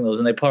watching those,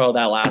 and they put out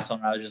that last one,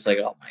 and I was just like,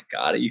 oh my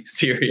god, are you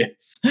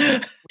serious?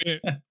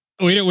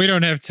 We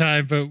don't have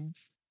time, but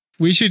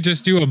we should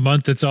just do a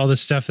month that's all the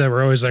stuff that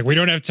we're always like, we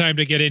don't have time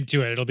to get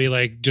into it. It'll be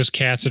like just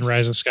Cats and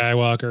Rise of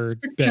Skywalker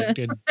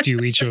and do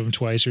each of them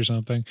twice or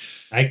something.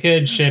 I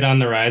could shit on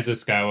the Rise of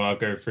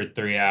Skywalker for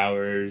 3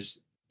 hours.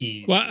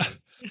 Easy.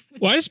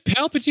 Why does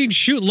Palpatine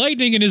shoot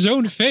lightning in his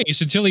own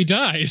face until he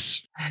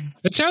dies?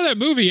 That's how that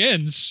movie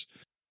ends.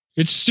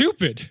 It's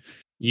stupid.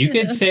 You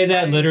could say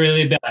that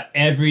literally about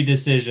every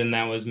decision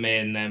that was made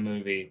in that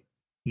movie.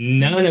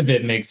 None of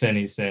it makes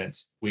any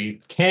sense.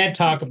 We can't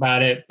talk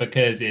about it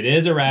because it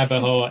is a rabbit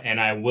hole and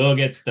I will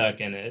get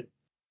stuck in it.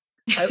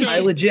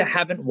 I legit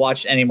haven't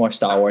watched any more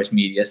Star Wars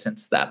media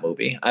since that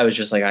movie. I was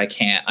just like, I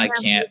can't.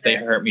 They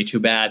hurt me too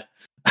bad.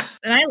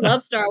 And I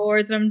love Star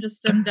Wars, and I'm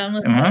done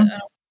with it. I don't go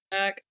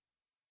back.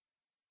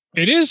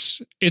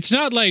 It's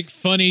not like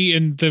funny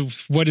in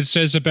what it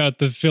says about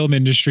the film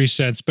industry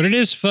sense, but it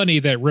is funny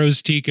that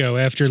Rose Tico,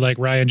 after like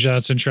Rian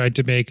Johnson tried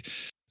to make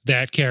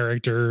that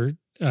character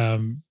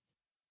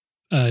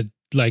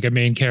like a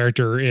main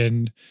character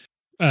in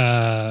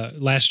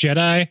Last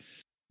Jedi,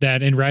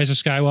 that in Rise of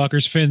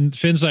Skywalker's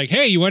Finn's like,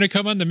 hey, you want to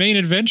come on the main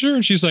adventure?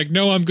 And she's like,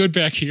 no, I'm good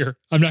back here.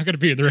 I'm not going to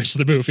be in the rest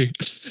of the movie.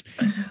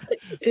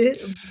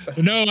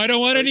 No, I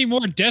don't want any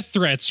more death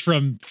threats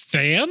from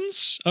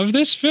fans of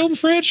this film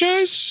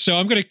franchise. So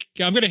I'm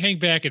gonna hang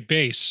back at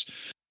base.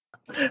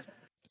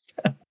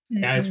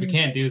 Guys, we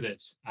can't do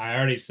this. I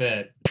already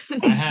said.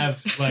 I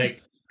have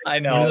like I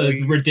know one of those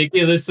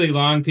ridiculously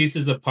long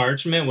pieces of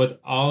parchment with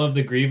all of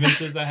the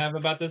grievances I have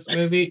about this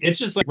movie. It's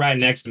just like right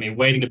next to me,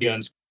 waiting to be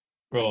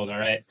unscrolled. All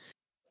right,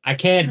 I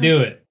can't do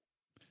it.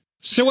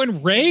 So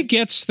when Rey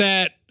gets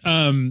that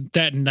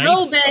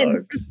knife,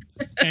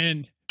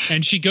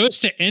 and she goes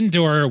to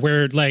Endor,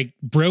 where like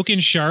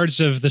broken shards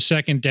of the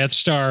second Death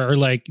Star are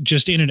like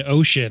just in an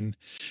ocean.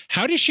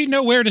 How does she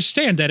know where to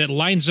stand? That it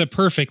lines up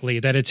perfectly,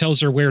 that it tells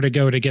her where to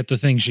go to get the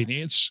thing she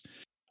needs.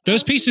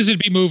 Those pieces would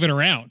be moving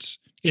around.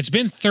 It's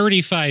been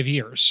 35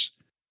 years.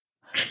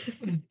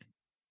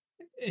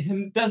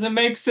 It doesn't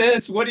make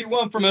sense. What do you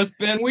want from us,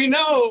 Ben? We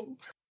know.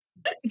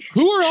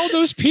 Who are all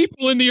those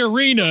people in the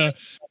arena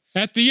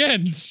at the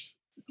end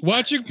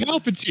watching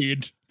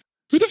Palpatine?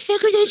 Who the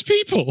fuck are those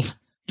people?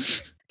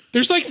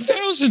 There's like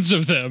thousands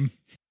of them.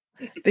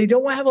 They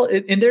don't have,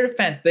 in their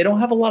defense, they don't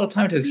have a lot of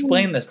time to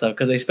explain this stuff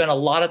because they spent a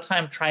lot of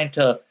time trying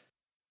to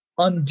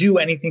undo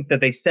anything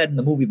that they said in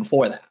the movie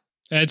before that.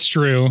 That's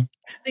true.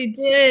 They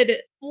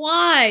did.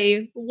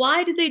 Why?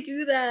 Why did they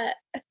do that?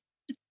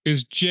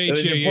 Because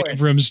J.J.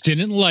 Abrams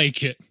didn't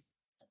like it.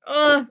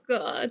 Oh,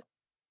 God.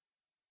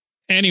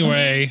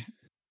 Anyway,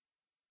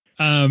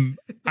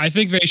 I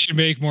think they should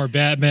make more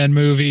Batman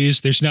movies.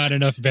 There's not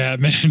enough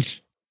Batman.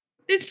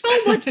 There's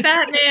so much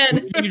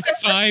Batman. We need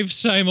 5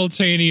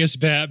 simultaneous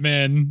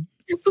Batmen.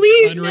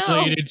 Please,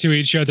 unrelated to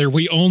each other.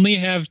 We only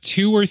have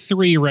 2 or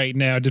 3 right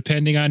now,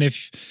 depending on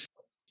if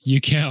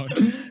you count.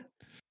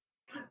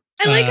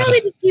 I like how they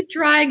just keep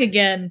trying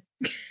again.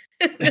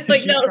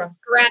 Like, no,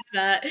 scrap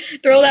that.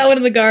 Throw that one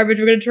in the garbage.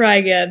 We're going to try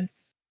again.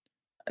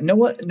 Know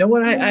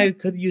what I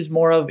could use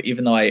more of,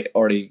 even though I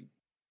already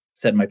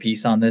said my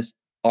piece on this?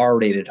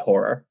 R-rated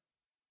horror.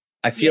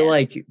 I feel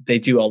like they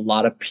do a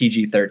lot of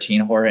PG-13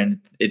 horror and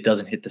it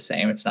doesn't hit the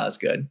same. It's not as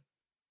good.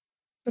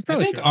 I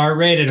think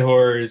R-rated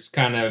horror is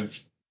kind of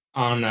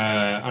on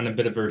a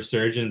bit of a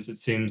resurgence, it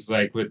seems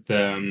like, with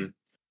kind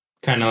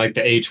of like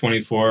the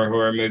A24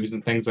 horror movies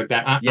and things like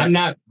that. I'm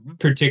not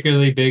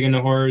particularly big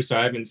into horror, so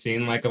I haven't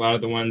seen like a lot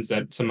of the ones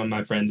that some of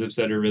my friends have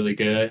said are really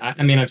good.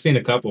 I mean, I've seen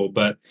a couple,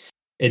 but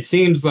it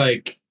seems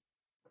like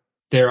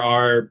there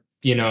are,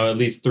 at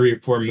least 3 or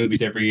 4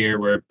 movies every year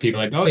where people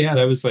are like, oh yeah,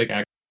 that was like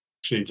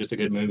actually just a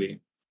good movie.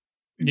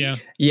 Yeah.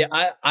 Yeah,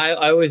 I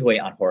always wait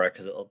on horror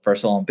because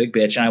first of all, I'm a big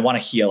bitch and I want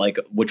to hear like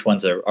which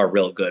ones are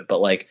real good.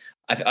 But like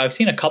I've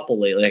seen a couple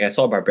lately. Like I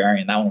saw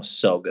Barbarian. That one was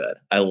so good.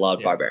 I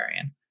loved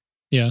Barbarian.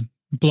 Yeah.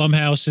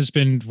 Blumhouse has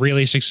been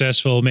really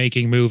successful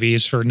making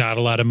movies for not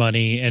a lot of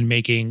money and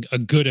making a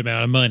good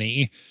amount of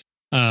money.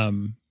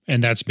 And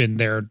that's been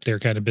their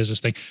kind of business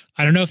thing.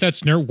 I don't know if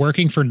that's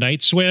working for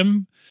Night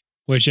Swim,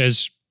 which,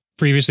 as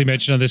previously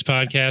mentioned on this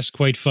podcast,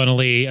 quite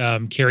funnily,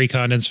 Carrie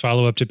Condon's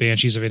follow-up to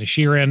Banshees of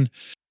Inisherin.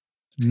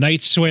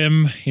 Night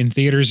Swim in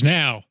theaters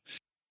now.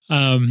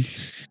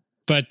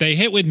 But they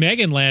hit with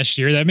Megan last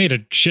year. That made a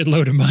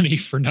shitload of money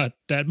for not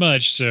that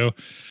much. So,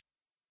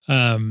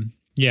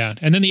 yeah.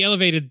 And then the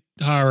elevated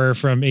horror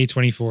from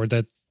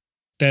A24,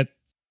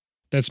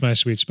 that's my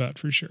sweet spot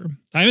for sure.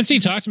 I haven't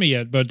seen Talk to Me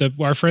yet, but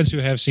our friends who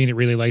have seen it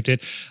really liked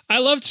it. I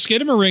loved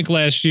Skidamarink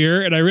last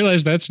year, and I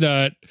realized that's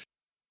not.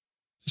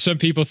 Some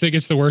people think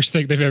it's the worst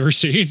thing they've ever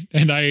seen,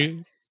 and I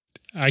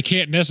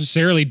can't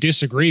necessarily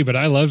disagree, but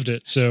I loved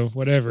it, so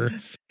whatever.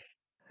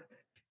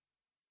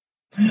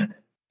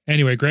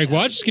 Anyway, Greg,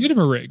 watch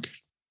Skidamarink.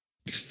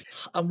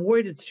 I'm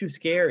worried it's too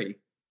scary.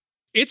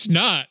 It's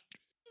not,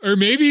 or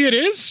maybe it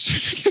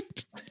is.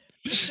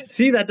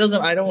 See, that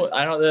doesn't. I don't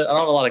have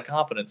a lot of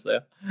confidence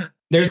there.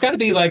 There's got to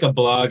be like a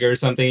blog or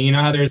something. You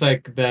know how there's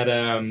like that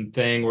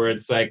thing where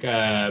it's like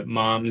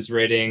moms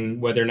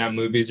rating whether or not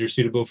movies are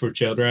suitable for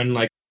children.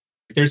 Like,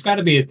 there's got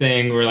to be a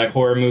thing where like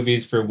horror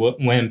movies for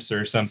wimps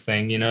or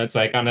something. It's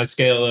like on a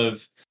scale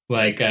of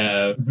like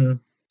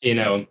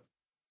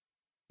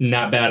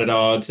not bad at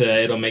all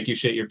to it'll make you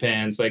shit your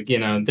pants. Like,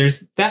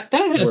 there's that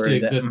has to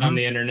exist on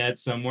the internet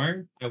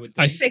somewhere. I would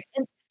think.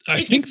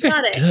 I think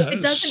that does. If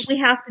it doesn't, we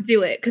have to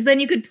do it, because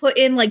then you could put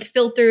in like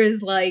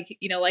filters, like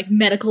like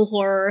medical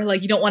horror,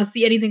 like you don't want to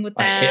see anything with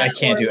that. I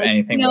can't do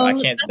anything. I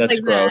can't. That's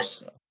like gross.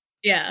 That.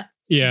 Yeah.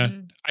 Yeah.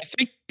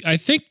 I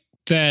think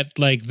that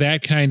like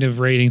that kind of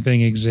rating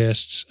thing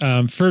exists.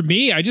 For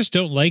me, I just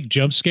don't like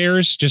jump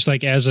scares, just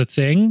like as a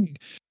thing.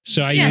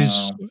 So I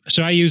use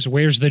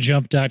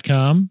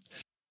where'sthejump.com.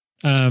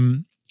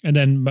 And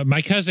then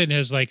my cousin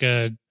has like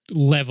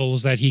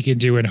levels that he can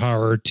do in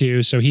horror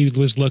too. So he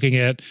was looking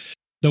at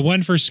the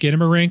one for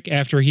Skidamarink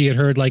after he had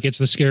heard like it's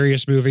the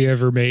scariest movie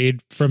ever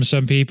made from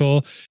some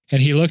people.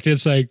 And he looked,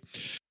 it's like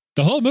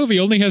the whole movie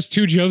only has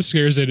 2 jump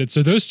scares in it.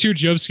 So those 2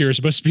 jump scares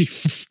must be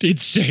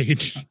insane.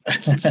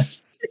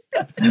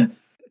 And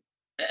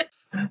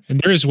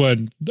there is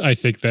one I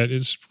think that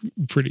is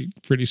pretty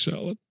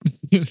solid.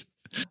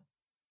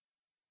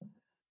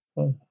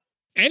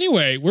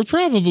 Anyway, we're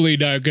probably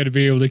not going to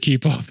be able to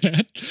keep all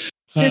that.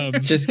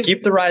 Just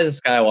keep the Rise of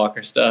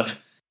Skywalker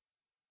stuff.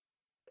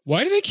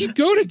 Why do they keep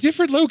going to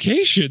different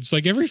locations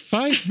like every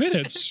 5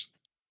 minutes?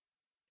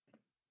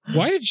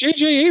 Why did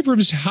J.J.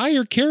 Abrams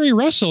hire Kerry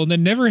Russell and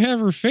then never have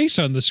her face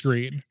on the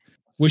screen?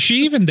 Was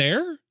she even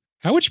there?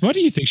 How much money do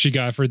you think she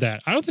got for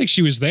that? I don't think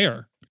she was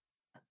there.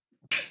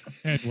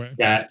 Anyway.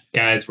 Yeah,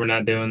 guys, we're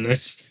not doing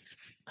this.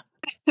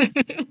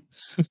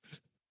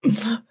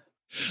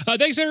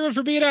 Thanks everyone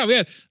for being out. We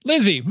had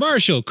Lindsey,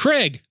 Marshall,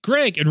 Craig,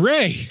 Greg, and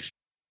Ray.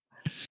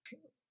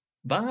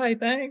 Bye,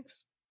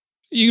 thanks.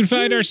 You can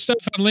find our stuff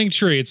on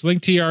Linktree. It's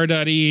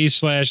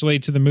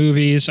linktr.ee/late to the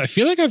movies. I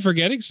feel like I'm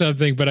forgetting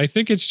something, but I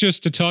think it's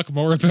just to talk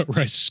more about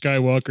Rise of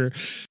Skywalker.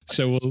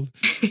 So we'll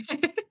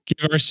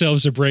give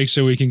ourselves a break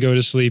so we can go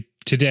to sleep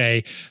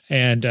today.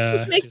 And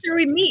just make sure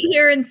we meet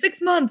here in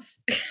 6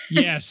 months.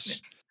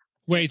 Yes.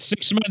 Wait,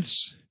 6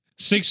 months.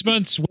 6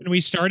 months when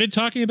we started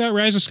talking about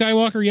Rise of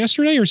Skywalker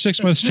yesterday, or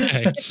 6 months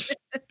today?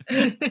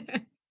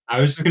 I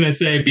was just gonna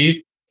say,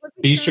 be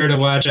sure to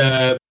watch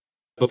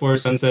Before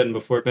Sunset and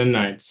Before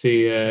Midnight.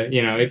 See,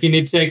 if you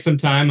need to take some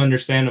time,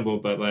 understandable,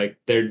 but like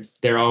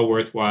they're all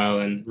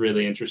worthwhile and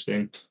really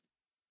interesting.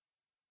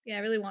 Yeah, I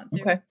really want to.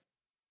 Okay,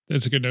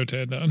 that's a good note to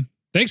end on.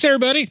 Thanks,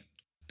 everybody.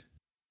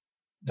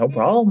 No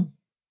problem.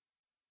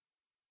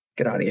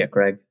 Get out of here,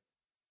 Greg.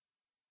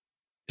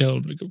 Tell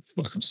him to go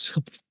fuck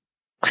himself.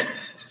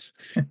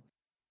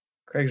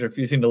 Craig's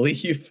refusing to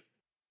leave.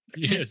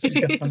 Yes. He's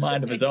got a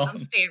mind of his own. I'm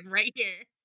staying right here.